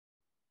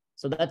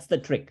 So that's the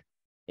trick,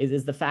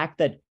 is the fact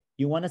that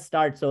you want to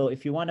start. So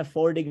if you want a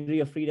 4 degree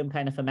of freedom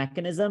kind of a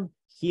mechanism,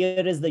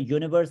 here is the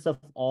universe of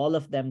all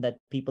of them that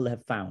people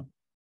have found.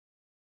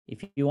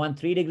 If you want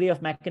 3 degree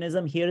of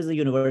mechanism, here's the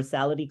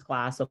universality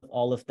class of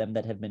all of them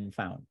that have been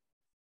found.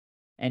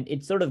 And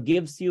it sort of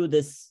gives you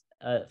this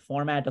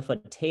format of a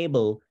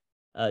table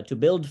to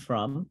build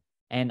from.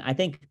 And I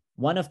think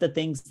one of the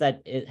things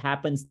that it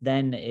happens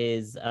then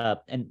is,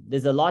 and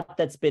there's a lot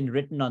that's been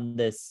written on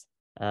this.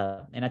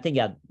 And I think,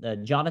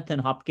 Jonathan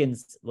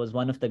Hopkins was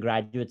one of the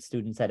graduate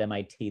students at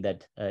MIT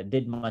that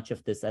did much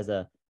of this as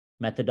a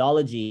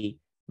methodology,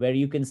 where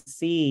you can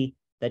see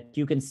that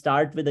you can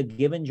start with a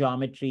given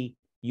geometry,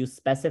 you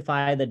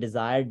specify the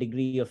desired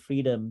degree of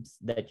freedoms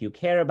that you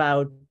care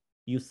about,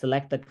 you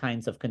select the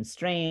kinds of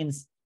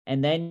constraints,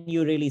 and then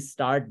you really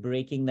start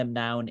breaking them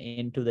down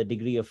into the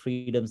degree of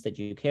freedoms that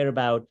you care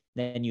about.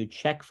 Then you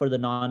check for the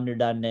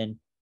non-redundant,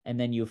 and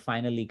then you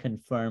finally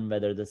confirm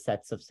whether the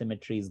sets of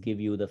symmetries give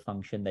you the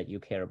function that you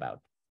care about.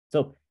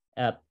 So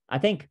I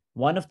think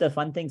one of the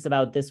fun things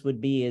about this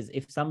would be is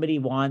if somebody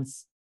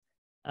wants,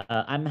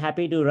 I'm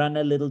happy to run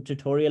a little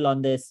tutorial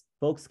on this.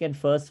 Folks can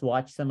first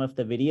watch some of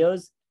the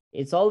videos.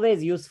 It's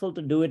always useful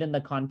to do it in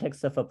the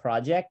context of a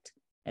project.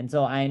 And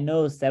so I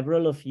know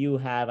several of you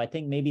have, I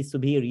think maybe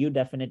Subhir, you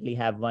definitely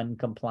have one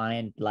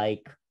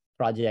compliant-like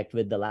project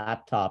with the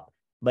laptop.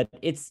 But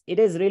it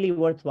is really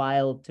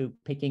worthwhile to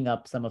picking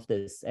up some of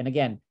this. And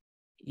again,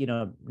 you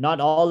know, not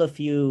all of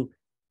you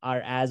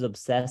are as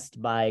obsessed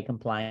by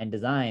compliant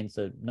design,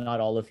 so not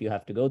all of you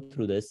have to go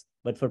through this.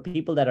 But for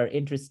people that are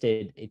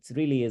interested, it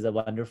really is a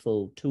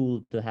wonderful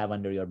tool to have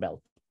under your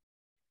belt.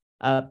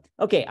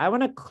 Okay, I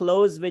want to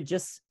close with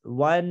just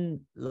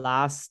one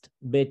last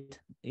bit,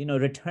 you know,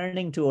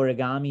 returning to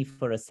origami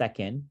for a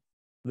second.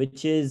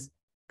 which is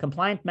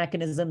compliant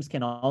mechanisms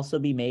can also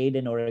be made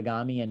in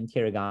origami and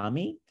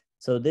kirigami.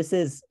 So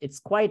it's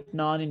quite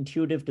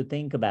non-intuitive to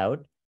think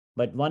about,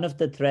 but one of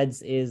the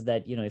threads is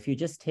that, if you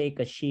just take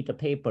a sheet of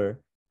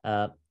paper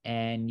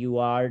and you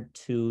are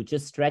to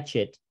just stretch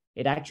it,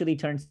 it actually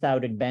turns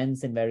out it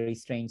bends in very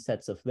strange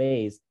sets of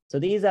ways. So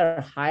these are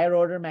higher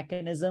order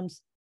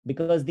mechanisms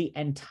because the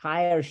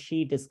entire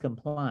sheet is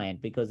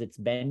compliant, because it's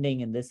bending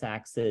in this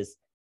axis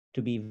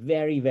to be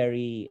very,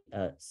 very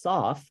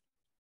soft.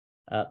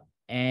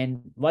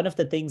 And one of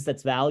the things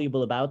that's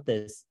valuable about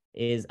this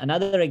is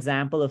another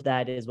example of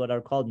that is what are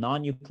called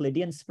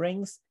non-Euclidean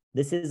springs.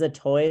 This is a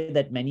toy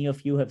that many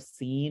of you have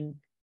seen.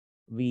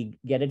 We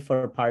get it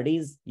for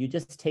parties. You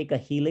just take a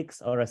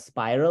helix or a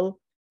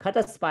spiral, cut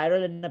a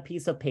spiral in a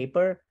piece of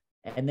paper,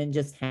 and then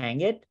just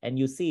hang it, and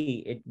you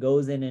see it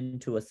goes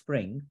into a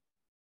spring.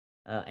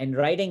 And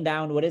writing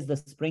down what is the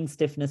spring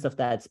stiffness of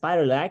that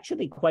spiral is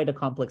actually quite a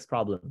complex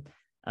problem.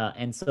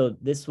 And so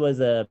this was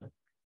a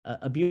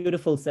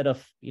beautiful set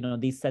of,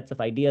 these sets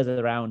of ideas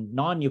around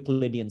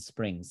non-Euclidean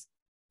springs,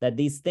 that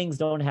these things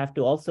don't have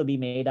to also be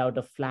made out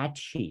of flat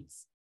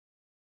sheets.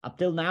 Up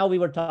till now, we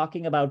were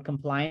talking about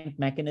compliant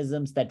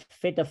mechanisms that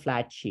fit a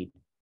flat sheet.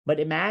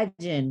 But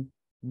imagine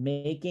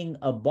making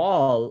a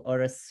ball or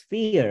a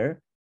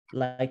sphere,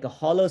 like a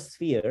hollow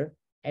sphere,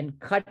 and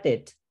cut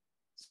it.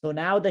 So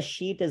now the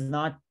sheet is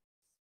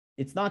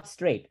it's not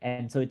straight.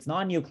 And so it's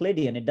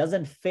non-Euclidean. It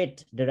doesn't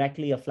fit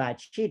directly a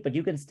flat sheet, but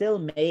you can still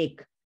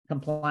make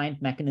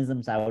compliant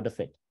mechanisms out of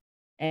it.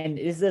 And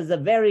this is a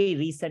very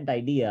recent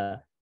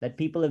idea that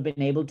people have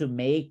been able to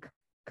make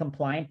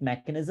compliant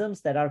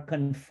mechanisms that are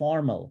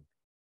conformal.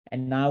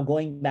 And now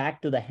going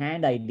back to the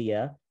hand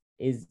idea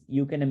is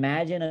you can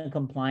imagine a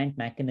compliant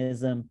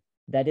mechanism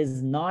that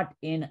is not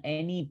in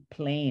any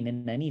plane,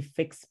 in any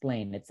fixed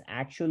plane. It's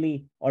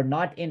actually, or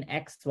not in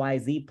X, Y,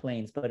 Z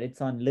planes, but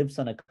lives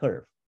on a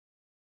curve.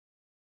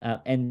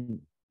 And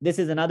this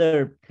is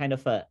another kind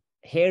of a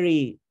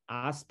hairy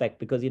aspect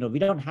because, we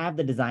don't have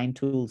the design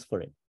tools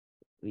for it.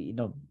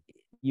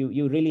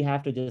 You really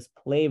have to just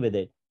play with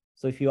it.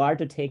 So if you are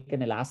to take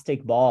an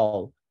elastic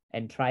ball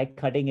and try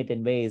cutting it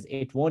in ways,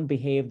 it won't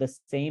behave the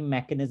same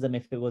mechanism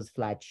if it was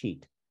flat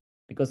sheet,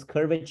 because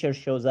curvature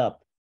shows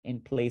up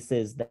in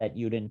places that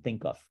you didn't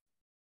think of.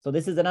 So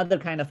this is another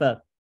kind of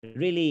a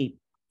really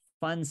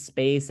fun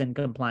space in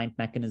compliant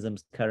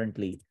mechanisms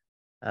currently.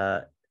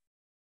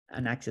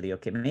 And actually,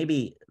 okay,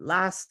 maybe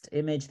last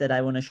image that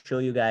I want to show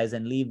you guys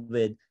and leave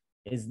with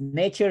is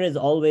nature has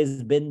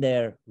always been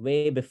there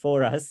way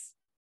before us.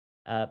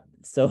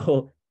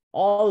 So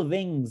all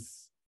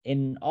wings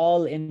in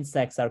all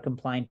insects are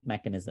compliant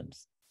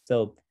mechanisms.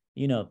 So,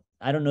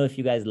 I don't know if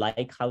you guys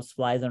like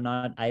houseflies or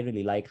not. I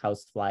really like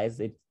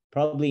houseflies. It's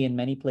probably in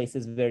many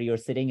places where you're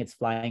sitting, it's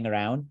flying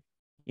around.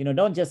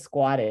 Don't just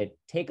squat it.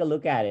 Take a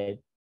look at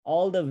it.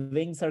 All the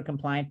wings are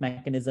compliant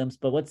mechanisms,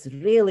 but what's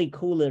really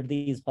cool are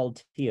these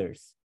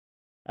halteres.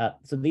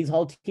 So these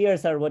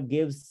halteres are what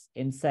gives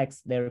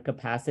insects their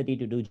capacity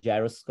to do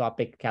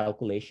gyroscopic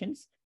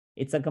calculations.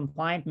 It's a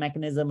compliant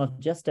mechanism of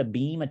just a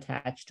beam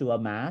attached to a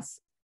mass,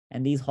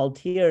 and these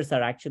halteres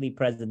are actually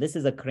present. This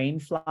is a crane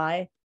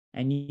fly,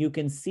 and you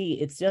can see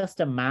it's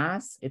just a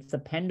mass. It's a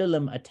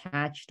pendulum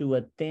attached to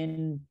a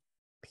thin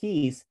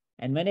piece,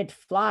 and when it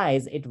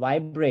flies, it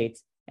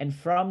vibrates. And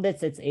from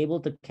this, it's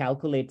able to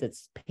calculate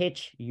its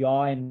pitch,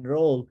 yaw, and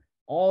roll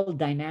all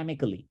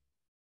dynamically,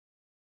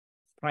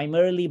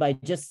 primarily by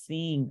just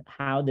seeing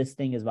how this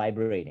thing is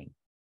vibrating.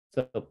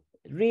 So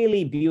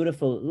really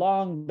beautiful.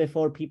 Long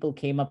before people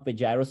came up with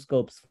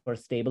gyroscopes for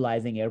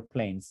stabilizing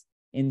airplanes,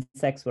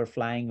 insects were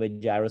flying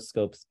with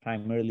gyroscopes,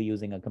 primarily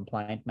using a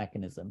compliant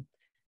mechanism.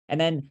 And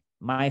then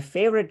my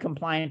favorite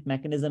compliant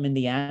mechanism in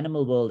the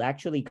animal world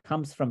actually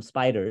comes from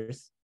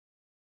spiders.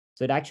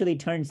 So it actually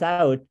turns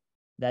out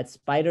that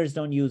spiders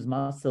don't use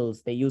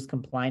muscles, they use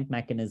compliant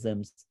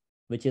mechanisms,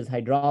 which is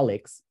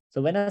hydraulics.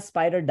 So when a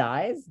spider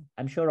dies,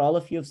 I'm sure all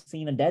of you have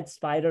seen a dead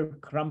spider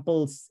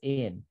crumples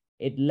in.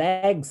 Its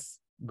legs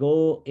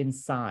go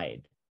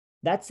inside.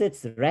 That's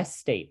its rest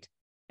state.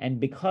 And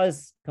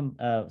because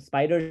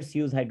spiders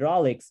use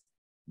hydraulics,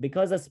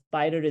 because a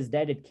spider is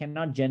dead, it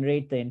cannot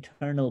generate the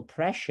internal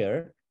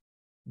pressure.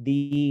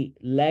 The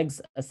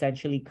legs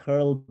essentially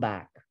curl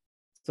back.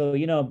 So,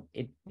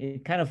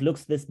 it kind of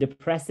looks this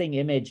depressing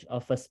image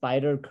of a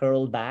spider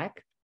curled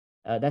back.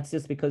 That's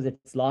just because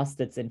it's lost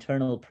its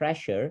internal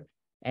pressure.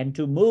 And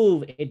to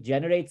move, it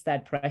generates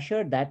that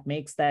pressure that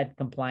makes that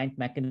compliant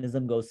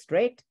mechanism go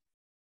straight.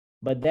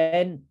 But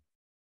then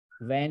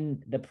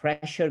when the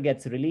pressure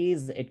gets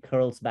released, it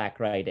curls back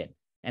right in.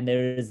 And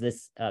there is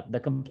this, the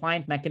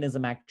compliant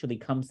mechanism actually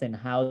comes in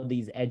how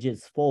these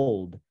edges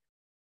fold.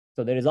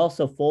 So there is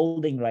also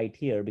folding right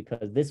here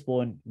because this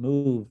won't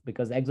move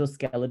because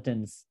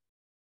exoskeletons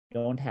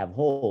don't have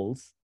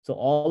holes. So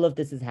all of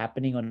this is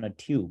happening on a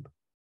tube.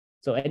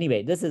 So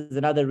anyway, this is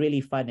another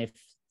really fun. If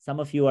some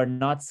of you are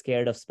not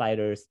scared of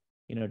spiders,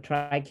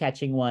 try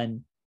catching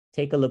one,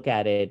 take a look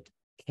at it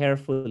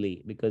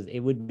carefully because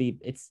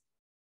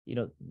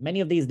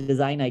many of these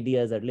design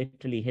ideas are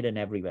literally hidden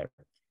everywhere.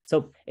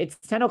 So it's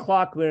 10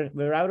 o'clock,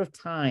 we're out of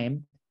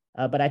time,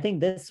 but I think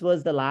this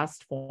was the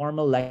last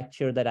formal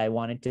lecture that I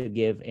wanted to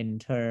give in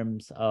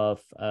terms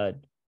of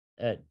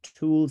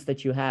tools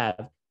that you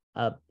have.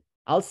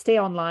 I'll stay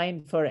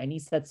online for any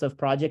sets of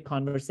project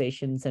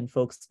conversations and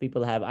folks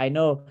people have. I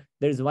know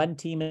there's one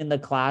team in the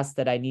class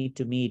that I need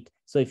to meet.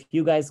 So if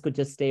you guys could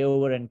just stay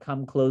over and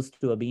come close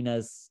to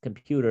Abina's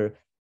computer,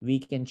 we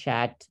can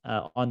chat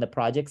on the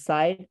project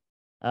side.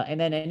 And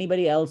then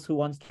anybody else who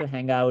wants to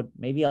hang out,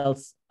 maybe I'll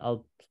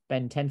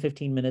spend 10,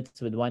 15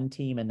 minutes with one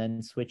team and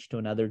then switch to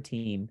another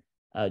team,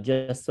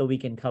 just so we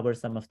can cover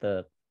some of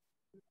the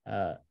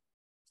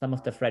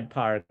Fred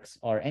Parks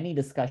or any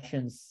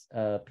discussions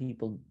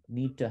people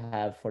need to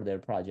have for their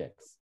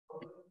projects.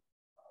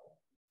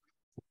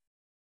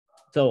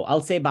 So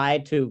I'll say bye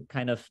to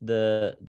kind of the